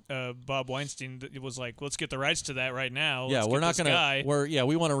 and Bob Weinstein was like, let's get the rights to that right now. Yeah, let's we're get not this gonna. guy.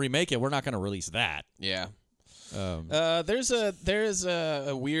 We want to remake it. We're not gonna release that. Yeah. There's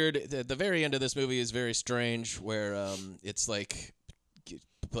a weird. The very end of this movie is very strange, where it's like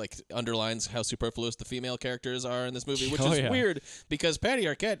underlines how superfluous the female characters are in this movie, which is weird because Patty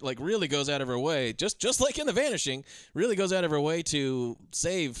Arquette like really goes out of her way, just like in The Vanishing, really goes out of her way to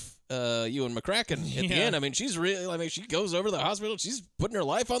save Ewan McCracken at the end. I mean, she's really. I mean, she goes over to the hospital. She's putting her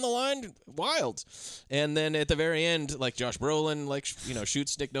life on the line. Wild. And then at the very end, like Josh Brolin, like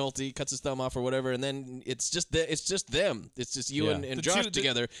shoots Nick Nolte, cuts his thumb off or whatever, and then it's just them. It's just Ewan and Josh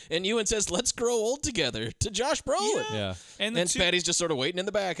together. And Ewan says, "Let's grow old together." To Josh Brolin. Yeah. And Patty's just sort of waiting in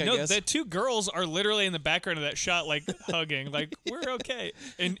the back. I guess. The two girls are literally in the background of that shot, like hugging, like we're okay,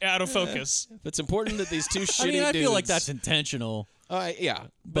 and out of focus. It's important that these two shitty dudes. I feel like that's intentional. Yeah,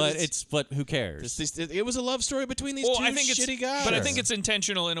 but who cares? It was a love story between these two shitty guys. But I think it's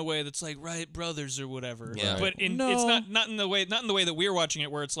intentional in a way that's like brothers or whatever. Yeah. But it's not in the way that we're watching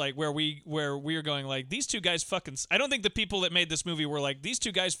it, where it's like where we're going like these two guys fucking. I don't think the people that made this movie were like these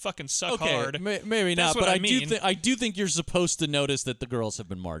two guys fucking suck hard. Maybe That's not, but what I do think you're supposed to notice that the girls have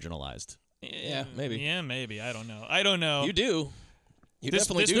been marginalized. Yeah, maybe. Yeah, maybe. I don't know. You do. You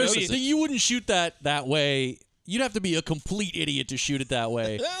definitely do. You wouldn't shoot that way. You'd have to be a complete idiot to shoot it that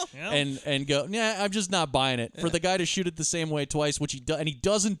way, and go. Yeah, I'm just not buying it. For the guy to shoot it the same way twice, which he and he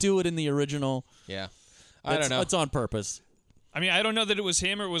doesn't do it in the original. Yeah, I don't know. It's on purpose. I mean, I don't know that it was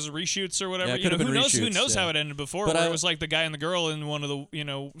him or it was reshoots or whatever. Yeah, who knows how it ended before? But where it was like the guy and the girl, and one of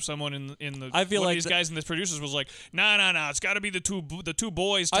the someone in the. I feel like these guys and the producers was like, no, it's got to be the two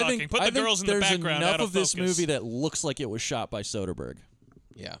boys talking. Put the girls in the background. There's enough out of this focus. movie that looks like it was shot by Soderbergh.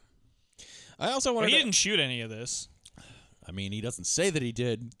 Yeah. I also wanted. He didn't shoot any of this. I mean, he doesn't say that he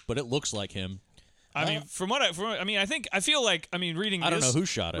did, but it looks like him. I mean, reading. I don't know who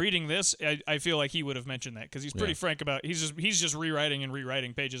shot it. Reading this, I feel like he would have mentioned that because he's pretty frank about. He's just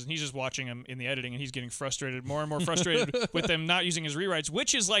rewriting pages, and he's just watching them in the editing, and he's getting frustrated, more and more frustrated with them not using his rewrites,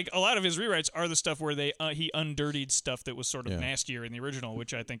 which is like a lot of his rewrites are the stuff where he undirtied stuff that was sort of nastier in the original,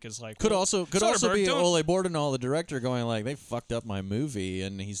 which I think is like could also be Ole Bornedal, the director, going like they fucked up my movie,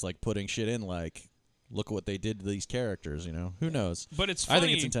 and he's like putting shit in like. Look at what they did to these characters, Who knows? But it's funny, I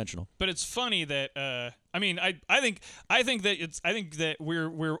think it's intentional. But it's funny that I think that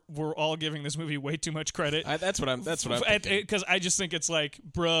we're all giving this movie way too much credit. That's what I'm thinking. Because I just think it's like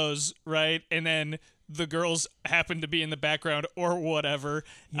bros, right? And then the girls happen to be in the background or whatever.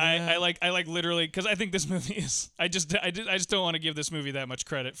 Yeah. I like literally because I think this movie is. I just don't want to give this movie that much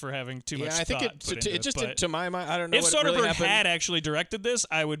credit for having too much. I think to my mind, I don't know. If what Soderbergh really happened. had actually directed this,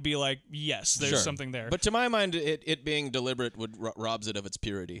 I would be like, yes, there's something there. But to my mind, it being deliberate robs it of its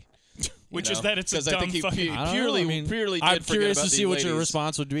purity. Which is that it's a dumb fucking. Purely. I'm curious to see what your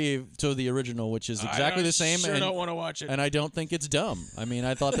response would be to the original, which is exactly the same. I don't want to watch it, and I don't think it's dumb. I mean,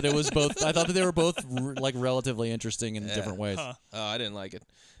 I thought that it was both. I thought that they were both like relatively interesting in different ways. I didn't like it.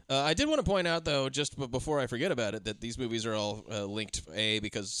 I did want to point out, though, just before I forget about it, that these movies are all linked,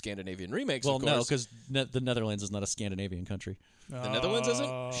 because Scandinavian remakes, well, of course. no, because the Netherlands is not a Scandinavian country. The Netherlands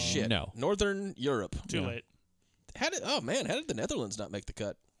isn't? Shit. No. Northern Europe. Too late. How did the Netherlands not make the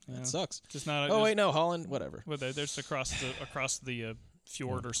cut? That sucks. Just not. Wait, no, Holland, whatever. Well, they're just across the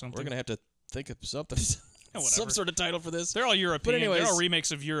fjord or something. We're gonna have to think of something. Whatever. Some sort of title for this. They're all European. But anyways, they're all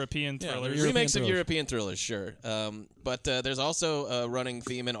remakes of European thrillers. Remakes of European thrillers, sure. But there's also a running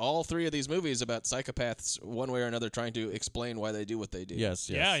theme in all three of these movies about psychopaths, one way or another, trying to explain why they do what they do. Yes.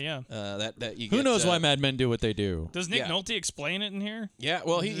 Yeah. Who knows why Mad Men do what they do? Does Nick Nolte explain it in here? Yeah,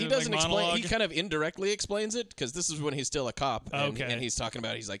 well, he doesn't explain. Monologue? He kind of indirectly explains it because this is when he's still a cop. And, Okay. and he's talking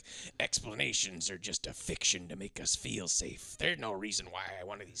about, he's like, explanations are just a fiction to make us feel safe. There's no reason why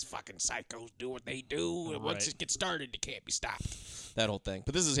one of these fucking psychos do what they do. And once it gets started, it can't be stopped. That whole thing.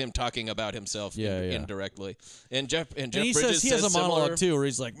 But this is him talking about himself indirectly. And Jeff he Bridges says he has a monologue similar, too, where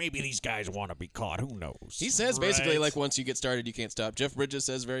he's like, maybe these guys want to be caught. Who knows? He says basically like once you get started, you can't stop. Jeff Bridges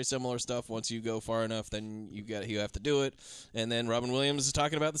says very similar stuff. Once you go far enough, then you have to do it. And then Robin Williams is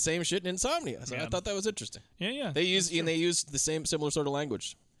talking about the same shit in Insomnia. So I thought that was interesting. Yeah. They use the same similar sort of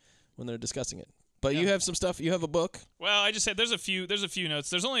language when they're discussing it. But you have some stuff. You have a book. Well, I just said there's a few notes.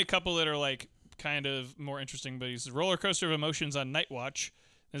 There's only a couple that are like kind of more interesting, but he's roller coaster of emotions on Nightwatch.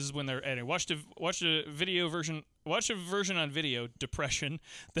 This is when they're editing. Watched a version on video, Depression,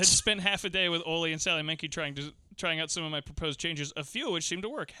 then spent half a day with Ole and Sally Menke trying out some of my proposed changes, a few of which seemed to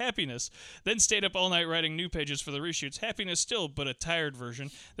work. Happiness. Then stayed up all night writing new pages for the reshoots. Happiness still, but a tired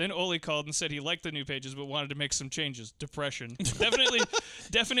version. Then Ole called and said he liked the new pages, but wanted to make some changes. Depression.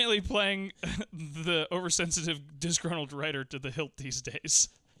 Definitely playing the oversensitive, disgruntled writer to the hilt these days.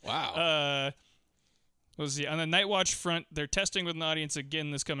 Wow. On the Nightwatch front, they're testing with an audience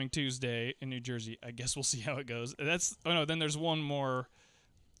again this coming Tuesday in New Jersey. I guess we'll see how it goes. Then there's one more.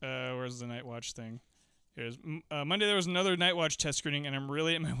 Where's the Nightwatch thing? Here it is. Monday there was another Nightwatch test screening, and I'm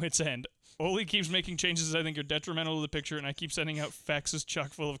really at my wit's end. Ole keeps making changes I think are detrimental to the picture, and I keep sending out faxes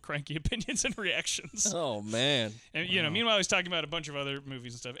chock full of cranky opinions and reactions. Oh, man. And, meanwhile, he's talking about a bunch of other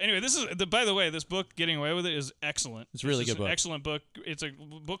movies and stuff. Anyway, by the way, this book, Getting Away With It, is excellent. It's a really good book. An excellent book. It's a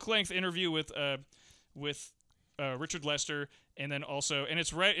book-length interview with Richard Lester, and then also, and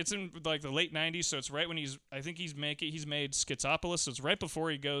it's in like the late '90s, so it's right when he's made Schizopolis, so it's right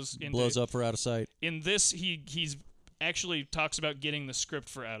before he goes into blows up for Out of Sight. In this, he's actually talks about getting the script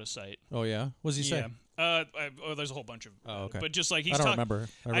for Out of Sight. Oh yeah, what does he say? There's a whole bunch of. Okay. But just like I don't remember.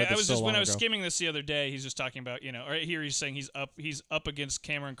 I was skimming this the other day. He's just talking about right here. He's saying he's up against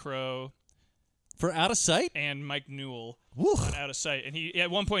Cameron Crowe. For Out of Sight? And Mike Newell on Out of Sight. And he at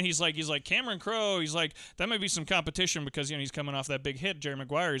one point he's like Cameron Crowe, he's like, that might be some competition because he's coming off that big hit, Jerry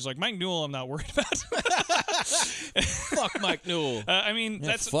Maguire. He's like, Mike Newell I'm not worried about. Fuck Mike Newell.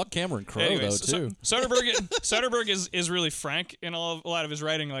 That's fuck Cameron Crowe though too. Soderbergh is really frank in a lot of his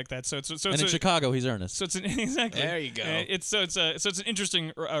writing like that. So it's in Chicago he's earnest. So it's exactly. There you go. It's an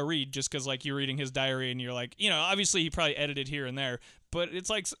interesting read just because like you're reading his diary and you're like, obviously he probably edited here and there. But it's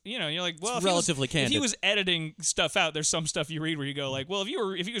like, you're like, well, if he was editing stuff out, there's some stuff you read where you go like, well,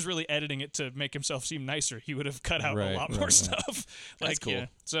 if he was really editing it to make himself seem nicer, he would have cut out a lot more stuff. That's cool. Yeah.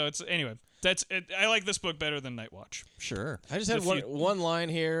 So it's anyway. That's it. I like this book better than Nightwatch. Sure. I just had one line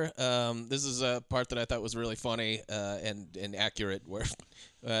here. This is a part that I thought was really funny and accurate, where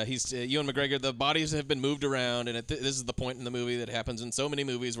Ewan McGregor, the bodies have been moved around, and this is the point in the movie that happens in so many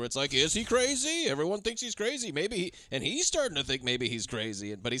movies where it's like, is he crazy? Everyone thinks he's crazy. And he's starting to think maybe he's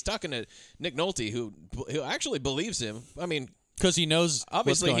crazy. But he's talking to Nick Nolte, who actually believes him. I mean, because he knows.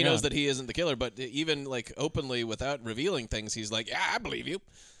 Obviously, he knows that he isn't the killer, but even like openly without revealing things, he's like, yeah, I believe you.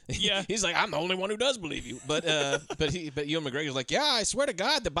 Yeah, he's like, I'm the only one who does believe you. But Ewan McGregor's like, yeah, I swear to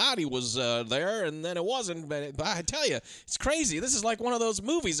God, the body was there, and then it wasn't. But I tell you, it's crazy. This is like one of those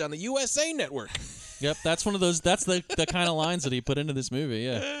movies on the USA Network. Yep, that's one of those. That's the kind of lines that he put into this movie.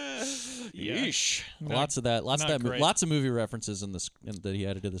 Yeah. Yeesh. Lots of that. Lots of movie references in that he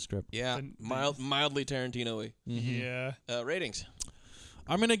added to the script. Yeah, mildly Tarantino-y. Mm-hmm. Yeah. Ratings.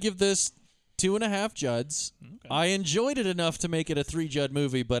 I'm gonna give this 2.5 Juds. Okay. I enjoyed it enough to make it a 3 Jud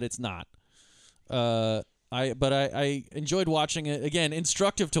movie, but it's not. I enjoyed watching it. Again,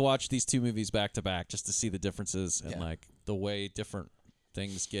 instructive to watch these two movies back to back just to see the differences and like the way different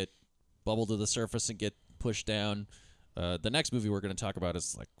things get bubbled to the surface and get pushed down. The next movie we're going to talk about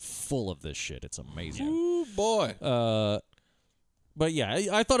is like full of this shit. It's amazing. Ooh, boy. But yeah,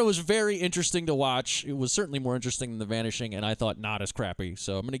 I thought it was very interesting to watch. It was certainly more interesting than The Vanishing, and I thought not as crappy.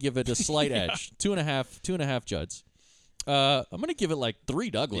 So I'm going to give it a slight edge. 2.5 Juds. I'm going to give it like 3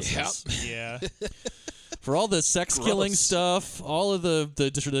 Douglases. Yeah. For all the sex killing stuff, all of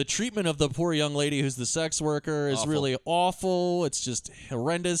the treatment of the poor young lady who's the sex worker is really awful. It's just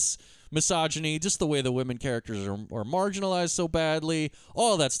horrendous. Misogyny, just the way the women characters are marginalized so badly.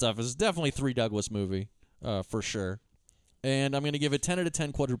 All that stuff is definitely 3 Douglas movie, for sure. and I'm going to give it 10 out of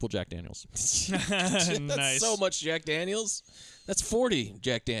 10 quadruple Jack Daniels. That's Nice. so much Jack Daniels. That's 40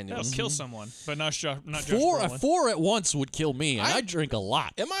 Jack Daniels. That'll kill someone, but not Josh Brolin. Four at once would kill me, and I drink a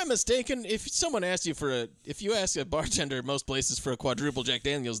lot. Am I mistaken? If someone asks you if you ask a bartender most places for a quadruple Jack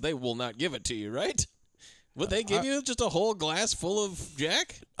Daniels, they will not give it to you, right? Would they give you just a whole glass full of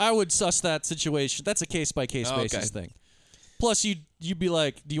Jack? I would suss that situation. That's a case-by-case basis thing. Plus, you'd be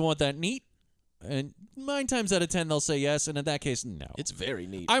like, do you want that neat? And 9 times out of 10, they'll say yes, and in that case, no. It's very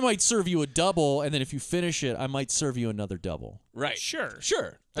neat. I might serve you a double, and then if you finish it, I might serve you another double. Right. Sure.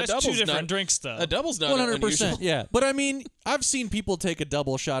 That's two different drinks, though. A double's not 100%, unusual. yeah. But I mean, I've seen people take a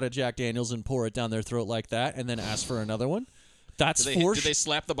double shot of Jack Daniels and pour it down their throat like that, and then ask for another one. That's Do they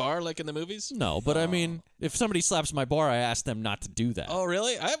slap the bar like in the movies? No, but I mean, if somebody slaps my bar, I ask them not to do that. Oh,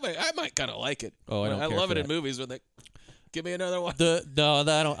 really? I might kind of like it. Oh, I don't care love for it in that. movies when they give me another one.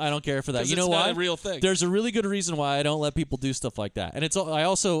 I don't care for that. You know it's why? not a real thing. There's a really good reason why I don't let people do stuff like that. And I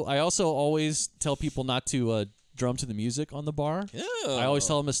also always tell people not to drum to the music on the bar. Oh. I always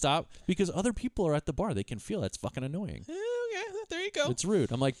tell them to stop because other people are at the bar. They can feel it's fucking annoying. Okay, there you go. It's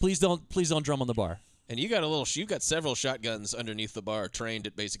rude. I'm like, please don't drum on the bar. And you got several shotguns underneath the bar, trained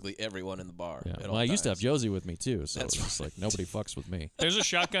at basically everyone in the bar. Yeah. At Well, all I used to have times. Josie with me too, so That's it's just like nobody fucks with me. There's a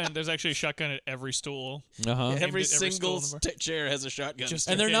shotgun. There's actually a shotgun at every stool. Uh-huh. Every stool single in the bar. chair has a shotgun.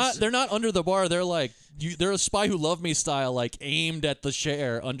 And they're not under the bar. They're like they're a Spy Who Loved Me style, like aimed at the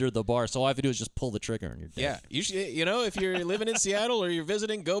chair under the bar. So all I have to do is just pull the trigger and you're dead. Yeah, you should. If you're living in Seattle or you're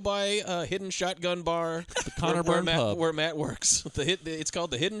visiting, go by a Hidden Shotgun Bar. The Connor Burn Pub. where Matt works. It's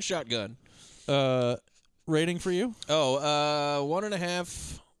called the Hidden Shotgun. Rating for you?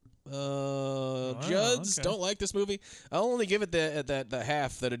 1.5. Judds okay. don't like this movie. I'll only give it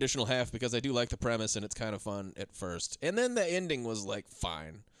that additional half because I do like the premise and it's kind of fun at first. And then the ending was like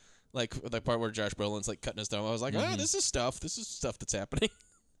fine, like the part where Josh Brolin's like cutting his thumb. I was like, this is stuff that's happening.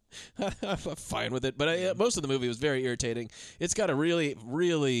 I'm fine with it, but most of the movie was very irritating. It's got a really,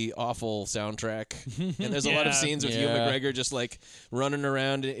 really awful soundtrack, and there's a lot of scenes with Ewan McGregor just like running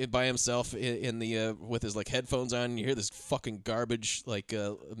around by himself in the with his like headphones on. And you hear this fucking garbage like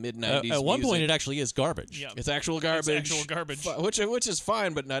mid-90s. At one music. point, it actually is garbage. Yeah. It's actual garbage. It's actual garbage. Which is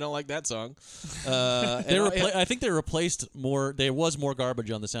fine, but I don't like that song. I think they replaced more. There was more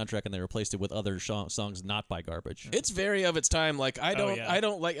garbage on the soundtrack, and they replaced it with other songs not by garbage. It's very of its time. Like I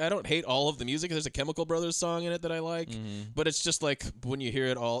don't hate all of the music. There's a Chemical Brothers song in it that I like, but it's just like when you hear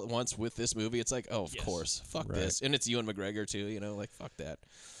it all at once with this movie, it's like, oh, of course, fuck this, and it's Ewan McGregor too. Like fuck that.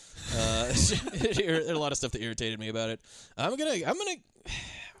 There's a lot of stuff that irritated me about it.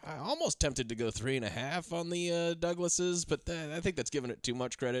 I'm almost tempted to go 3.5 on the Douglases, but I think that's giving it too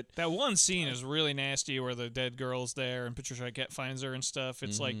much credit. That one scene is really nasty where the dead girl's there and Patricia Arquette finds her and stuff.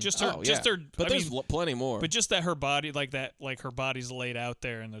 It's like just her. But there's plenty more. But just that her body, like her body's laid out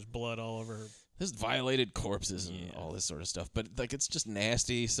there and there's blood all over her. There's violated corpses and all this sort of stuff, but like it's just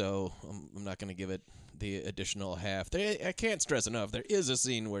nasty. So I'm not going to give it the additional half. I can't stress enough. There is a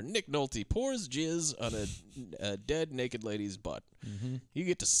scene where Nick Nolte pours jizz on a dead naked lady's butt. You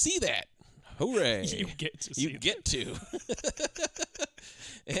get to see that. Hooray! You get to see. You get to.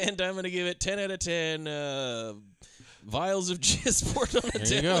 And I'm going to give it 10 out of 10 vials of jizz poured on a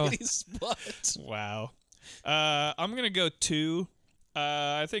dead lady's butt. Wow. I'm going to go 2.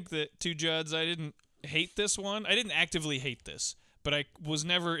 I think that 2 Judds. I didn't hate this one. I didn't actively hate this, but I was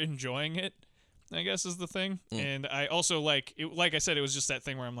never enjoying it, I guess is the thing. And I also like I said, it was just that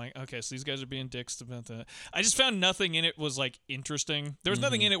thing where I'm like, okay, so these guys are being dicks about that. I just found nothing in it was like interesting. There was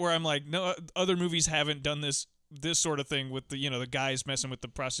nothing in it where I'm like, no other movies haven't done this sort of thing with the guys messing with the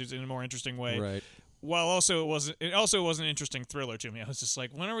prostitutes in a more interesting way. Right. While also it was an interesting thriller to me. I was just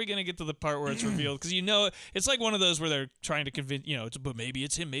like, when are we going to get to the part where it's revealed? Because it's like one of those where they're trying to convince, but maybe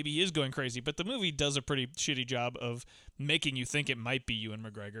it's him, maybe he is going crazy. But the movie does a pretty shitty job of making you think it might be Ewan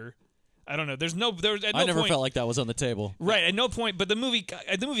McGregor. I don't know. I never felt like that was on the table. Right, at no point. But the movie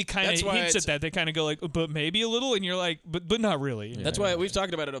kind of hints at that. They kind of go like, but maybe a little, and you're like, but not really. That's why we've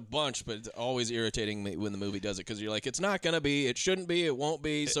talked about it a bunch, but it's always irritating me when the movie does it because you're like, it's not gonna be, it shouldn't be, it won't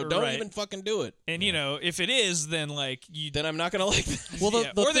be, so don't even fucking do it. And if it is, then then I'm not gonna like that. Well,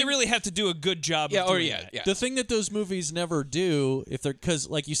 or they really have to do a good job. of doing that. The thing that those movies never do, because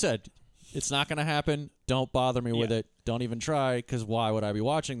like you said, it's not going to happen. Don't bother me with it. Don't even try, because why would I be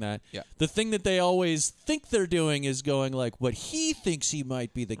watching that? Yeah. The thing that they always think they're doing is going like, what he thinks he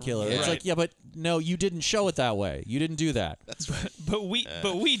might be the killer. Yeah. It's like, yeah, but no, you didn't show it that way. You didn't do that. That's right.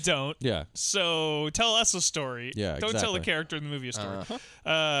 but we don't. Yeah. So tell us a story. Yeah, Don't tell the exactly. character in the movie a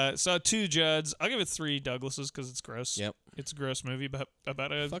story. So 2 Judds. I'll give it 3 Douglases because it's gross. Yep. It's a gross movie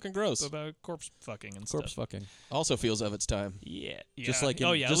about a fucking gross about corpse fucking and Corpse stuff. fucking. Also feels of its time. Yeah. Just like in,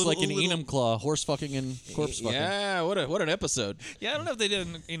 oh yeah. just little, like in little, Enum Claw, horse fucking and corpse fucking. Yeah, what an episode. Yeah, I don't know if they did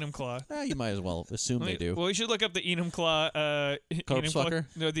an Enum Claw. You might as well assume they do. Well, we should look up the Enum Claw. Corpse Enum Claw, fucker?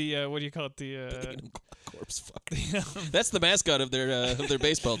 no, the what do you call it? The Enum Claw corpse fucker. That's the mascot of their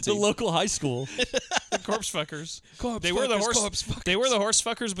baseball The team. local high school. the corpse fuckers. Corpse they were the fuckers, horse. corpse fuckers. They were the horse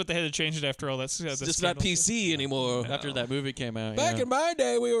fuckers, but they had to change it after all that. It's just not PC anymore. After that movie came out. Back in my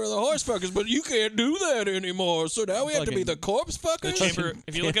day, we were the horse fuckers, but you can't do that anymore. So now we have to be the corpse fuckers.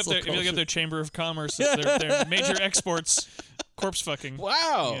 If you look up their Chamber of Commerce, their major exports, corpse fucking.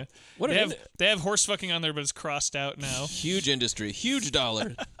 Wow. Yeah. What they have horse fucking on there, but it's crossed out now. Huge industry, huge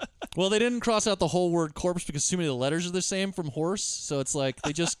dollar. Well, they didn't cross out the whole word corpse because too many of the letters are the same from horse. So it's like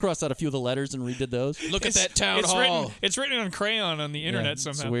they just crossed out a few of the letters and redid those. Look at that town hall. It's written on crayon on the internet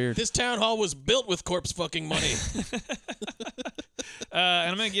somehow. It's weird. This town hall was built with corpse fucking money.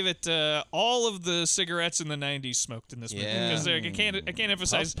 And I'm gonna give it all of the cigarettes in the '90s smoked in this movie because I can't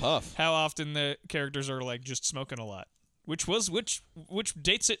emphasize Puff. how often the characters are like just smoking a lot, which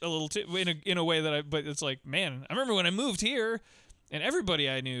dates it a little in a way that but it's like, man, I remember when I moved here. And everybody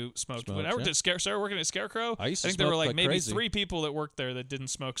I knew smoked. When I worked at started working at Scarecrow, I think there were like maybe crazy. 3 people that worked there that didn't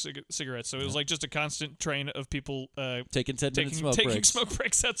smoke cigarettes. So it was like just a constant train of people taking 10-minute smoke taking breaks. smoke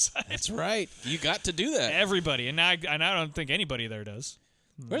breaks outside. That's right. You got to do that. Everybody, and I don't think anybody there does.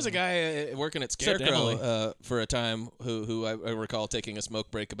 There's a guy working at Scarecrow for a time who I recall taking a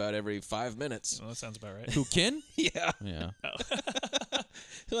smoke break about every 5 minutes. Well, that sounds about right. Who, Ken? Yeah. Yeah.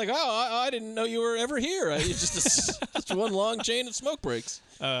 He's like, I didn't know you were ever here. It's just one long chain of smoke breaks.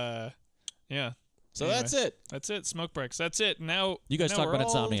 Yeah. So Anyway, that's it. That's it. Smoke breaks. That's it. Now You guys now talk we're about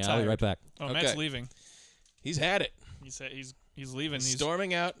all insomnia. I'll be tired. right back. Oh, Okay. Matt's leaving. He's had it. He's leaving. He's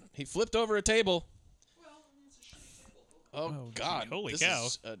Storming out. He flipped over a table. Oh God! Holy this cow!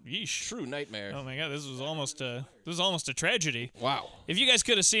 Is a Yeesh. true nightmare. Oh my God! This was almost a tragedy. Wow! If you guys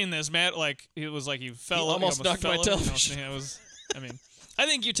could have seen this, Matt, like it was like you fell. He almost knocked my television. Yeah, it was. I mean, I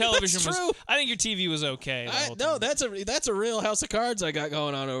think your television That's was. true. I think your TV was okay. No, that's a real house of cards I got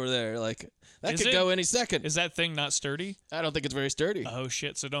going on over there. Like that Is could it? go any second. Is that thing not sturdy? I don't think it's very sturdy. Oh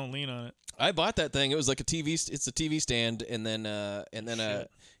shit! So don't lean on it. I bought that thing. It was like a TV. It's a TV stand, and then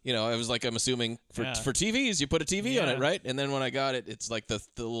it was like, I'm assuming for TVs you put a TV on it, right? And then when I got it, it's like the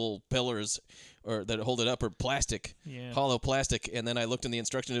little pillars or that hold it up are plastic, hollow plastic. And then I looked in the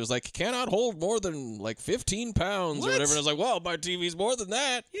instructions. It was like cannot hold more than like 15 pounds or whatever. And I was like, well, my TV's more than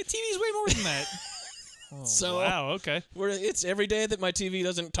that. Yeah, TV's way more than that. So wow, okay. It's every day that my TV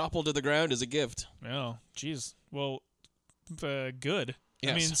doesn't topple to the ground is a gift. Oh, jeez. Well, good.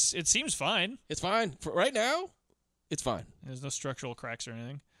 Yes. I mean, it seems fine. It's fine for right now. It's fine. There's no structural cracks or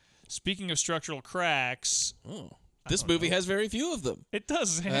anything. Speaking of structural cracks, this movie has very few of them. it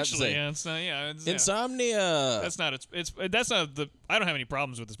does actually. Yeah, it's not. Yeah, it's, Insomnia. That's not. That's not the. I don't have any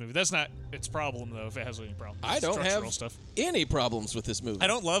problems with this movie. That's not its problem though. If it has any problems, I don't structural have stuff. any problems with this movie. I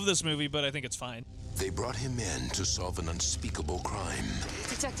don't love this movie, but I think it's fine. They brought him in to solve an unspeakable crime.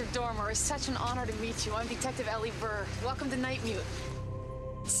 Detective Dormer, it's such an honor to meet you. I'm Detective Ellie Burr. Welcome to Night Mute.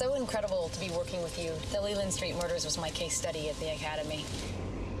 So incredible to be working with you. The Leland Street murders was my case study at the Academy.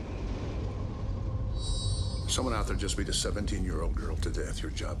 Someone out there just beat a 17-year-old girl to death.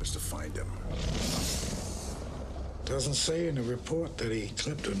 Your job is to find him. Doesn't say in the report that he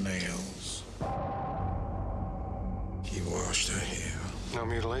clipped her nails. He washed her hair. No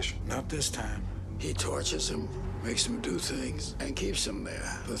mutilation? Not this time. He tortures him, makes him do things, and keeps him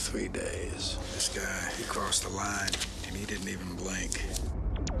there for 3 days. This guy, he crossed the line, and he didn't even blink.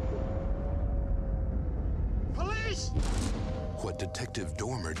 Police! What Detective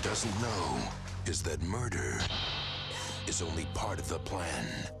Dormer doesn't know is that murder is only part of the plan.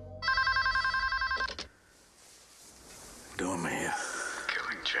 Dormer here.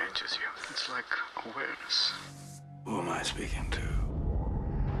 Killing changes you. It's like awareness. Who am I speaking to?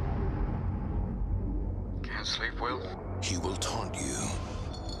 Can't sleep well? He will taunt you.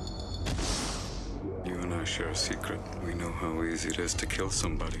 You and I share a secret. We know how easy it is to kill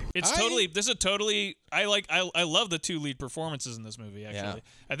somebody. This is a totally. I love the 2 lead performances in this movie. Actually,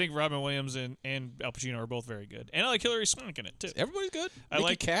 I think Robin Williams and Al Pacino are both very good, and I like Hilary Swank in it too. Everybody's good. I Nicky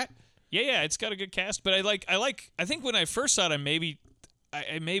like Cat. Yeah, it's got a good cast, but I think when I first saw it, I maybe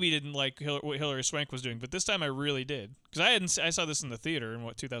didn't like what Hilary Swank was doing, but this time I really did because I saw this in the theater in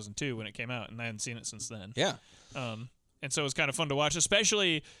 2002 when it came out, and I hadn't seen it since then. Yeah. And so it was kind of fun to watch,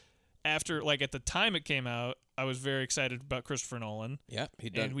 especially after, like, at the time it came out, I was very excited about Christopher Nolan. Yeah,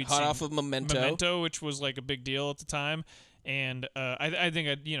 he'd done we'd hot seen off of Memento. which was like a big deal at the time. And I think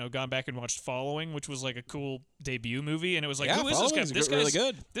I'd gone back and watched Following, which was like a cool debut movie, and it was like, who is this guy? This guy's really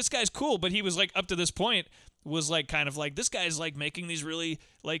good. This guy's cool, but he was like up to this point was like kind of like this guy's like making these really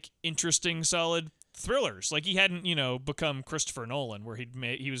like interesting, solid thrillers. Like he hadn't become Christopher Nolan, where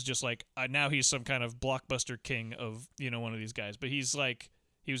he was just like now he's some kind of blockbuster king of one of these guys, but he's like.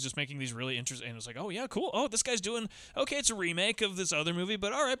 He was just making these really interesting, and it was like, oh, yeah, cool. Oh, this guy's doing, okay, it's a remake of this other movie,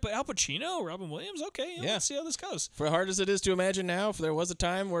 but all right, but Al Pacino, Robin Williams, okay, let's see how this goes. For hard as it is to imagine now, if there was a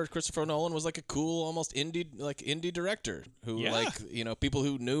time where Christopher Nolan was like a cool, almost indie director who, people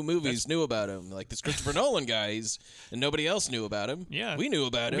who knew movies knew about him. Like this Christopher Nolan guy, and nobody else knew about him. Yeah. We knew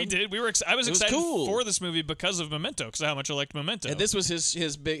about him. We did. I was excited for this movie because of Memento, because of how much I liked Memento. And this was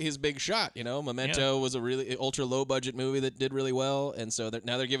his big shot, Memento was a really ultra low-budget movie that did really well, and so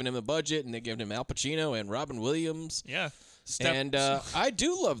now they're giving him a budget, and they gave him Al Pacino and Robin Williams. Yeah. I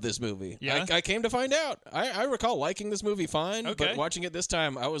do love this movie. Yeah? I came to find out. I recall liking this movie fine, but watching it this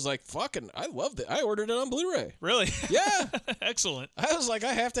time, I was like, fucking, I loved it. I ordered it on Blu-ray. Really? Yeah. Excellent. I was like,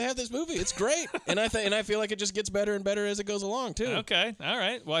 I have to have this movie. It's great. and I feel like it just gets better and better as it goes along, too. Okay. All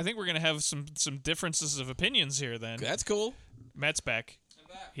right. Well, I think we're going to have some differences of opinions here, then. That's cool. Matt's back.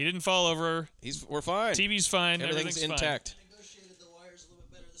 He didn't fall over. We're fine. TV's fine. Everything's intact.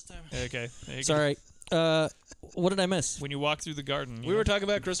 Okay. Sorry. What did I miss? When you walk through the garden. We were talking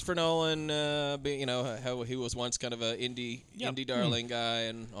about Christopher Nolan, how he was once kind of an indie darling guy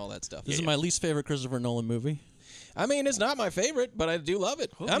and all that stuff. This is my least favorite Christopher Nolan movie. I mean, it's not my favorite, but I do love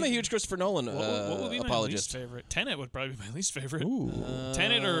it. I'm a huge Christopher Nolan what would be my apologist. least favorite? Tenet would probably be my least favorite. Ooh.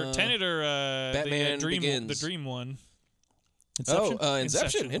 Tenet or Batman the Dream one. Inception?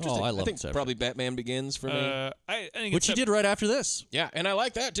 Inception. Interesting. Oh, I love think Inception. probably Batman Begins for me. I think Which he did right after this. Yeah, and I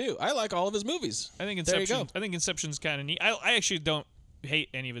like that too. I like all of his movies. I think There you Inception. go. I think Inception's kind of neat. I actually don't hate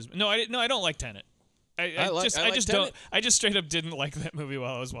any of his. No, I don't like Tenet. I just straight up didn't like that movie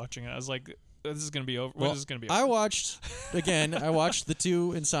while I was watching it. I was like, this is gonna be over. When is this gonna be over? I watched the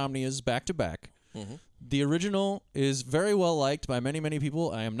two Insomnias back to back. Mm-hmm. The original is very well liked by many, many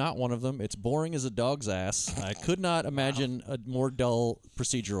people. I am not one of them. It's boring as a dog's ass. I could not imagine a more dull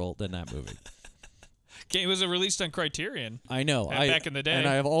procedural than that movie. It was released on Criterion. I know. Back in the day. And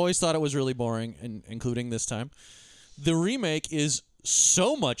I have always thought it was really boring, including this time. The remake is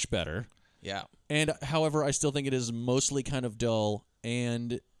so much better. Yeah. And however, I still think it is mostly kind of dull.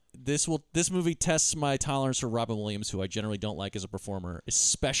 And this movie tests my tolerance for Robin Williams, who I generally don't like as a performer,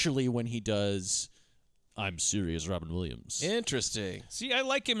 especially when he does I'm serious Robin Williams. Interesting. See, I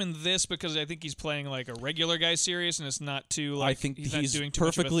like him in this because I think he's playing like a regular guy serious, and it's not too like I think he's not doing too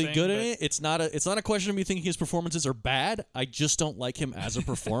perfectly much of a thing, good at it. It's not a question of me thinking his performances are bad. I just don't like him as a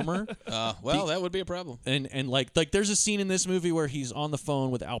performer. That would be a problem. And like there's a scene in this movie where he's on the phone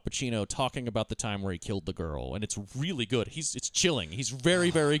with Al Pacino talking about the time where he killed the girl, and it's really good. It's chilling. He's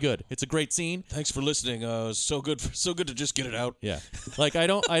very, very good. It's a great scene. Thanks for listening. So good to just get it out. Yeah. Like I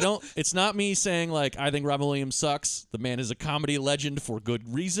don't it's not me saying like I think Robin Williams sucks. The man is a comedy legend for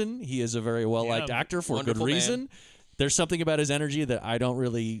good reason. He is a very well-liked actor for good reason. There's something about his energy that I don't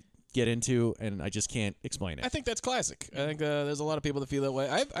really get into, and I just can't explain it. I think that's classic. I think there's a lot of people that feel that way.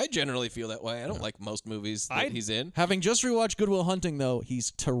 I generally feel that way. I don't like most movies that he's in. Having just rewatched Good Will Hunting, though,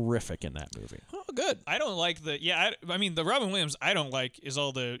 he's terrific in that movie. Oh, good. I don't like I mean, the Robin Williams I don't like is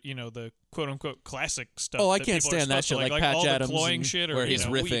all the, the quote-unquote classic stuff. Oh, I that can't people are stand that supposed shit, to like Patch all Adams the cloying and shit, or where he's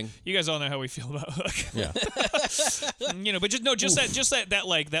riffing. You guys all know how we feel about yeah. but just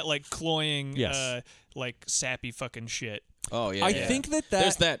that cloying, yes. like sappy fucking shit. Oh yeah. I think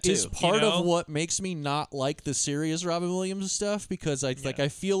that too. is part of what makes me not like the serious Robin Williams stuff, because I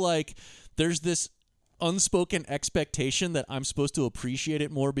feel like there's this unspoken expectation that I'm supposed to appreciate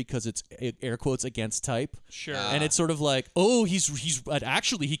it more because it's air quotes against type. Sure. And it's sort of like, oh, he's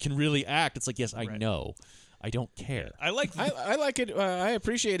actually he can really act. It's like, yes, I know. I don't care. I like it. I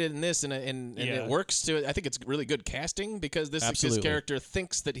appreciate it in this, and it works to. I think it's really good casting because this character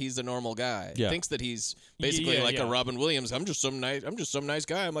thinks that he's a normal guy. Yeah. Thinks that he's basically a Robin Williams. I'm just some nice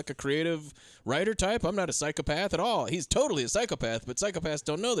guy. I'm like a creative writer type. I'm not a psychopath at all. He's totally a psychopath, but psychopaths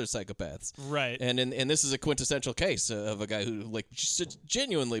don't know they're psychopaths. Right. And this is a quintessential case of a guy who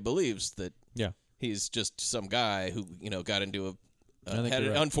genuinely believes that he's just some guy who got into had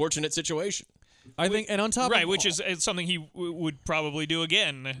an unfortunate situation. I think, and on top of which is something he would probably do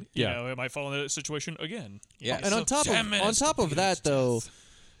again. You know, it might fall into that situation again. Yeah, and on top of that, though,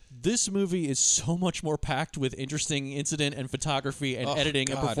 this movie is so much more packed with interesting incident and photography and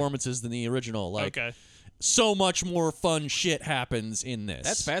editing and performances than the original. Like, so much more fun shit happens in this.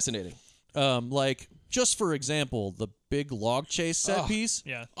 That's fascinating. Like, just for example, the big log chase set piece.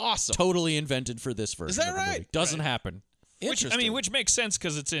 Yeah. Awesome. Totally invented for this version. Is that of the right? movie. Doesn't happen. Which makes sense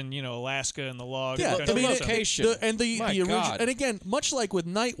because it's in Alaska and the log. Yeah, kind I of mean, stuff. the original, and again, much like with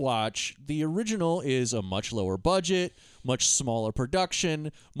Nightwatch, the original is a much lower budget, much smaller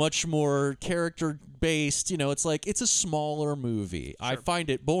production, much more character based. It's like it's a smaller movie. Sure. I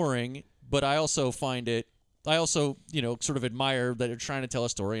find it boring, but I also find it. I also sort of admire that they're trying to tell a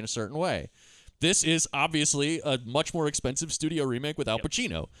story in a certain way. This is obviously a much more expensive studio remake with Al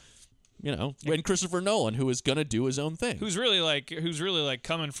Pacino. And Christopher Nolan, who is gonna do his own thing, who's really like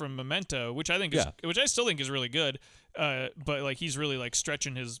coming from Memento, which I think is, which I still think is really good. But like he's really like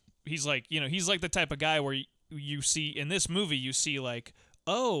stretching his. He's like he's like the type of guy where you see in this movie you see like,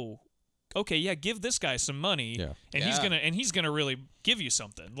 oh, okay, yeah, give this guy some money, and he's gonna really give you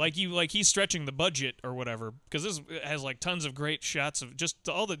something. Like he's stretching the budget or whatever, because this has like tons of great shots of just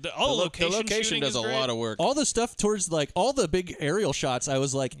all the location. The location does a lot of work. All the stuff towards like all the big aerial shots. I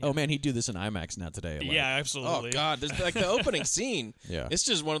was like, oh man, he'd do this in IMAX now today. Like, yeah, absolutely. Oh god, there's like the opening scene. Yeah, it's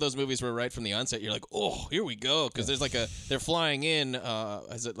just one of those movies where right from the onset you're like, oh, here we go, because there's like they're flying in.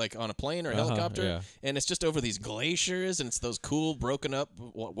 Is it like on a plane or a helicopter? Yeah. And it's just over these glaciers, and it's those cool broken up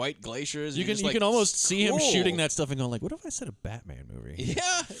white glaciers. You can almost see him shooting that stuff and going like, what if I said a Batman movie?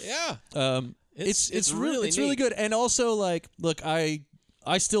 Yeah. It's really good. And also, like, look, I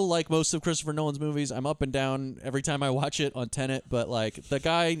still like most of Christopher Nolan's movies. I'm up and down every time I watch it on Tenet, but like the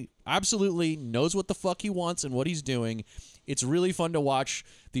guy absolutely knows what the fuck he wants and what he's doing. It's really fun to watch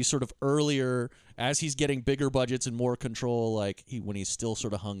these sort of earlier, as he's getting bigger budgets and more control, like when he's still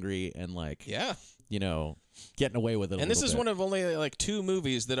sort of hungry and like getting away with it. And this is one of only like 2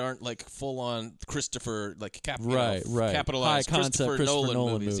 movies that aren't like full on Christopher capitalized high concept Christopher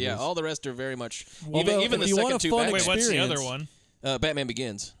Nolan movies. Yeah, all the rest are very much. Even the second 2. Wait, what's the other one? Batman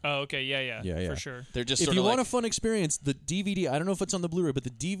Begins. Oh, okay, yeah, for sure. They're just. If you want a fun experience, the DVD. I don't know if it's on the Blu-ray, but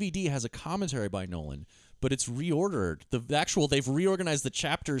the DVD has a commentary by Nolan, but it's reordered. They've reorganized the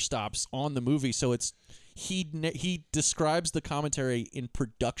chapter stops on the movie, so it's he describes the commentary in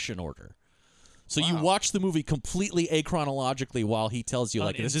production order. So you watch the movie completely achronologically while he tells you,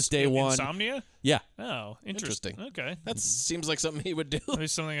 like, this is day one. Insomnia? Yeah. Oh, interesting. Okay. That seems like something he would do. Maybe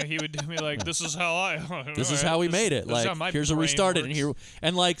something that he would do. Like, this is how this is how we made it. Like, here's where we started,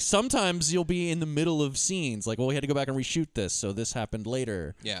 and like sometimes you'll be in the middle of scenes. Like, well, we had to go back and reshoot this, so this happened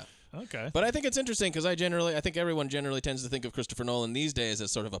later. Yeah. Okay. But I think it's interesting because I think everyone generally tends to think of Christopher Nolan these days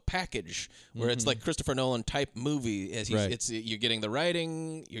as sort of a package where it's like Christopher Nolan type movie. As you're getting the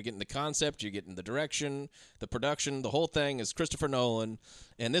writing, you're getting the concept, you're getting the direction, the production, the whole thing is Christopher Nolan,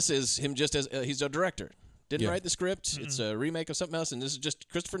 and this is him just as he's a director. Didn't write the script. It's a remake of something else, and this is just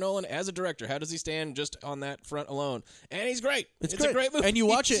Christopher Nolan as a director. How does he stand just on that front alone? And he's great. It's a great movie. And you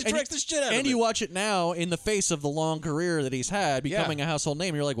watch it, directs the shit out of it. And you watch it now in the face of the long career that he's had, becoming a household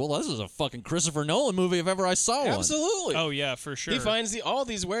name. You're like, well, this is a fucking Christopher Nolan movie if ever I saw one. Absolutely. Oh yeah, for sure. He finds all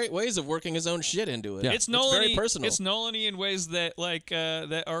these ways of working his own shit into it. Yeah. It's Nolan-y, very personal. It's Nolan-y in ways that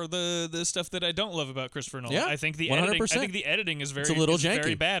that are the stuff that I don't love about Christopher Nolan. Yeah, I think the 100%. editing is very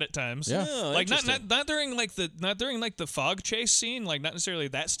janky. bad at times. Yeah. Like not during the fog chase scene, like not necessarily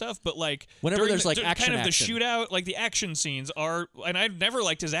that stuff, but like whenever there's like kind of the shootout, like the action scenes are, and I've never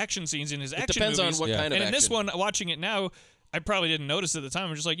liked his action scenes in his action movies. It depends on what kind of action. And in this action. one, watching it now, I probably didn't notice at the time.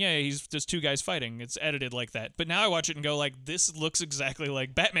 I'm just like, yeah, he's just 2 guys fighting. It's edited like that. But now I watch it and go like, this looks exactly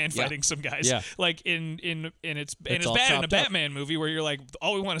like Batman fighting some guys. Yeah. Like it's bad in a Batman movie where you're like,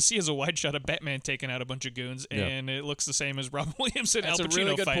 all we want to see is a wide shot of Batman taking out a bunch of goons, and it looks the same as Robin Williams and Al Pacino That's a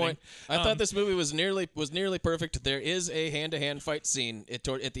really good fighting. point. I thought this movie was nearly perfect. There is a hand-to-hand fight scene at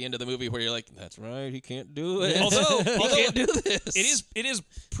the end of the movie where you're like, that's right, he can't do it. Although he can't do this. It is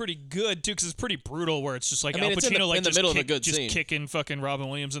pretty good too, because it's pretty brutal. Where it's just like I mean, Al Pacino in the middle of a good just scene. kicking fucking Robin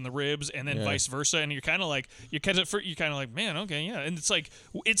Williams in the ribs, and then vice versa, and you're kind of like man, okay, yeah, and it's like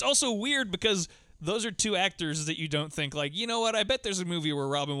it's also weird because those are 2 actors that you don't think like, you know what? I bet there's a movie where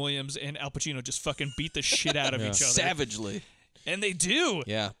Robin Williams and Al Pacino just fucking beat the shit out of each other savagely. And they do.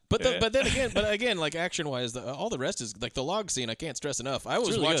 Yeah. But then again, like action-wise, all the rest is like the log scene. I can't stress enough. I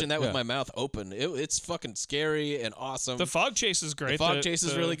was really watching good. that with my mouth open. It's fucking scary and awesome. The fog chase is great. The fog chase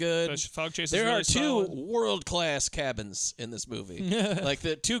is really good. The fog chase there is really are 2 solid. world-class cabins in this movie. Like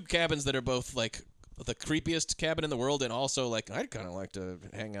the 2 cabins that are both like the creepiest cabin in the world, and also like I'd kind of like to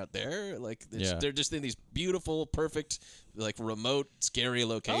hang out there. Like they're just in these beautiful, perfect, like remote, scary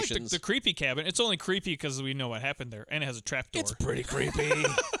locations. I like the creepy cabin. It's only creepy because we know what happened there, and it has a trapdoor. It's pretty creepy.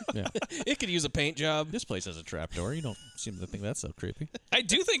 Yeah. It could use a paint job. This place has a trapdoor. You don't seem to think that's so creepy. I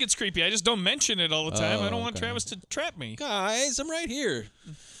do think it's creepy. I just don't mention it all the time. Oh, I don't want okay. Travis to trap me. Guys, I'm right here.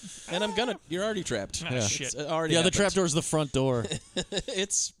 And I'm gonna. You're already trapped. Ah, shit. Already the happened. trapdoor's the front door.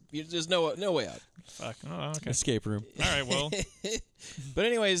 There's no way out. Fuck. Oh, okay. Escape room. All right. Well. But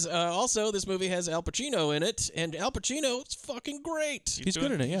anyways, also this movie has Al Pacino in it, and Al Pacino is fucking great. He's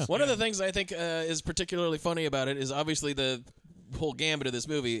good in it. Yeah. One of the things I think is particularly funny about it is obviously the whole gambit of this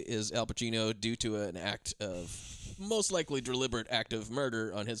movie is Al Pacino, due to an act of most likely deliberate act of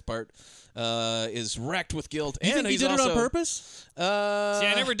murder on his part, is racked with guilt. You think he did it on purpose? See,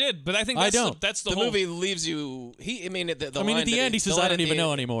 I never did, but I think that's the whole movie leaves you. I mean, at the end, he says, "I don't even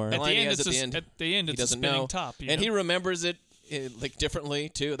know anymore." At the end, he it's doesn't a spinning know, top, and he remembers it. Like differently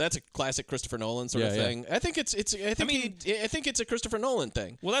too. That's a classic Christopher Nolan sort of thing. I think it's I think it's a Christopher Nolan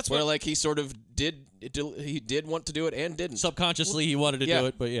thing. Well, that's where like he sort of did want to do it and didn't. Subconsciously he wanted to do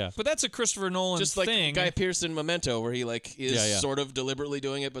it, but yeah. But that's a Christopher Nolan just like thing. Guy Pearce in Memento, where he like is sort of deliberately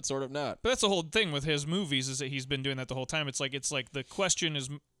doing it, but sort of not. But that's the whole thing with his movies, is that he's been doing that the whole time. It's like the question is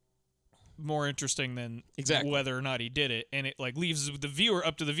more interesting than whether or not he did it, and it like leaves the viewer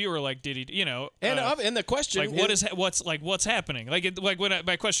up to the viewer, like did he, and the question like what's happening, when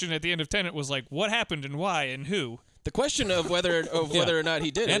my question at the end of Tenet was like, what happened and why and who. The question of whether or not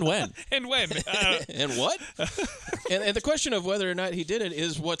he did it, and when, and what, and the question of whether or not he did it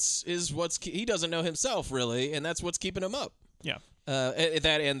is what's he doesn't know himself really, and that's what's keeping him up. Yeah, that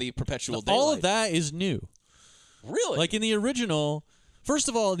and the perpetual daylight. All of that is new. Really, like in the original. First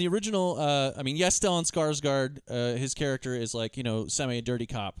of all, in the original, yes, Stellan Skarsgård, his character is like, semi-dirty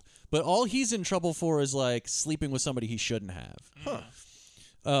cop. But all he's in trouble for is like sleeping with somebody he shouldn't have.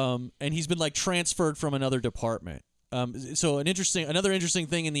 And he's been like transferred from another department. So another interesting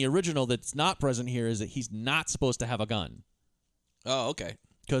thing in the original that's not present here is that he's not supposed to have a gun. Oh, okay.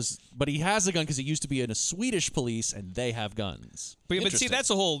 But he has a gun because he used to be in a Swedish police, and they have guns. But see, that's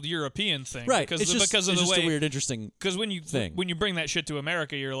a whole European thing, right? Because it's just a weird, interesting. Because when you bring that shit to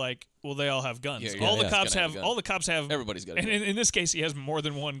America, you're like, well, they all have guns. All the cops have. Everybody's got. And in this case, he has more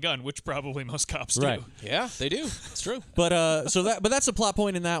than one gun, which probably most cops do. Right? Yeah, they do. It's true. But that's a plot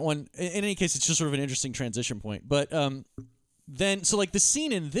point in that one. In any case, it's just sort of an interesting transition point. But then, so like the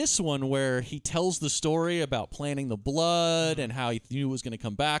scene in this one where he tells the story about planting the blood and how he knew it was going to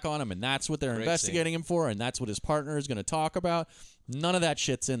come back on him, and that's what they're investigating him for, and that's what his partner is going to talk about. None of that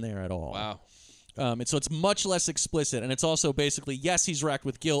shit's in there at all. Wow. And so it's much less explicit, and it's also basically, yes, he's racked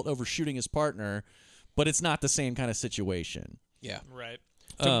with guilt over shooting his partner, but it's not the same kind of situation. Yeah. Right.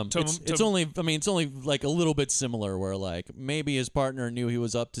 It's only like a little bit similar, where like maybe his partner knew he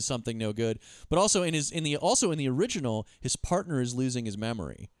was up to something no good, but also in the original, his partner is losing his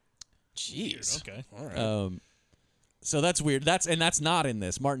memory. Jeez. Okay. All right. So that's weird. That's not in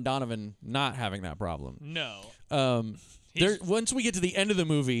this. Martin Donovan not having that problem. No. Once we get to the end of the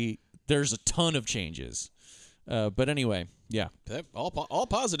movie, there's a ton of changes. But anyway, yeah. All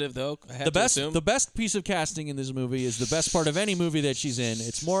positive though. The best piece of casting in this movie is the best part of any movie that she's in.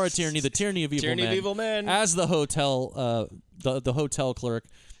 It's Maura Tierney, the Tyranny of Evil Men, as the hotel the hotel clerk,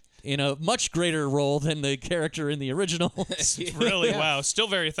 in a much greater role than the character in the original. Really, wow. Still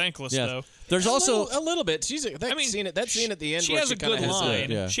very thankless though. There's also a little bit. Scene at the end. She has a good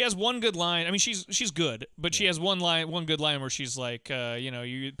line. Yeah. She has one good line. I mean, she's good, but she has one good line where she's like,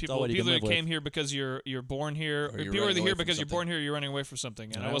 people that came here because you're born here. People are here because you're born here. You're running away from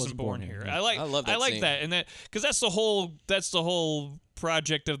something, and I wasn't born here. I love that. I like scene. that, and that because that's the whole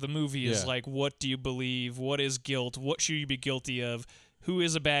project of the movie is like, what do you believe? What is guilt? What should you be guilty of? Who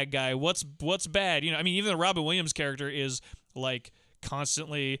is a bad guy? What's bad? I mean, even the Robin Williams character is like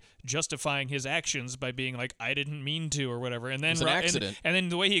constantly justifying his actions by being like, I didn't mean to, or whatever. And then it's an accident. And then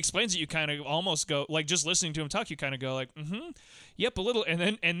the way he explains it, you kind of almost go like, just listening to him talk, you kind of go like, yep, a little.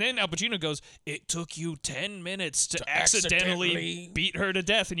 And then Al Pacino goes, it took you 10 minutes to accidentally beat her to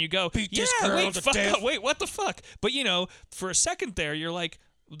death, and you go, wait, what the fuck? But for a second there, you're like,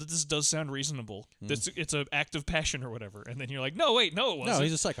 this does sound reasonable. It's an act of passion or whatever. And then you're like, no, wait, no, it wasn't. No,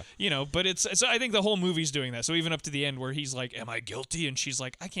 he's a psycho. But so I think the whole movie's doing that. So even up to the end where he's like, am I guilty? And she's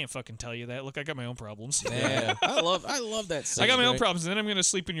like, I can't fucking tell you that. Look, I got my own problems. Yeah. I love that scene. I got my own problems, and then I'm going to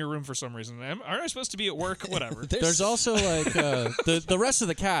sleep in your room for some reason. Aren't I supposed to be at work? Whatever. There's also like the rest of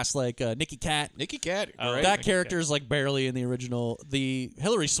the cast, like Nicky Cat. Nicky Cat. That character is like barely in the original. The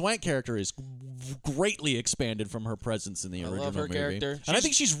Hilary Swank character is greatly expanded from her presence in the original love her movie. character. And I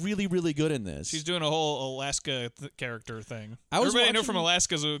think she's really, really good in this. She's doing a whole Alaska character thing. Everybody I know from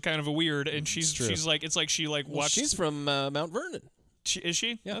Alaska is kind of a weird, and she's like, it's like she like watched. She's from Mount Vernon. Is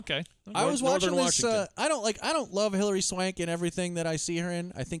she? Yeah. Okay. I was watching Northern this. Washington. I don't love Hilary Swank in everything that I see her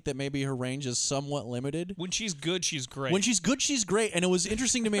in. I think that maybe her range is somewhat limited. When she's good, she's great. When she's good, she's great. And it was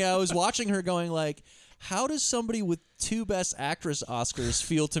interesting to me. I was watching her going like, how does somebody with 2 Best Actress Oscars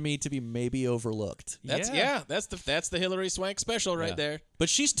feel to me to be maybe overlooked? That's the Hilary Swank special right there. But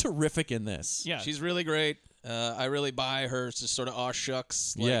she's terrific in this. Yeah, she's really great. I really buy her just sort of aw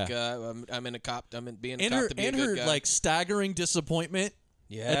shucks. Like, I'm in a cop. I'm in being a cop to be a good guy. Like staggering disappointment.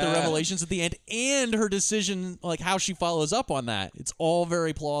 At the revelations at the end, and her decision, like how she follows up on that, it's all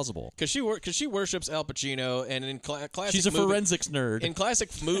very plausible. Because she worships Al Pacino, and in classic, she's a forensics nerd. In classic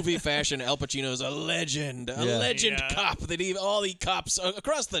movie fashion, Al Pacino's a legend cop that all the cops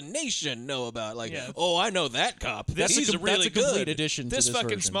across the nation know about. Like, oh, I know that cop. He's really that's a complete good. addition. This to this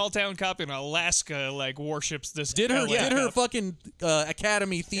fucking version. small town cop in Alaska like worships this. Did her cop. fucking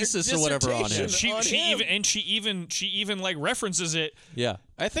academy thesis or whatever on him. She even like references it. Yeah.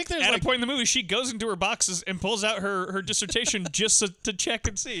 I think there's at a point in the movie she goes into her boxes and pulls out her dissertation just to check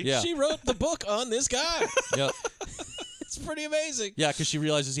and see. Yeah. She wrote the book on this guy. Yep. It's pretty amazing. Yeah, because she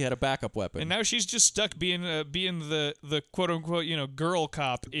realizes he had a backup weapon. And now she's just stuck being the quote unquote girl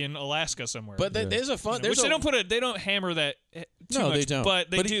cop in Alaska somewhere. But there's a fun. Which they don't hammer that. Too no, much, they don't.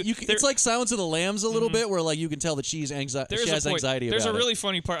 But they do. It's like Silence of the Lambs a little bit, where like you can tell that she has anxiety. There's a about really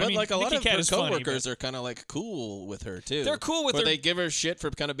funny part. But I mean, like a lot Nikki of Cat her is funny, coworkers are kind of like cool with her too. They're cool with where her. They give her shit for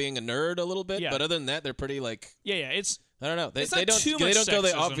kind of being a nerd a little bit. Yeah. But other than that, they're pretty like. Yeah. It's. I don't know. They not don't. too They much don't go the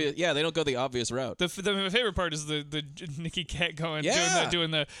sexism. obvious. Yeah, they don't go the obvious route. My favorite part is the Nikki Cat doing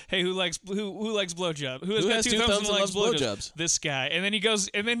the hey, who likes blowjob? Who has got 2 thumbs and likes blowjobs? This guy. And then he goes,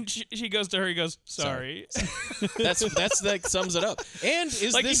 and then she goes to her. He goes, sorry. That's like sums it up. And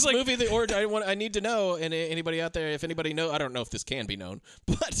is Like, this he's like- movie the origin? I need to know. And anybody out there, if anybody know, I don't know if this can be known,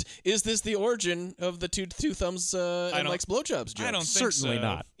 but is this the origin of the two thumbs and likes blowjobs joke? I don't think Certainly so.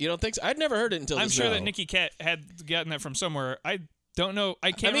 not. You don't think so? I'd never heard it until I'm this sure now. that Nikki Cat had gotten that from somewhere. I don't know.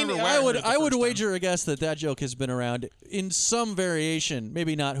 I can't remember where I would wager a guess that joke has been around in some variation.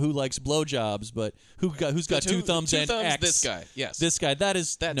 Maybe not who likes blowjobs, but who's got 2 thumbs and X. This guy, yes. This guy. That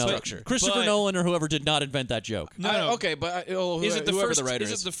is that structure. Christopher Nolan or whoever did not invent that joke. No. Okay, but Is it the whoever first? the writer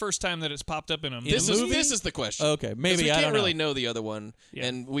Is it the first time that it's popped up in a movie? This is the question. Okay, maybe we I can't don't really know the other one,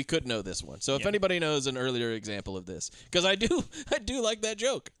 and we could know this one. So if anybody knows an earlier example of this, because I do like that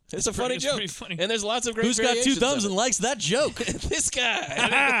joke. It's a funny joke, pretty funny. and there's lots of great. Who's got 2 variations thumbs of and likes that joke? This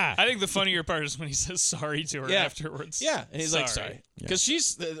guy. I think the funnier part is when he says sorry to her afterwards. Yeah, and he's like sorry Yeah. because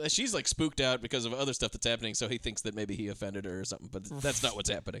she's like spooked out because of other stuff that's happening, so he thinks that maybe he offended her or something, but that's not what's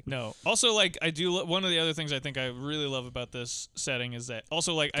happening. No. Also, like one of the other things I think I really love about this setting is that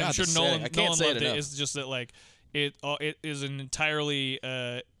also like I'm sure Nolan loved it is just that like it is an entirely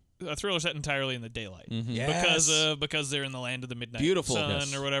a thriller set entirely in the daylight because they're in the land of the midnight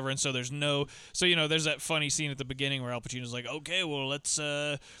sun or whatever, and so there's there's that funny scene at the beginning where Al Pacino's like, okay, well let's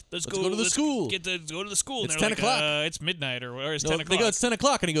go to the school. Go to the school. It's and they're 10 o'clock. It's midnight or it's 10 o'clock. They go, it's 10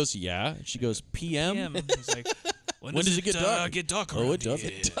 o'clock, and he goes, yeah. And she goes, PM. He's like, when does it get dark? Get dark. Oh, it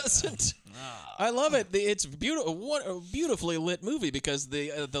doesn't. It doesn't. I love it. It's beautiful, a beautifully lit movie because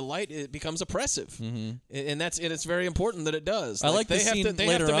the light it becomes oppressive, and it's very important that it does. I like the scene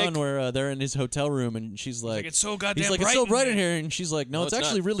later on make, where they're in his hotel room and she's like, it's so goddamn he's like, bright it's so bright in in here, and she's like, no, it's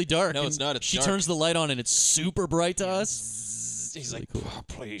actually really dark. No, and it's not. It's she dark. turns the light on and it's super bright to us. He's like, cool. oh,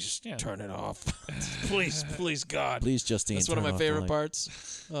 please turn it off, please, God, please, Justine. That's one of turn my off the favorite light.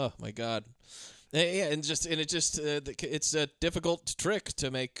 parts. Oh my God, yeah, it's a difficult trick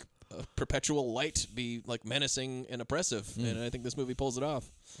to make a perpetual light be like menacing and oppressive, and I think this movie pulls it off.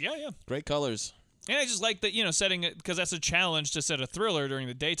 Yeah. Great colors. And I just like that, setting it because that's a challenge to set a thriller during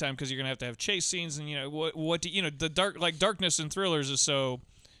the daytime because you're gonna have to have chase scenes and what the darkness in thrillers is so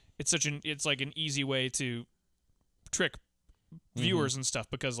it's like an easy way to trick viewers and stuff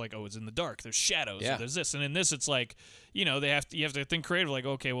because like it's in the dark, there's shadows, or there's this, and in this it's like you have to think creative, like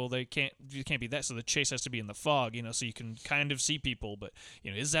okay, well you can't be that, so the chase has to be in the fog, so you can kind of see people, but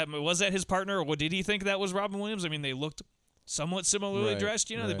was that his partner, or what did he think that was Robin Williams? I mean, they looked somewhat similarly dressed,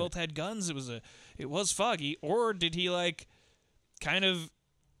 they both had guns, it was foggy, or did he like kind of,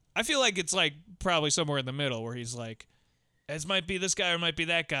 I feel like it's like probably somewhere in the middle where he's like, it might be this guy or it might be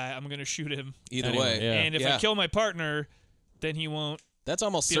that guy, I'm gonna shoot him either way, and if I kill my partner, then he won't. That's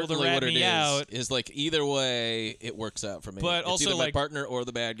almost be able to certainly rat what it me is. out. Is like either way, it works out for me. But it's also either my like partner or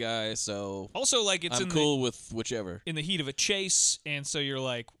the bad guy. So also like it's I'm cool with whichever. In the heat of a chase, and so you're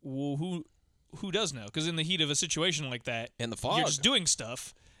like, well, who does know? Because in the heat of a situation like that, in the fog, you're just doing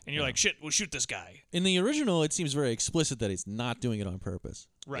stuff, and you're like, shit, we'll shoot this guy. In the original, it seems very explicit that he's not doing it on purpose.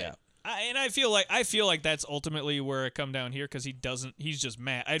 Right. Yeah. I feel like that's ultimately where it come down here because he's just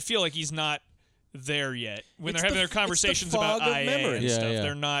mad. I feel like he's not there yet when they're having their conversations about IA and stuff.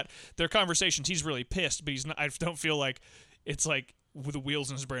 They're not their conversations. He's really pissed, but he's not. I don't feel like it's like with the wheels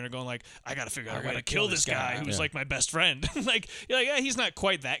in his brain are going like, I gotta figure out a way to kill this guy who's like my best friend. Like, you're like, yeah, he's not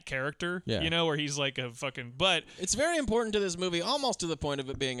quite that character, you know, where he's like a fucking. But it's very important to this movie, almost to the point of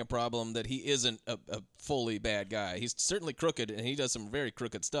it being a problem, that he isn't a fully bad guy. He's certainly crooked, and he does some very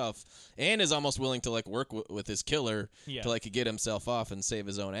crooked stuff, and is almost willing to like work with his killer to like get himself off and save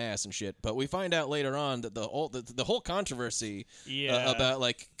his own ass and shit. But we find out later on that the whole controversy about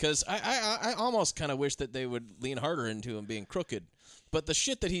like, because I almost kind of wish that they would lean harder into him being crooked. But the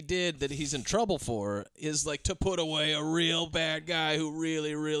shit that he did that he's in trouble for is like to put away a real bad guy who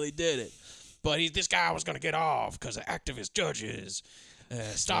really, really did it. But this guy was going to get off because of activist judges,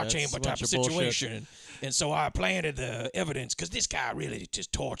 star chamber type of situation. And so I planted the evidence because this guy really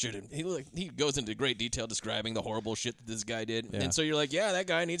just tortured him. He goes into great detail describing the horrible shit that this guy did. Yeah. And so you're like, yeah, that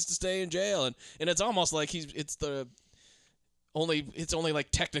guy needs to stay in jail. And it's almost like it's only like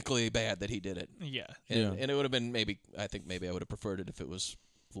technically bad that he did it. Yeah. And it would have been I think maybe I would have preferred it if it was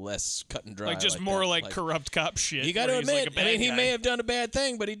less cut and dry. Like just more like corrupt cop shit. You got to admit, like he may have done a bad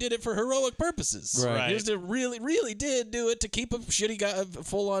thing, but he did it for heroic purposes. Right. He really did do it to keep a shitty guy, a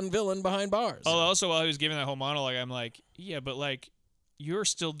full-on villain behind bars. Also, while he was giving that whole monologue, I'm like, yeah, but like, you're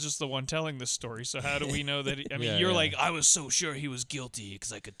still just the one telling this story, so how do we know that? You're like, I was so sure he was guilty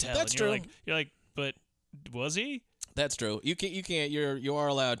because I could tell. That's and true. You're like, but was he? That's true. You can't. You are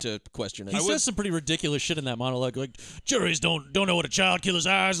allowed to question it. He says some pretty ridiculous shit in that monologue, like juries don't know what a child killer's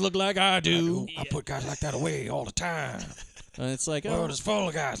eyes look like. I do. I put guys like that away all the time. And it's like, the world is full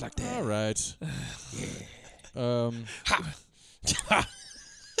of guys like that. All right.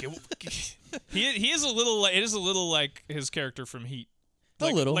 He is a little. It is a little like his character from Heat.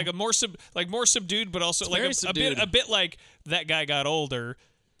 Like, a little, like a more subdued, but also it's like a bit like that guy got older.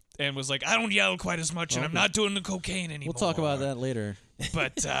 And was like, I don't yell quite as much, and I'm not doing the cocaine anymore. We'll talk about that later.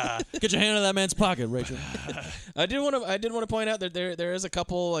 But get your hand in that man's pocket, Rachel. I did want to point out that there is a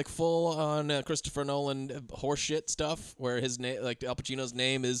couple like full on Christopher Nolan horseshit stuff where his name, like Al Pacino's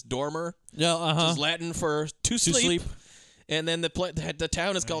name, is Dormer. Yeah, which is Latin for to sleep. And then the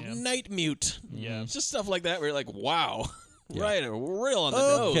town is called Night Mute. Yeah, just stuff like that. Where you're like, wow. Yeah. Right, real on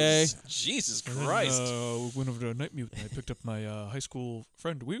the nose. Jesus Christ! Went over to Night Mute and I picked up my high school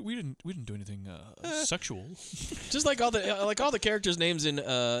friend. We didn't do anything sexual. Just like all the characters' names in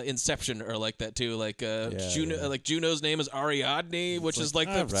Inception are like that too. Like Juno's name is Ariadne, which is like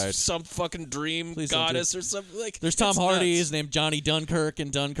some fucking dream goddess or something. Like there's Tom Hardy, his name Johnny Dunkirk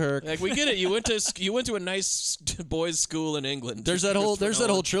in Dunkirk. Like we get it. You went to a nice boys' school in England. There's that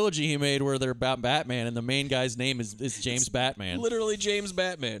whole trilogy he made where they're about Batman and the main guy's name is James Batman. Literally James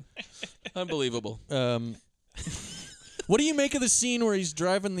Batman. Unbelievable. What do you make of the scene where he's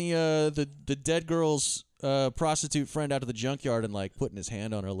driving the dead girl's prostitute friend out to the junkyard and like putting his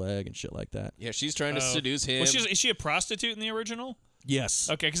hand on her leg and shit like that? Yeah, she's trying to seduce him. Well, is she a prostitute in the original? Yes.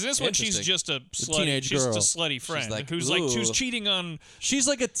 Okay, because this one she's just a teenage girl. She's just a slutty friend who's cheating on. She's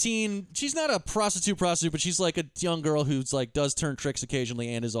like a teen. She's not a prostitute, but she's like a young girl who's like does turn tricks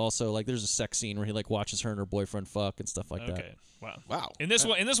occasionally and is also like there's a sex scene where he like watches her and her boyfriend fuck and stuff like that. Okay. Wow. In this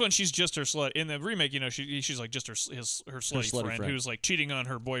one, she's just her slut. In the remake, she's like just her slutty friend who's like cheating on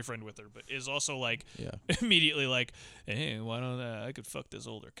her boyfriend with her, but is also like immediately like, hey, why don't I could fuck this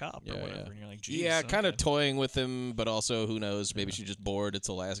older cop or whatever? And you're like, geez, kind of toying with him, but also who knows? Maybe she's just bored. It's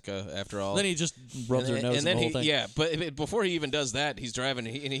Alaska after all. Then he just rubs her nose. And then the whole thing. Yeah, but before he even does that, he's driving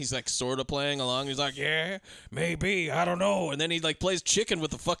and he's like sort of playing along. He's like, yeah, maybe, I don't know. And then he like plays chicken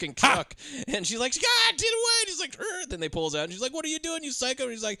with the fucking truck, and she's like, God, get away! And he's like, then they pulls out, and she's like, what are you doing, you psycho?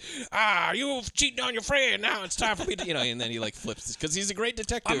 And he's like, you cheating on your friend. Now it's time for me to, and then he like flips because he's a great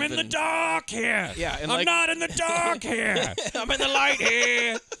detective. I'm in the dark here. Yeah, and I'm not in the dark here. I'm in the light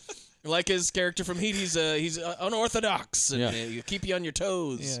here. Like his character from Heat, he's unorthodox and you keep you on your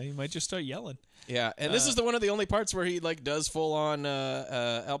toes. Yeah, he might just start yelling. Yeah, and this is one of the only parts where he like does full on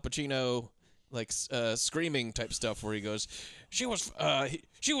Al Pacino like screaming type stuff where he goes, she was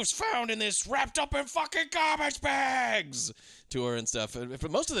found in this wrapped up in fucking garbage bags to her and stuff.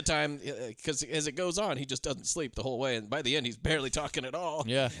 But most of the time, because as it goes on, he just doesn't sleep the whole way, and by the end, he's barely talking at all.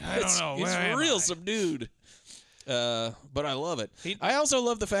 Yeah, I don't know. He's real subdued. But I love it. I also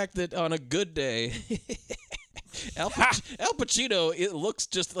love the fact that on a good day, Al Pacino, it looks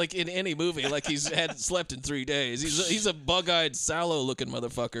just like in any movie, like he's slept in 3 days. He's a bug-eyed, sallow-looking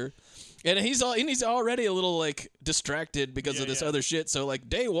motherfucker. And he's already a little like distracted because of this other shit. So like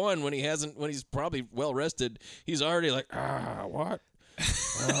day one when he's probably well rested, he's already like what?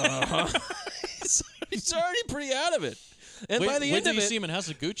 He's already pretty out of it. And by the end of it, you see him in House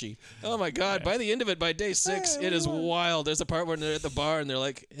of Gucci. Oh my God! By the end of it, by day 6, it is wild. There's a part where they're at the bar and they're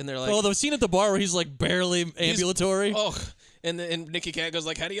like, oh, the scene at the bar where he's like barely ambulatory. And Nicky Cat goes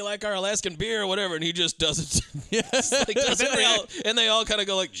like, "How do you like our Alaskan beer or whatever?" And he just doesn't. And they all kind of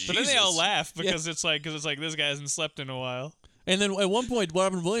go like, Jesus. But then they all laugh because it's like this guy hasn't slept in a while. And then at one point,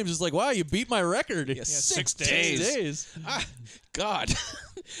 Robin Williams is like, "Wow, you beat my record." Yeah, 6 days. God.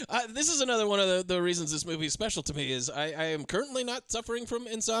 This is another one of the reasons this movie is special to me is I am currently not suffering from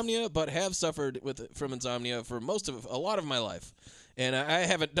insomnia, but have suffered from insomnia for a lot of my life. And I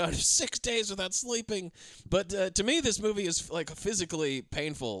haven't done 6 days without sleeping. But to me, this movie is like physically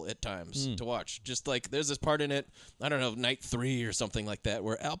painful at times to watch. Just like there's this part in it, I don't know, night 3 or something like that,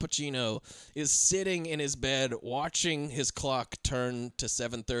 where Al Pacino is sitting in his bed watching his clock turn to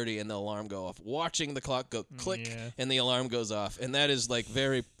 7:30 and the alarm go off. Watching the clock go click and the alarm goes off. And that is like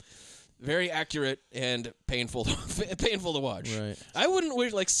very... very accurate and painful to watch. Right. I wouldn't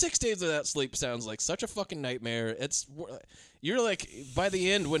wish 6 days without sleep sounds like such a fucking nightmare. You're like by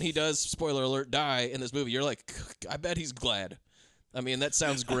the end when he does, spoiler alert, die in this movie, you're like, I bet he's glad. I mean, that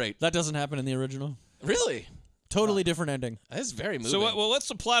sounds great. That doesn't happen in the original. Really? Totally different ending. That's very moving. So, what's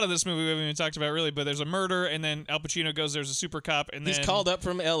the plot of this movie? We haven't even talked about really, but there's a murder, and then Al Pacino goes. There's a super cop, and then he's called up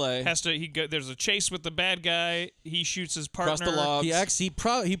from L.A. There's a chase with the bad guy. He shoots his partner. Across the logs.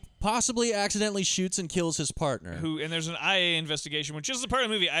 He possibly accidentally shoots and kills his partner. And there's an IA investigation, which is the part of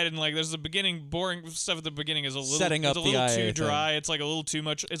the movie I didn't like. There's the beginning, boring stuff at the beginning is a little setting up a little the too IA dry. thing. It's like a little too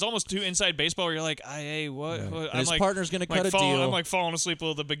much. It's almost too inside baseball. Where you're like, IA, what? Right. what? And his partner's gonna cut a deal. I'm like falling asleep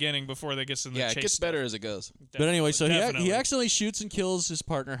at the beginning before they get to the chase. Yeah, it gets better as it goes. But anyway, so he accidentally shoots and kills his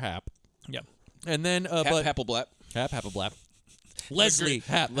partner Hap. Yep. And then Happleblap. Happleblap. Leslie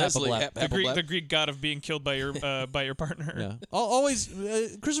Happleblap. The Greek god of being killed by your partner. Yeah. Always,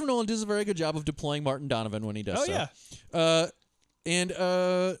 Christopher Nolan does a very good job of deploying Martin Donovan when he does so. Yeah.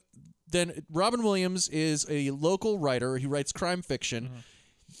 And then Robin Williams is a local writer. He writes crime fiction. Mm-hmm.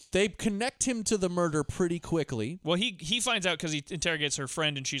 They connect him to the murder pretty quickly. Well, he finds out because he interrogates her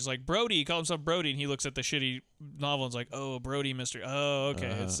friend, and she's like, Brody. He calls himself Brody, and he looks at the shitty novel and is like, oh, Brody mystery. Oh,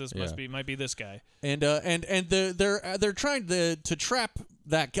 okay. Might be this guy. And they're trying to trap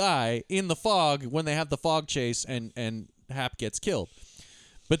that guy in the fog when they have the fog chase, and Hap gets killed.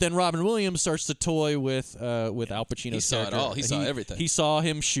 But then Robin Williams starts to toy with Al Pacino's He saw character. it all. He saw everything. He saw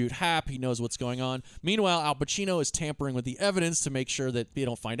him shoot Hap. He knows what's going on. Meanwhile, Al Pacino is tampering with the evidence to make sure that they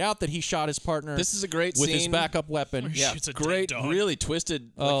don't find out that he shot his partner. This is a great with scene. his backup weapon. Yeah, great, really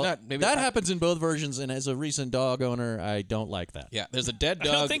twisted. That happens in both versions, and as a recent dog owner, I don't like that. Yeah, there's a dead dog.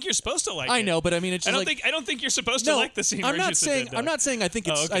 I don't think you're supposed to like it. I know, but I mean, it's just I don't think you're supposed to like the scene. I'm not saying I think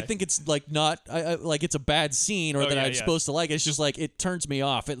it's. okay. I think it's like not like it's a bad scene or that I'm supposed to like it. It's just like it turns me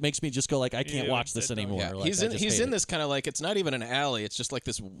off. It makes me just go like I can't watch this anymore. Yeah. Like, he's in this kind of like it's not even an alley. It's just like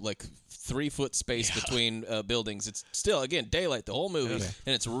this 3-foot space between buildings. It's still again daylight the whole movie,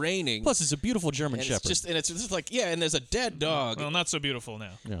 and it's raining. Plus, it's a beautiful German and Shepherd. It's just like and there's a dead dog. Well, not so beautiful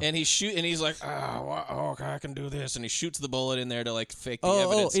now. Yeah. And he's like, okay, I can do this, and he shoots the bullet in there to like fake the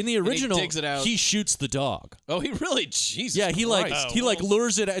evidence. In the original, he digs it out. He shoots the dog. Oh, he really? Jesus. Yeah, he Christ.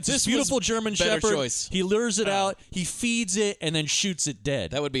 lures it. It's this beautiful German better Shepherd. Choice. He lures it out. He feeds it and then shoots it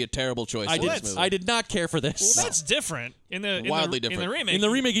dead. That would be a terrible choice. I did not care for this. Well, that's different. Wildly different. In the remake. In the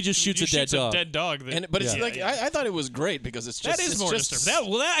remake, he just shoots a dead dog. A dead dog. But it's like I thought it was great because it's just that is more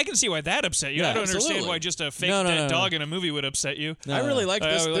disturbing. I can see why that upset you. Yeah, I don't understand absolutely. why just a fake dead dog in a movie would upset you. I really like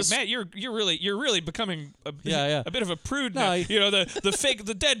this. Matt, you're really becoming a bit of a prude No, now.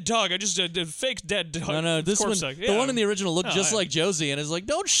 The dead dog. I just the fake dead dog. No, this one, the one in the original looked just like Josie, and is like,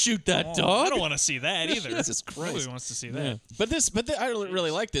 don't shoot that dog. I don't want to see that either. Jesus Christ. Nobody wants to see that. But I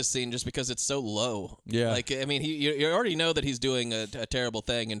really like this scene just because it's so low. Yeah. Like I mean, you already know that he's doing a terrible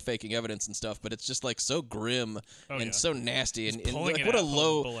thing and faking evidence and stuff, but it's just like so grim and so nasty and like, what a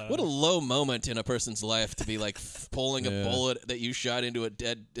low moment in a person's life to be like pulling a bullet that you shot into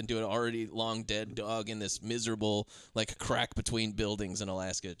an already long dead dog in this miserable like crack between buildings in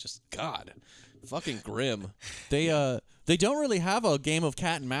Alaska. Just God, fucking grim. They don't really have a game of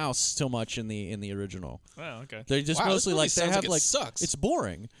cat and mouse so much in the original. Oh, okay. They just mostly like they have like sucks. It's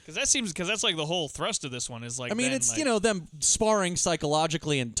boring because that's like the whole thrust of this one is like. I mean, it's them sparring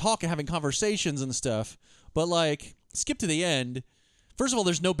psychologically and having conversations and stuff. But like, skip to the end. First of all,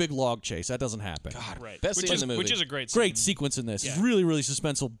 there's no big log chase. That doesn't happen. God, Right. best scene in the movie. Which is a great scene. Great sequence in this. Yeah. It's really, really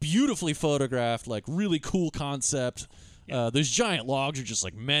suspenseful. Beautifully photographed. Like, really cool concept. Those giant logs are just,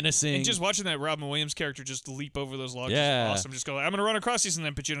 like, menacing. And just watching that Robin Williams character just leap over those logs Yeah. is awesome. Just go, I'm going to run across these, and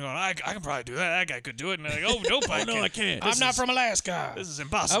then Pacino going, I can probably do that. That guy could do it. And they're like, oh, nope, I can't. I'm not from Alaska. This is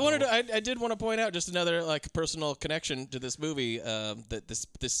impossible. I did want to point out just another like personal connection to this movie. That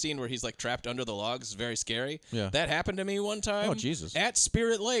this scene where he's like trapped under the logs is very scary. Yeah. That happened to me one time. Oh, Jesus. At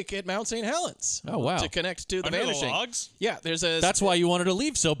Spirit Lake at Mount St. Helens. Oh, wow. To connect to the Under the Vanishing. logs? Yeah, there's a. That's why you wanted to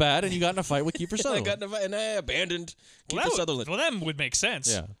leave so bad, and you got in a fight with Kiefer I Sutherland. got in a fight and I abandoned Well, Kiefer Sutherland. that would make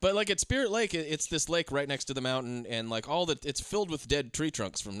sense. Yeah. But like at Spirit Lake, it's this lake right next to the mountain, and like it's filled with dead tree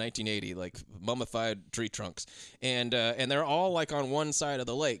trunks from 1980, like mummified tree trunks, and they're all like on one side of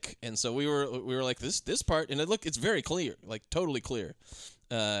the lake, and so we were like this part, and it's very clear, like totally clear.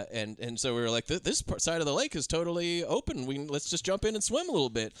 And so we were like, this side of the lake is totally open. Let's just jump in and swim a little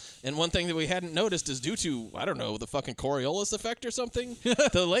bit. And one thing that we hadn't noticed is due to, I don't know, the fucking Coriolis effect or something,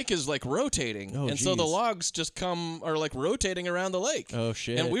 the lake is like rotating. Oh, and so the geez. logs just are like rotating around the lake. Oh,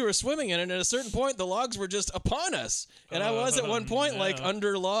 shit. And we were swimming in it, and at a certain point, the logs were just upon us. And I was at one point like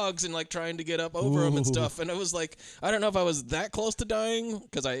under logs and like trying to get up over them and stuff. And it was like, I don't know if I was that close to dying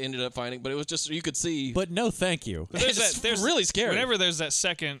because I ended up finding, but it was just, you could see. But no, thank you. There's really scary. Whenever there's that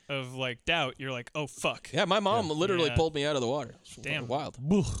second of like doubt, you're like, oh fuck. Yeah, my mom literally pulled me out of the water. Damn. Wild.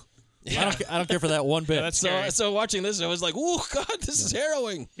 I don't care for that one bit. Yeah, that's scary. So watching this, I was like, "Oh God, this is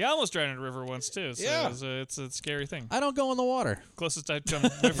harrowing." Yeah, I almost drowned in a river once too. So Yeah. it's a scary thing. I don't go in the water. Closest I jumped.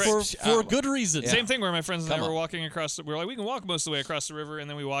 My friend, for good reason. Same thing where my friends and I Come were on. walking across. We were like, we can walk most of the way across the river, and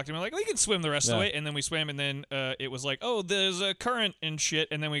then we walked, and we're like, we can swim the rest of the way, and then we swam, and then it was like, oh, there's a current and shit,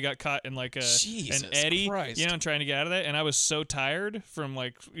 and then we got caught in like an Jesus eddy, Christ. you know, trying to get out of that, and I was so tired from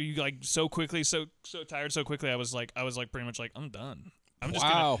like so quickly, so tired so quickly. I was like pretty much like, I'm done. I'm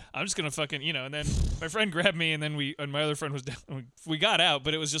just gonna fucking, you know. And then my friend grabbed me, and then my other friend was down. We got out,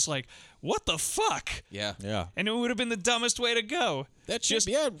 but it was just like, what the fuck? Yeah. And it would have been the dumbest way to go. That just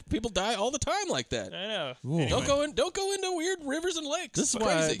people die all the time like that. I know. Ooh. Don't go into weird rivers and lakes. This is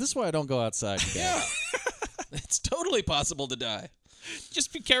Crazy. why I don't go outside. Yeah. It's totally possible to die.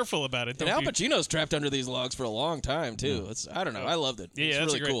 Just be careful about it. And Al Pacino's trapped under these logs for a long time too. I don't know. I loved it. Yeah, it's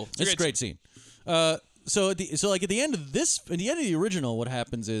that's really cool. It's a great scene. So at the end of the original, what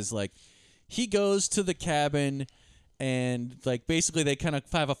happens is like he goes to the cabin and like basically they kind of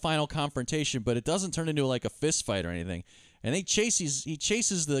have a final confrontation, but it doesn't turn into like a fist fight or anything. And he chases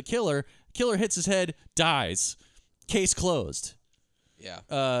the killer. Killer hits his head, dies. Case closed.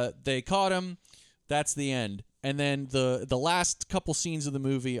 Yeah. They caught him. That's the end. And then the last couple scenes of the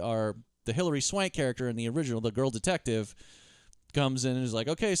movie are the Hilary Swank character in the original, the girl detective, comes in and is like,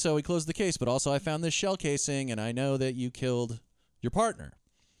 okay, so we closed the case, but also I found this shell casing, and I know that you killed your partner,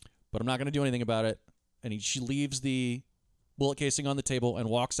 but I'm not going to do anything about it. And she leaves the bullet casing on the table and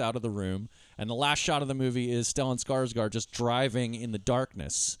walks out of the room. And the last shot of the movie is Stellan Skarsgård just driving in the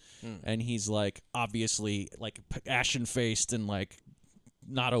darkness, and he's like obviously like ashen-faced and like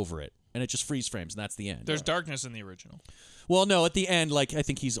not over it. And it just freeze frames, and that's the end. There's darkness in the original. Well, no, at the end, like I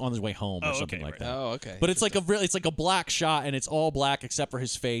think he's on his way home or something like right. that. Oh, okay. But it's like a black shot, and it's all black except for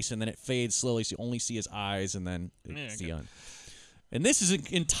his face, and then it fades slowly, so you only see his eyes, and then it's the end. And this is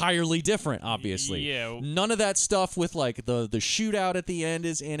entirely different, obviously. Yeah. None of that stuff with like the shootout at the end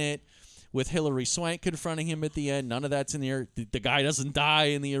is in it. With Hilary Swank confronting him at the end, none of that's in there. The guy doesn't die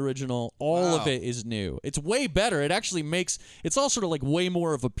in the original. All of it is new. It's way better. It actually makes it's all sort of like way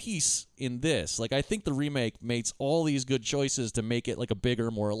more of a piece in this. Like I think the remake makes all these good choices to make it like a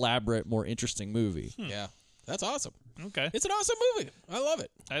bigger, more elaborate, more interesting movie. Yeah. That's awesome. Okay. It's an awesome movie. I love it.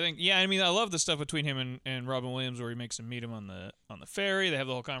 I think, I mean, I love the stuff between him and Robin Williams where he makes him meet him on the ferry. They have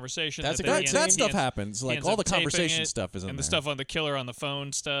the whole conversation. That stuff happens. Like all the conversation stuff is in and there. the stuff on the killer on the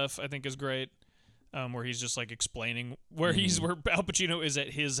phone stuff I think is great. Where he's just like explaining where Al Pacino is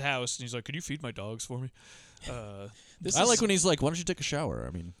at his house and he's like, "Could you feed my dogs for me?" I like when he's like, "Why don't you take a shower?"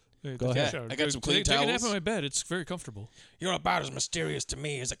 I mean, go ahead. I got some clean Take a nap towels. on my bed. It's very comfortable. You're about as mysterious to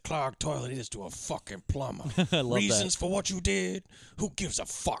me as a clogged toilet is to a fucking plumber. I love Reasons for what you did? Who gives a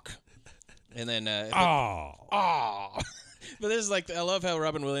fuck? And then Oh. But this is like, I love how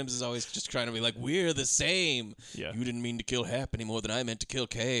Robin Williams is always just trying to be like, we're the same. Yeah. You didn't mean to kill Hap any more than I meant to kill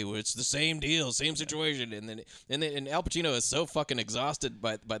Kay. Where it's the same deal, same situation. And Al Pacino is so fucking exhausted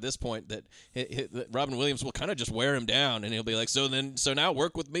by this point that Robin Williams will kind of just wear him down, and he'll be like, so now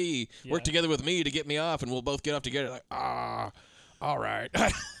work with me, work together with me to get me off, and we'll both get off together. Like all right.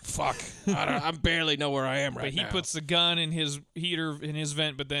 Fuck. I barely know where I am right now. But he puts the gun in his heater in his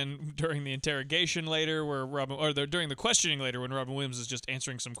vent. But then during the interrogation later, during the questioning later, when Robin Williams is just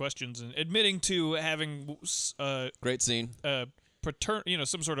answering some questions and admitting to having great scene.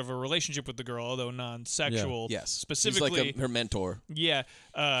 Some sort of a relationship with the girl, although non-sexual. Yeah. Yes. Specifically, he's like her mentor. Yeah.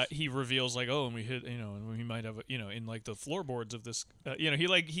 He reveals and we hit, and we might have, in like the floorboards of this,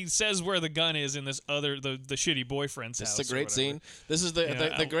 he says where the gun is in this other the shitty boyfriend's house. It's a great scene. This is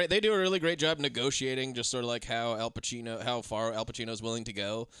the great. They do a really great job negotiating, just sort of like how far Al Pacino's willing to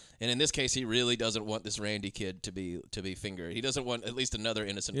go. And in this case, he really doesn't want this Randy kid to be fingered. He doesn't want at least another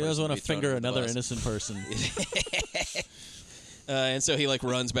innocent. He doesn't want to finger another innocent person. And so he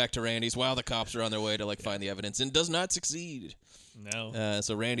runs back to Randy's while the cops are on their way to find the evidence and does not succeed. No.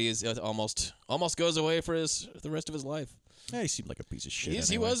 So Randy is almost goes away for the rest of his life. Yeah, he seemed like a piece of shit.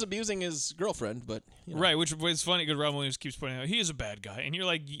 He was abusing his girlfriend, but right, which was funny because Robin Williams keeps pointing out he is a bad guy, and you're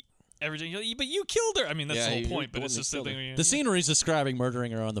like everything. But you killed her. I mean, that's the whole point. But it's just the thing. The scene where he's describing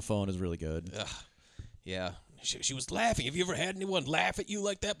murdering her on the phone is really good. Yeah. She was laughing. Have you ever had anyone laugh at you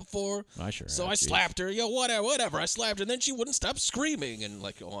like that before? I sure So have, I slapped her. Whatever. I slapped her, and then she wouldn't stop screaming and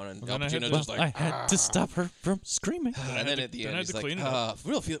go on. And Al Pacino just I had to stop her from screaming. And then at the end, he's like,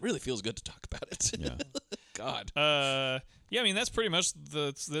 really feels good to talk about it. Yeah. God. Yeah, I mean that's pretty much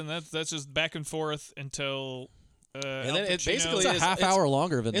that's just back and forth until. And then it basically it's a half hour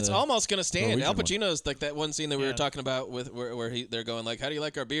longer than it's almost gonna stand. Norwegian Al Pacino's like that one scene that we were talking about with where they're going how do you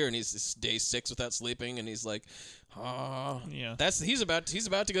like our beer? And he's day 6 without sleeping, and he's like, yeah. He's about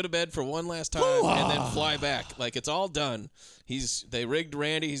to go to bed for one last time and then fly back. It's all done. They rigged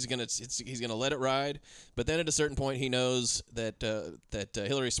Randy. He's gonna let it ride. But then at a certain point, he knows that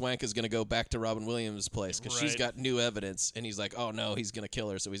Hilary Swank is gonna go back to Robin Williams' place because she's got new evidence, and he's like, oh no, he's gonna kill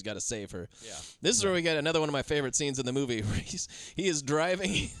her, so he's got to save her. Yeah. This is where we get another one of my favorite scenes in the movie where he is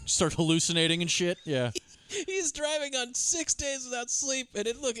driving, start hallucinating and shit. Yeah. He's driving on 6 days without sleep, and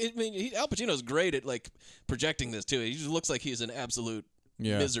Al Pacino's great at projecting this too. He just looks like he's an absolute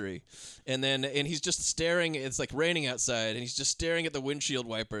misery, and he's just staring. It's raining outside, and he's just staring at the windshield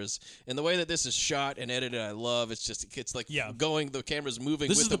wipers. And the way that this is shot and edited, I love. It's going. The camera's moving.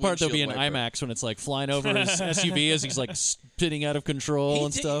 This with is the part that'll be in wiper. IMAX when it's flying over his SUV as he's spinning out of control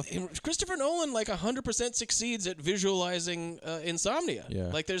and stuff. Christopher Nolan 100% succeeds at visualizing insomnia.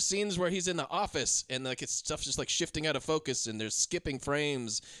 Yeah. There's scenes where he's in the office and stuff's just shifting out of focus, and there's skipping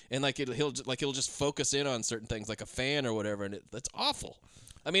frames, and he'll just focus in on certain things like a fan or whatever, and that's awful.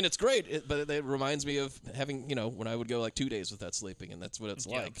 I mean, it's great, but it reminds me of having, when I would go 2 days without sleeping, and that's what it's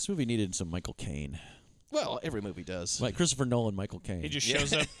like. This movie needed some Michael Caine. Well, every movie does. Like Christopher Nolan, Michael Caine. He just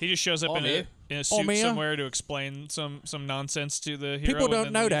shows up. He just shows up in a suit somewhere to explain some nonsense to the hero. People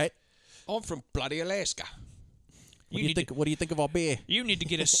don't know that. I'm from bloody Alaska. What do you think of our beer? You need to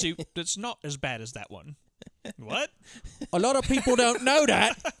get a suit that's not as bad as that one. What? A lot of people don't know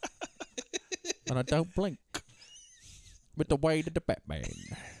that. And I don't blink. With the way to the Batman.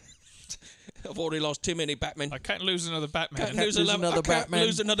 I've already lost too many Batman. I can't lose another Batman. Can't lose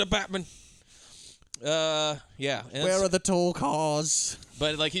another Batman. Yeah. Where are the tall cars?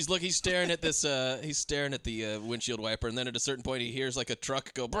 But he's staring at this. He's staring at the windshield wiper, and then at a certain point, he hears a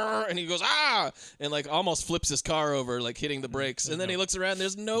truck go brrr, and he goes and almost flips his car over, hitting the brakes. And then he looks around.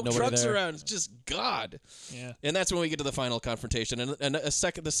 There's nobody trucks there. around. It's just God. Yeah. And that's when we get to the final confrontation, and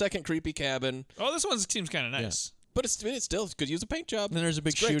the second creepy cabin. Oh, this one seems kind of nice. Yeah. But it still could use a paint job. And then there's a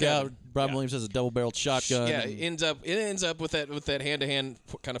big shootout. Robin Williams has a double-barreled shotgun. Yeah, it ends up with that hand-to-hand,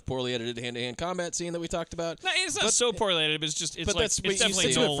 kind of poorly edited hand-to-hand combat scene that we talked about. No, it's not so poorly edited, but it's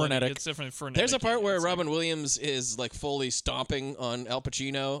definitely frenetic. It's definitely frenetic. There's a part where Robin Williams is fully stomping on Al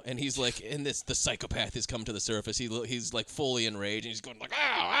Pacino, and he's the psychopath has come to the surface. He's fully enraged, and he's going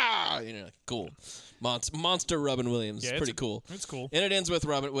cool. Monster Robin Williams. Yeah, pretty cool. It's cool. And it ends with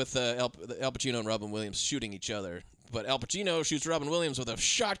Al Pacino and Robin Williams shooting each other. But Al Pacino shoots Robin Williams with a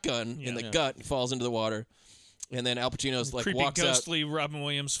shotgun in the gut. He falls into the water. And then Al Pacino's creepy, walks out. Ghostly Robin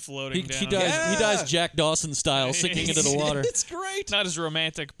Williams floating down. He dies Jack Dawson style, sinking into the water. It's great. Not as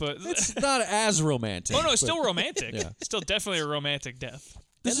romantic, but it's not as romantic. Oh no, it's still romantic. Yeah. Still definitely a romantic death.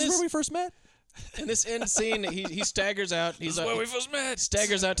 This is where we first met. In this end scene, he staggers out. This is where we first met.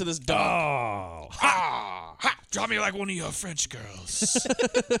 Staggers out to this dog. Oh, ha! Drop me like one of your French girls.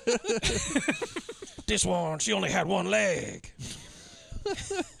 This one, she only had one leg.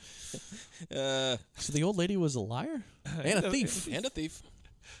 So the old lady was a liar and a thief.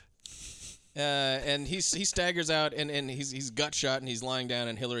 And he staggers out, and he's gut shot, and he's lying down,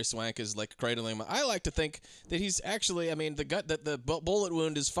 and Hilary Swank is like cradling him. I like to think that he's actually, I mean, the bullet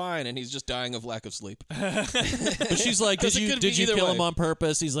wound is fine, and he's just dying of lack of sleep. But she's like, did you kill him on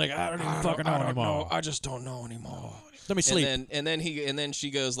purpose? He's like, I don't even fucking know anymore. I just don't know anymore. Let me sleep. And then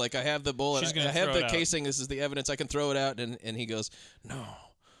she goes like, I have the bullet. I have the casing. This is the evidence. I can throw it out. And he goes, no,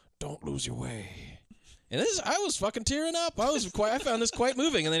 don't lose your way. And I was fucking tearing up. I found this quite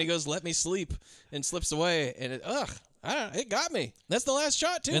moving. And then he goes, "Let me sleep," and slips away. And it got me. That's the last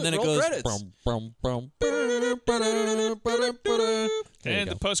shot too. And then it goes. Credits. And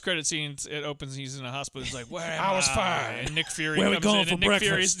the post-credit scenes, it opens. He's in a hospital. He's like, "Where am I was fine." And Nick Fury Where we comes going in, for and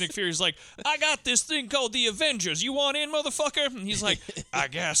breakfast? Nick Fury's like, "I got this thing called the Avengers. You want in, motherfucker?" And he's like, "I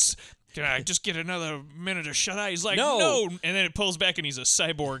guess." Can I just get another minute of shut eye? He's like, no. And then it pulls back, and he's a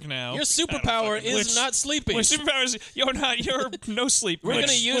cyborg now. Your superpower is not sleeping. My superpower is you're no sleep. We're going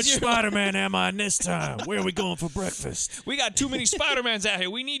to use Which Spider-Man am I in this time? Where are we going for breakfast? We got too many Spider-Mans out here.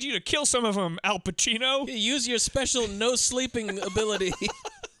 We need you to kill some of them, Al Pacino. Use your special no sleeping ability.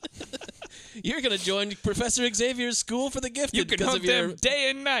 You're going to join Professor Xavier's School for the Gifted. You can hunt them day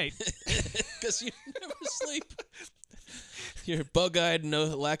and night. Because you never sleep. Your bug-eyed, no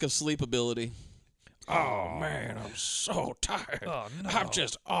lack of sleep ability. Oh, man, I'm so tired. Oh, no. I'm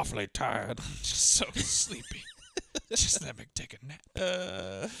just awfully tired. Just so sleepy. Just let me take a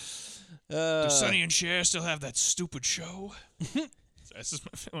nap. Do Sonny and Cher still have that stupid show? This is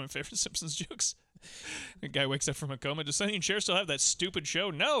one of my favorite Simpsons jokes. The guy wakes up from a coma. Does Sonny and Cher still have that stupid show?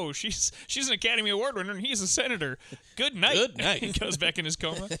 No, she's an Academy Award winner, and he's a senator. Good night. Good night. He goes back in his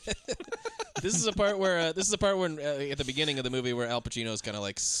coma. This is a part where at the beginning of the movie where Al Pacino is kind of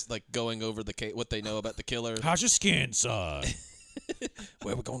like going over what they know about the killer. How's your skin, son?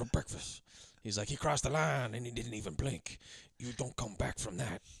 Where we going to breakfast? He's like, he crossed the line and he didn't even blink. You don't come back from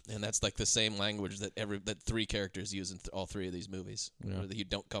that. And that's like the same language that three characters use in all three of these movies. Yeah. Where you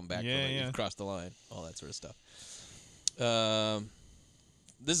don't come back from it. You've crossed the line. All that sort of stuff.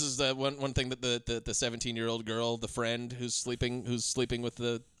 This is the one thing that the 17-year-old girl, the friend who's sleeping with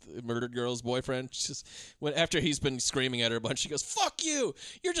the murdered girl's boyfriend, after he's been screaming at her a bunch, she goes, "Fuck you!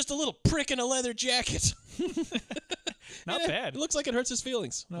 You're just a little prick in a leather jacket." Not bad. It looks like it hurts his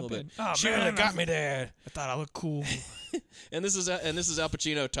feelings a little bit. Oh, She really got me there. I thought I looked cool. And this is Al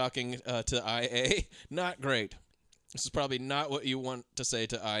Pacino talking to IA. Not great. This is probably not what you want to say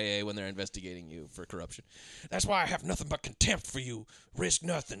to IA when they're investigating you for corruption. That's why I have nothing but contempt for you. Risk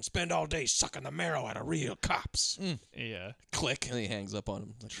nothing. Spend all day sucking the marrow out of real cops. Yeah. Click, and he hangs up on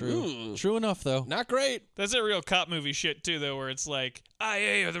him. Like, True. "Ooh, True enough, though. not great." That's a real cop movie shit, too, though, where it's like,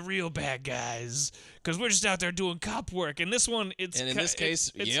 IA are the real bad guys, because we're just out there doing cop work. And this one, And in this case,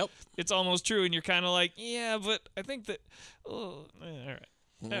 yep. It's almost true, and you're kind of like, yeah, but I think that, all right.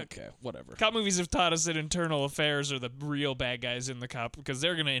 Okay, whatever. Cop movies have taught us that internal affairs are the real bad guys in the cop, because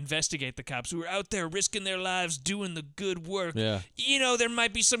they're going to investigate the cops who are out there risking their lives doing the good work. Yeah. You know, there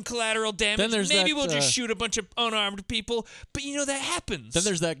might be some collateral damage. Then there's Maybe that, we'll just shoot a bunch of unarmed people, but that happens. Then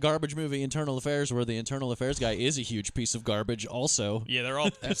there's that garbage movie, Internal Affairs, where the internal affairs guy is a huge piece of garbage also. Yeah, they're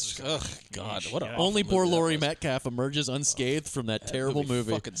all... Ugh, God, what a Only awful poor movie that Laurie was. Metcalf emerges unscathed from that terrible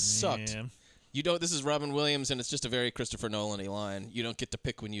movie. Fucking sucked. Man. This is Robin Williams, and it's just a very Christopher Nolan-y line. You don't get to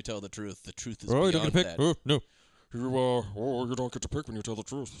pick when you tell the truth. The truth is Oh, you beyond don't get to pick? that. Oh, no. You don't get to pick when you tell the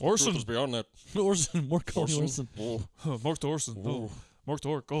truth. Orson. The truth is beyond that. Orson. More Colin Orson. Mark Orson. Oh. Mark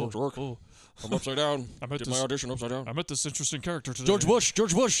Dork. Oh. Mark Dork. Oh. I'm upside down. Did my audition upside down. I met this interesting character today. George Bush.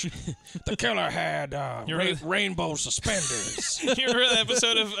 The killer had rainbow suspenders. You remember that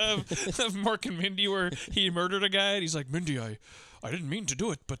episode of Mark and Mindy where he murdered a guy, and he's like, "Mindy, I didn't mean to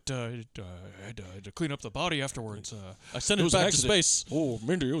do it, but I had to clean up the body afterwards. I sent it back to space." Oh,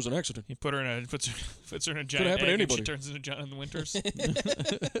 Mindy, it was an accident. He puts her in a giant happen to egg, and anybody. she turns into Jonathan Winters.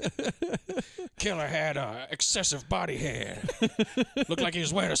 Killer had excessive body hair. Looked like he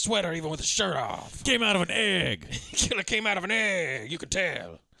was wearing a sweater even with his shirt off. Came out of an egg. Killer came out of an egg. You could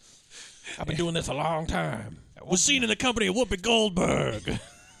tell. I've been doing this a long time. Was seen in the company of Whoopi Goldberg.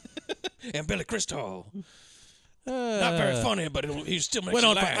 And Billy Crystal. Not very funny, but he still makes Went you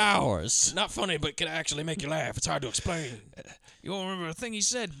on laugh. for hours. Not funny, but can actually make you laugh. It's hard to explain. You won't remember a thing he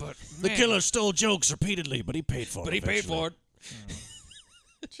said, but The man. killer stole jokes repeatedly, but he paid for it. But he paid for it.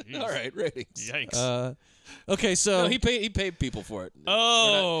 All right, ratings. Yikes. Okay, so No, he paid people for it.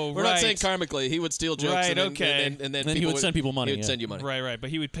 Oh, we're not saying right. karmically. He would steal jokes, Right, and then, okay. and then Then he people would send people money, He would yeah. send you money. Right, but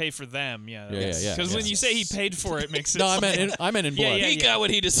he would pay for them. Yeah, Yeah. Because when you say he paid for it, makes it. I meant in blood. Yeah, He got what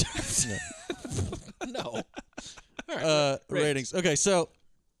he deserved. No. All right, ratings. Okay, so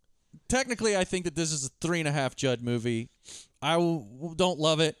technically, I think that this is a 3.5 Judd movie. I don't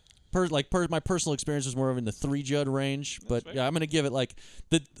love it. my personal experience was more in the 3 Judd range, but yeah, I'm gonna give it like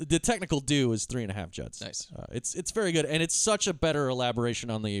the technical due is 3.5 Judds. Nice. It's very good, and it's such a better elaboration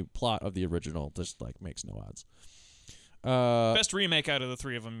on the plot of the original. Just like makes no odds. Best remake out of the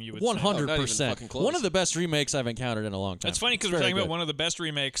 3 of them, you would 100%. One of the best remakes I've encountered in a long time. It's funny because we're talking about one of the best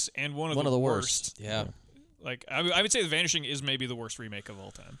remakes and one of the worst. Yeah. Like I would say The Vanishing is maybe the worst remake of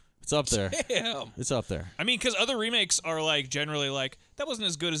all time. It's up there. Damn. It's up there. I mean, because other remakes are like generally like that wasn't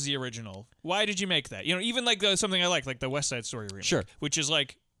as good as the original. Why did you make that? You know, even like something I like the West Side Story remake, Sure. which is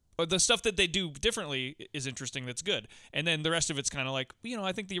like the stuff that they do differently is interesting. That's good, and then the rest of it's kind of like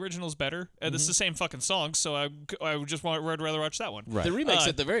I think the original's better. It's the same fucking song, so I would just I'd rather watch that one. Right. The remakes,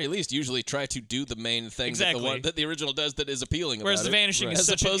 at the very least, usually try to do the main thing that the original does that is appealing. Whereas The Vanishing is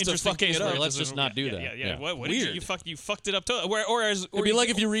such an interesting case where let's just not do that. Yeah. What Weird. did you fucked it up to? It'd be like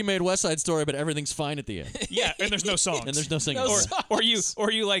if you remade West Side Story, but everything's fine at the end. Yeah, and there's no songs. And there's no singing. Or you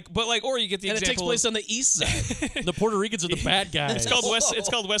get the and example. it takes place on the east side. The Puerto Ricans are the bad guys. It's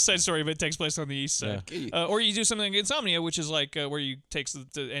called West Side Story, but it takes place on the east side. Yeah. Or you do something like Insomnia, which is like where you takes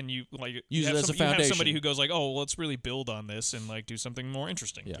and you like use it as a you have foundation. somebody who goes like, oh, well, let's really build on this and like do something more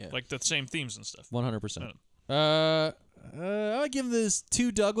interesting. Yeah. Like the same themes and stuff. 100%. I give this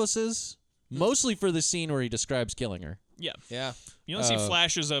 2 Douglases, mostly for the scene where he describes killing her. Yeah. Yeah. You don't see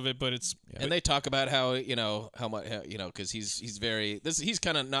flashes of it, but it's and they talk about how how much because he's he's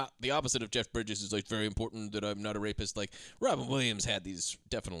kind of not the opposite of Jeff Bridges. Is like very important that I'm not a rapist. Like Robin Williams had these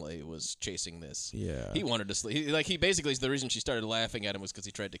definitely was chasing this. Yeah, he wanted to sleep. He basically the reason she started laughing at him was because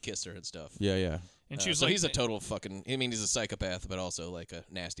he tried to kiss her and stuff. Yeah. And she was so like, he's a total fucking. I mean, he's a psychopath, but also like a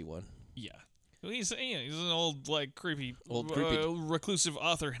nasty one. Yeah. Well, he's an old creepy reclusive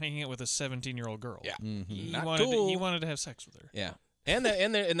author hanging out with a 17-year-old girl. Yeah, he not wanted cool. he wanted to have sex with her. Yeah. And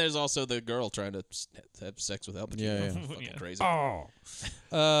there's also the girl trying to have sex with Al Pacino. Yeah. Fucking crazy. Oh.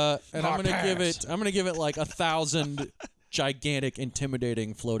 And I'm gonna give it like 1,000 gigantic,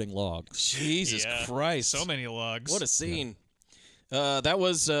 intimidating floating logs. Jesus Christ! So many logs. What a scene. That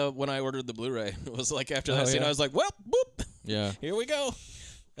was when I ordered the Blu-ray. It was like after that scene, I was like, well, boop. Yeah. Here we go.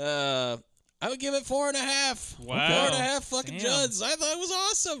 I would give it 4.5. Wow. 4.5 fucking Judds. I thought it was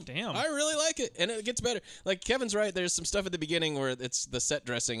awesome. Damn. I really like it. And it gets better. Like Kevin's right, there's some stuff at the beginning where it's the set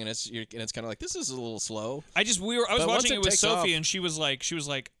dressing and it's kind of like this is a little slow. I was watching it with Sophie off, and she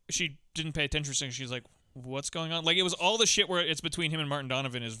she didn't pay attention to she's like, what's going on? Like it was all the shit where it's between him and Martin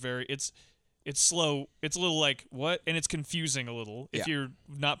Donovan is it's slow. It's a little like, what? And it's confusing a little. If you're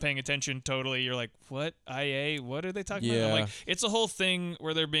not paying attention totally, you're like, what? IA? What are they talking about? I'm like, it's a whole thing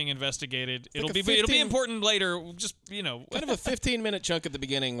where they're being investigated. It'll be important later. Just, kind of a 15-minute chunk at the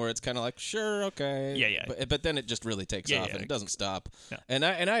beginning where it's kind of like, sure, okay. Yeah. But then it just really takes off and it doesn't stop. No. And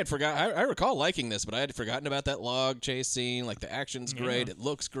I had forgot. I recall liking this, but I had forgotten about that log chase scene. Like the action's great. It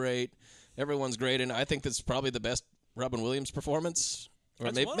looks great. Everyone's great. And I think this is probably the best Robin Williams performance.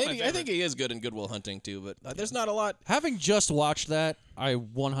 Or maybe I think he is good in Good Will Hunting too, but there's not a lot. Having just watched that, I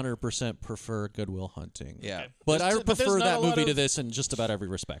 100% prefer Good Will Hunting. Yeah, okay. But I prefer that movie to this in just about every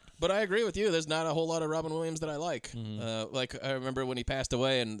respect. But I agree with you. There's not a whole lot of Robin Williams that I like. Mm-hmm. Like I remember when he passed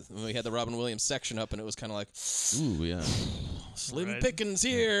away, and we had the Robin Williams section up, and it was kind of like, ooh yeah, slim pickings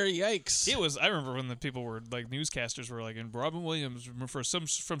here. Yikes! It was. I remember when the people were like newscasters were like, and Robin Williams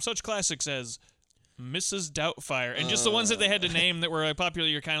from such classics as Mrs. Doubtfire, and just the ones that they had to name that were popular.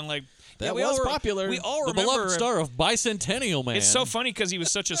 You're kind of like, that was popular. We all the remember beloved star of Bicentennial Man. It's so funny because he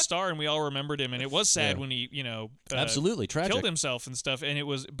was such a star, and we all remembered him. And it was sad when he, absolutely tragic, killed himself and stuff. And it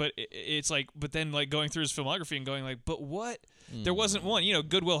was, but it's like, but then like going through his filmography and going like, but what? There wasn't one.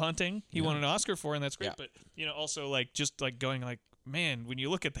 Good Will Hunting. He won an Oscar for, and that's great. But also like just like going like, man, when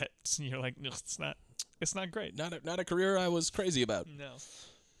you look at that, you're like, no, it's not great. Not a career I was crazy about. No.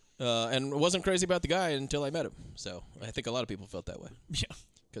 And wasn't crazy about the guy until I met him. So I think a lot of people felt that way. Yeah.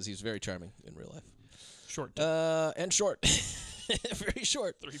 Because he's very charming in real life. Short. And short. Very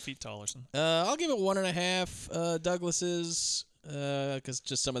short. 3 feet tall or something. I'll give it 1.5 Douglases. Because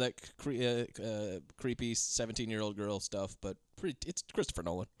just some of that creepy 17-year-old girl stuff. But it's Christopher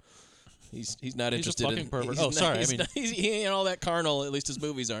Nolan. He's not interested a fucking pervert. He ain't all that carnal. At least his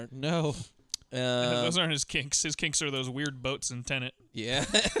movies aren't. No. Those aren't his kinks. His kinks are those weird boats in Tenet. Yeah.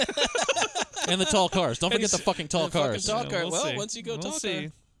 And the tall cars. Don't forget the fucking tall cars. Well, once you go tall car,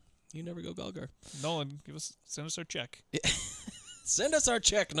 you never go Gulgar. Nolan, send us our check. Send us our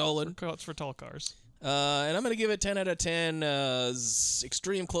check, Nolan. It's for tall cars. And I'm going to give it 10 out of 10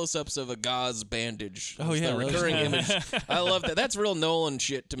 extreme close-ups of a gauze bandage. Oh, yeah. The recurring image. I love that. That's real Nolan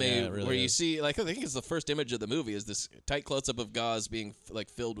shit to me, Yeah, it really where you is. see, like, I think it's the first image of the movie is this tight close-up of gauze being,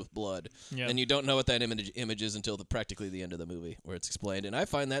 like, filled with blood. Yeah. And you don't know what that image is until practically the end of the movie, where it's explained. And I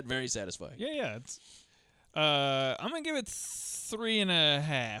find that very satisfying. Yeah. It's, I'm going to give it 3.5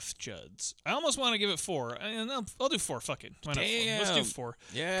 Juds. I almost want to give it 4. And I'll do 4. Fuck it. Why not 4? Let's do 4.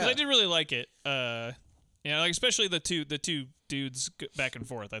 Yeah. Because I did really like it. Like especially the two dudes back and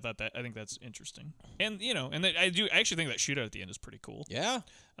forth. I think that's interesting. And I actually think that shootout at the end is pretty cool. Yeah.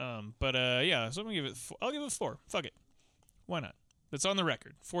 So I'm gonna give it. I'll give it 4. Fuck it. Why not? That's on the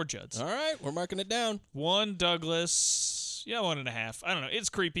record. 4 Juds. All right, we're marking it down. 1 Douglas. Yeah, 1.5. I don't know. It's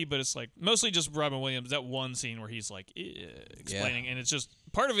creepy, but it's like mostly just Robin Williams. That one scene where he's like explaining, and it's just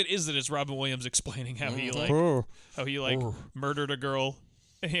part of it is that it's Robin Williams explaining how he murdered a girl.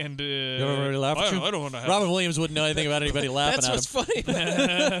 And you ever really laugh at you? I don't want to have Robin Williams wouldn't know anything about anybody laughing at him. That's what's funny.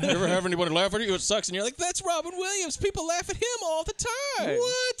 You ever have anybody laugh at you? It sucks, and you're like, "That's Robin Williams. People laugh at him all the time."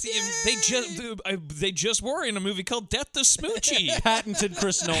 What? They just were in a movie called Death to Smoochie. Patented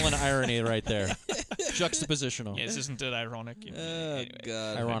Chris Nolan irony right there. Juxtapositional. Yes, isn't it ironic? Oh,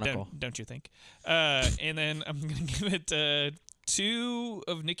 God. Ironical. Don't you think? And then I'm going to give it 2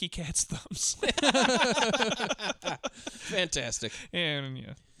 of Nicky Cat's thumbs. Fantastic. And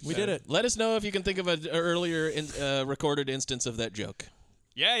yeah, we did it. Let us know if you can think of an earlier recorded instance of that joke.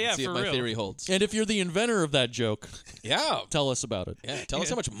 Yeah, see for if my real. theory holds. And if you're the inventor of that joke, tell us about it. Yeah, tell us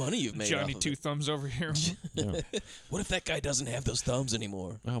how much money you've made. Johnny off of 2 thumbs over here. What if that guy doesn't have those thumbs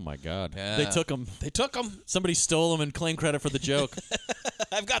anymore? Oh my God! Yeah. They took them. Somebody stole them and claimed credit for the joke.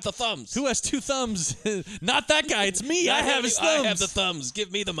 I've got the thumbs. Who has 2 thumbs? Not that guy. It's me. I have his thumbs. I have the thumbs.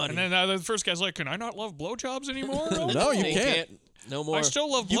 Give me the money. And then the first guy's like, "Can I not love blowjobs anymore?" No, you can't. No more. I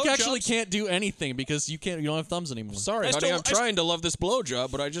still love blowjobs. You actually can't do anything because you don't have thumbs anymore. Sorry, honey, I'm trying to love this blowjob,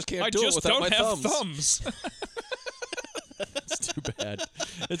 but I just can't do it without my thumbs. I just don't have thumbs. It's too bad.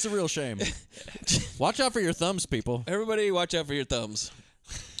 It's a real shame. Watch out for your thumbs, people. Everybody, watch out for your thumbs.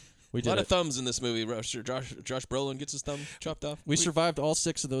 We did a lot of thumbs in this movie. Josh Brolin gets his thumb chopped off. We survived all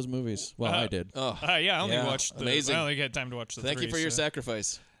 6 of those movies. Well, I did. I only watched. Amazing. I only had time to watch the 3. Thank you for your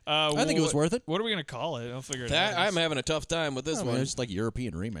sacrifice. I think it was worth it. What are we gonna call it? I'll figure it out. I'm having a tough time with this one. It's like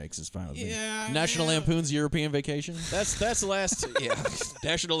European remakes. It's fine with me. Yeah. National Lampoon's European Vacation. That's the last. Yeah.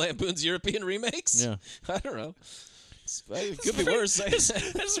 National Lampoon's European remakes. Yeah. I don't know. It could be worse. That's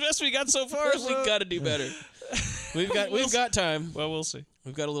the best we got so far. We got to do better. We've got time. Well, we'll see.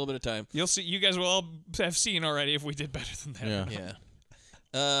 We've got a little bit of time. You'll see. You guys will all have seen already if we did better than that.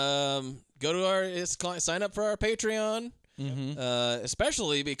 Yeah. Go to our sign up for our Patreon.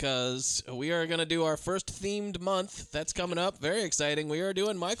 Especially because we are going to do our first themed month. That's coming up. Very exciting. We are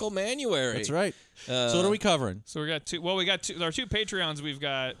doing Michael Manuary. That's right. So what are we covering? So we got 2. Well, we got 2. Our 2 Patreons. We've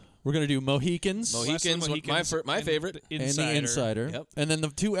got. We're going to do Mohicans. My favorite. And The Insider. Yep. And then the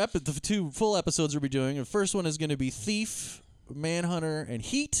 2 full episodes we'll be doing. The first one is going to be Thief, Manhunter, and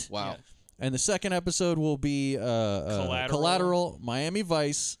Heat. Wow. Yeah. And the second episode will be Collateral, Miami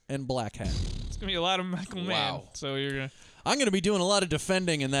Vice, and Black Hat. It's going to be a lot of Michael Mann. Wow. So you're going to. I'm going to be doing a lot of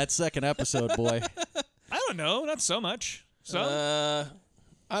defending in that second episode, boy. I don't know. Not so much. So.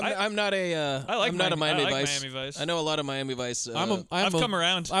 I'm not a. I'm not a Miami Vice. Miami Vice. I know a lot of Miami Vice. I've come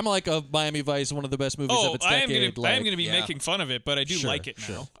around. I'm like a Miami Vice, one of the best movies of its decade. I am going to be making fun of it, but I do like it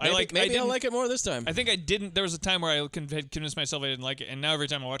now. Maybe I'll like it more this time. I think I didn't. There was a time where I had convinced myself I didn't like it, and now every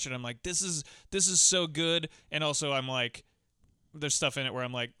time I watch it, I'm like, this is so good, and also I'm like, there's stuff in it where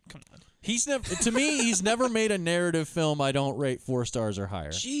I'm like, come on. To me, he's never made a narrative film I don't rate 4 stars or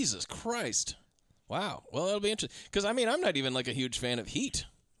higher. Jesus Christ! Wow. Well, that'll be interesting because I'm not even like a huge fan of Heat.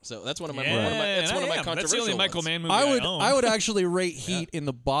 So that's one of my controversial That's the only Michael Mann movie I would actually rate Heat in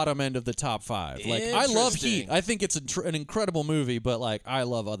the bottom end of the top 5. Like I love Heat. I think it's an incredible movie, but like I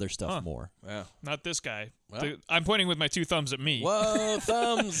love other stuff more. Wow. Not this guy. Well. I'm pointing with my 2 thumbs at me. Whoa,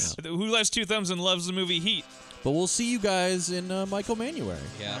 thumbs! Who has 2 thumbs and loves the movie Heat? But we'll see you guys in Michael Manuary.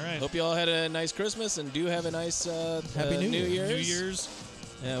 Yeah. All right. Hope you all had a nice Christmas and do have a nice Happy New Year's. New Year's.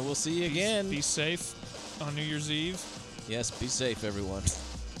 Yeah, we'll see you again. Be safe on New Year'sEve. Yes, be safe, everyone.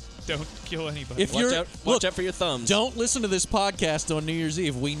 Don't kill anybody. Watch out for your thumbs. Don't listen to this podcast on New Year's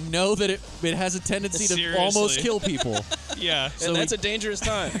Eve. We know that it has a tendency to almost kill people. Yeah. So that's a dangerous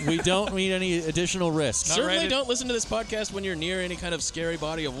time. We don't need any additional risks. Certainly don't listen to this podcast when you're near any kind of scary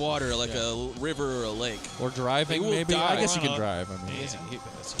body of water like a river or a lake. Or driving, maybe. Die. I guess you can drive. I mean,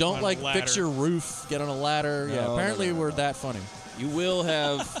 don't fix your roof, get on a ladder. No, apparently we're that funny. You will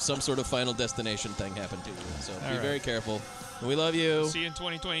have some sort of Final Destination thing happen to you. So be very careful. We love you. See you in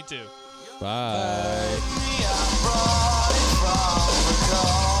 2022. Bye.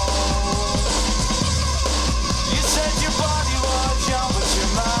 Bye.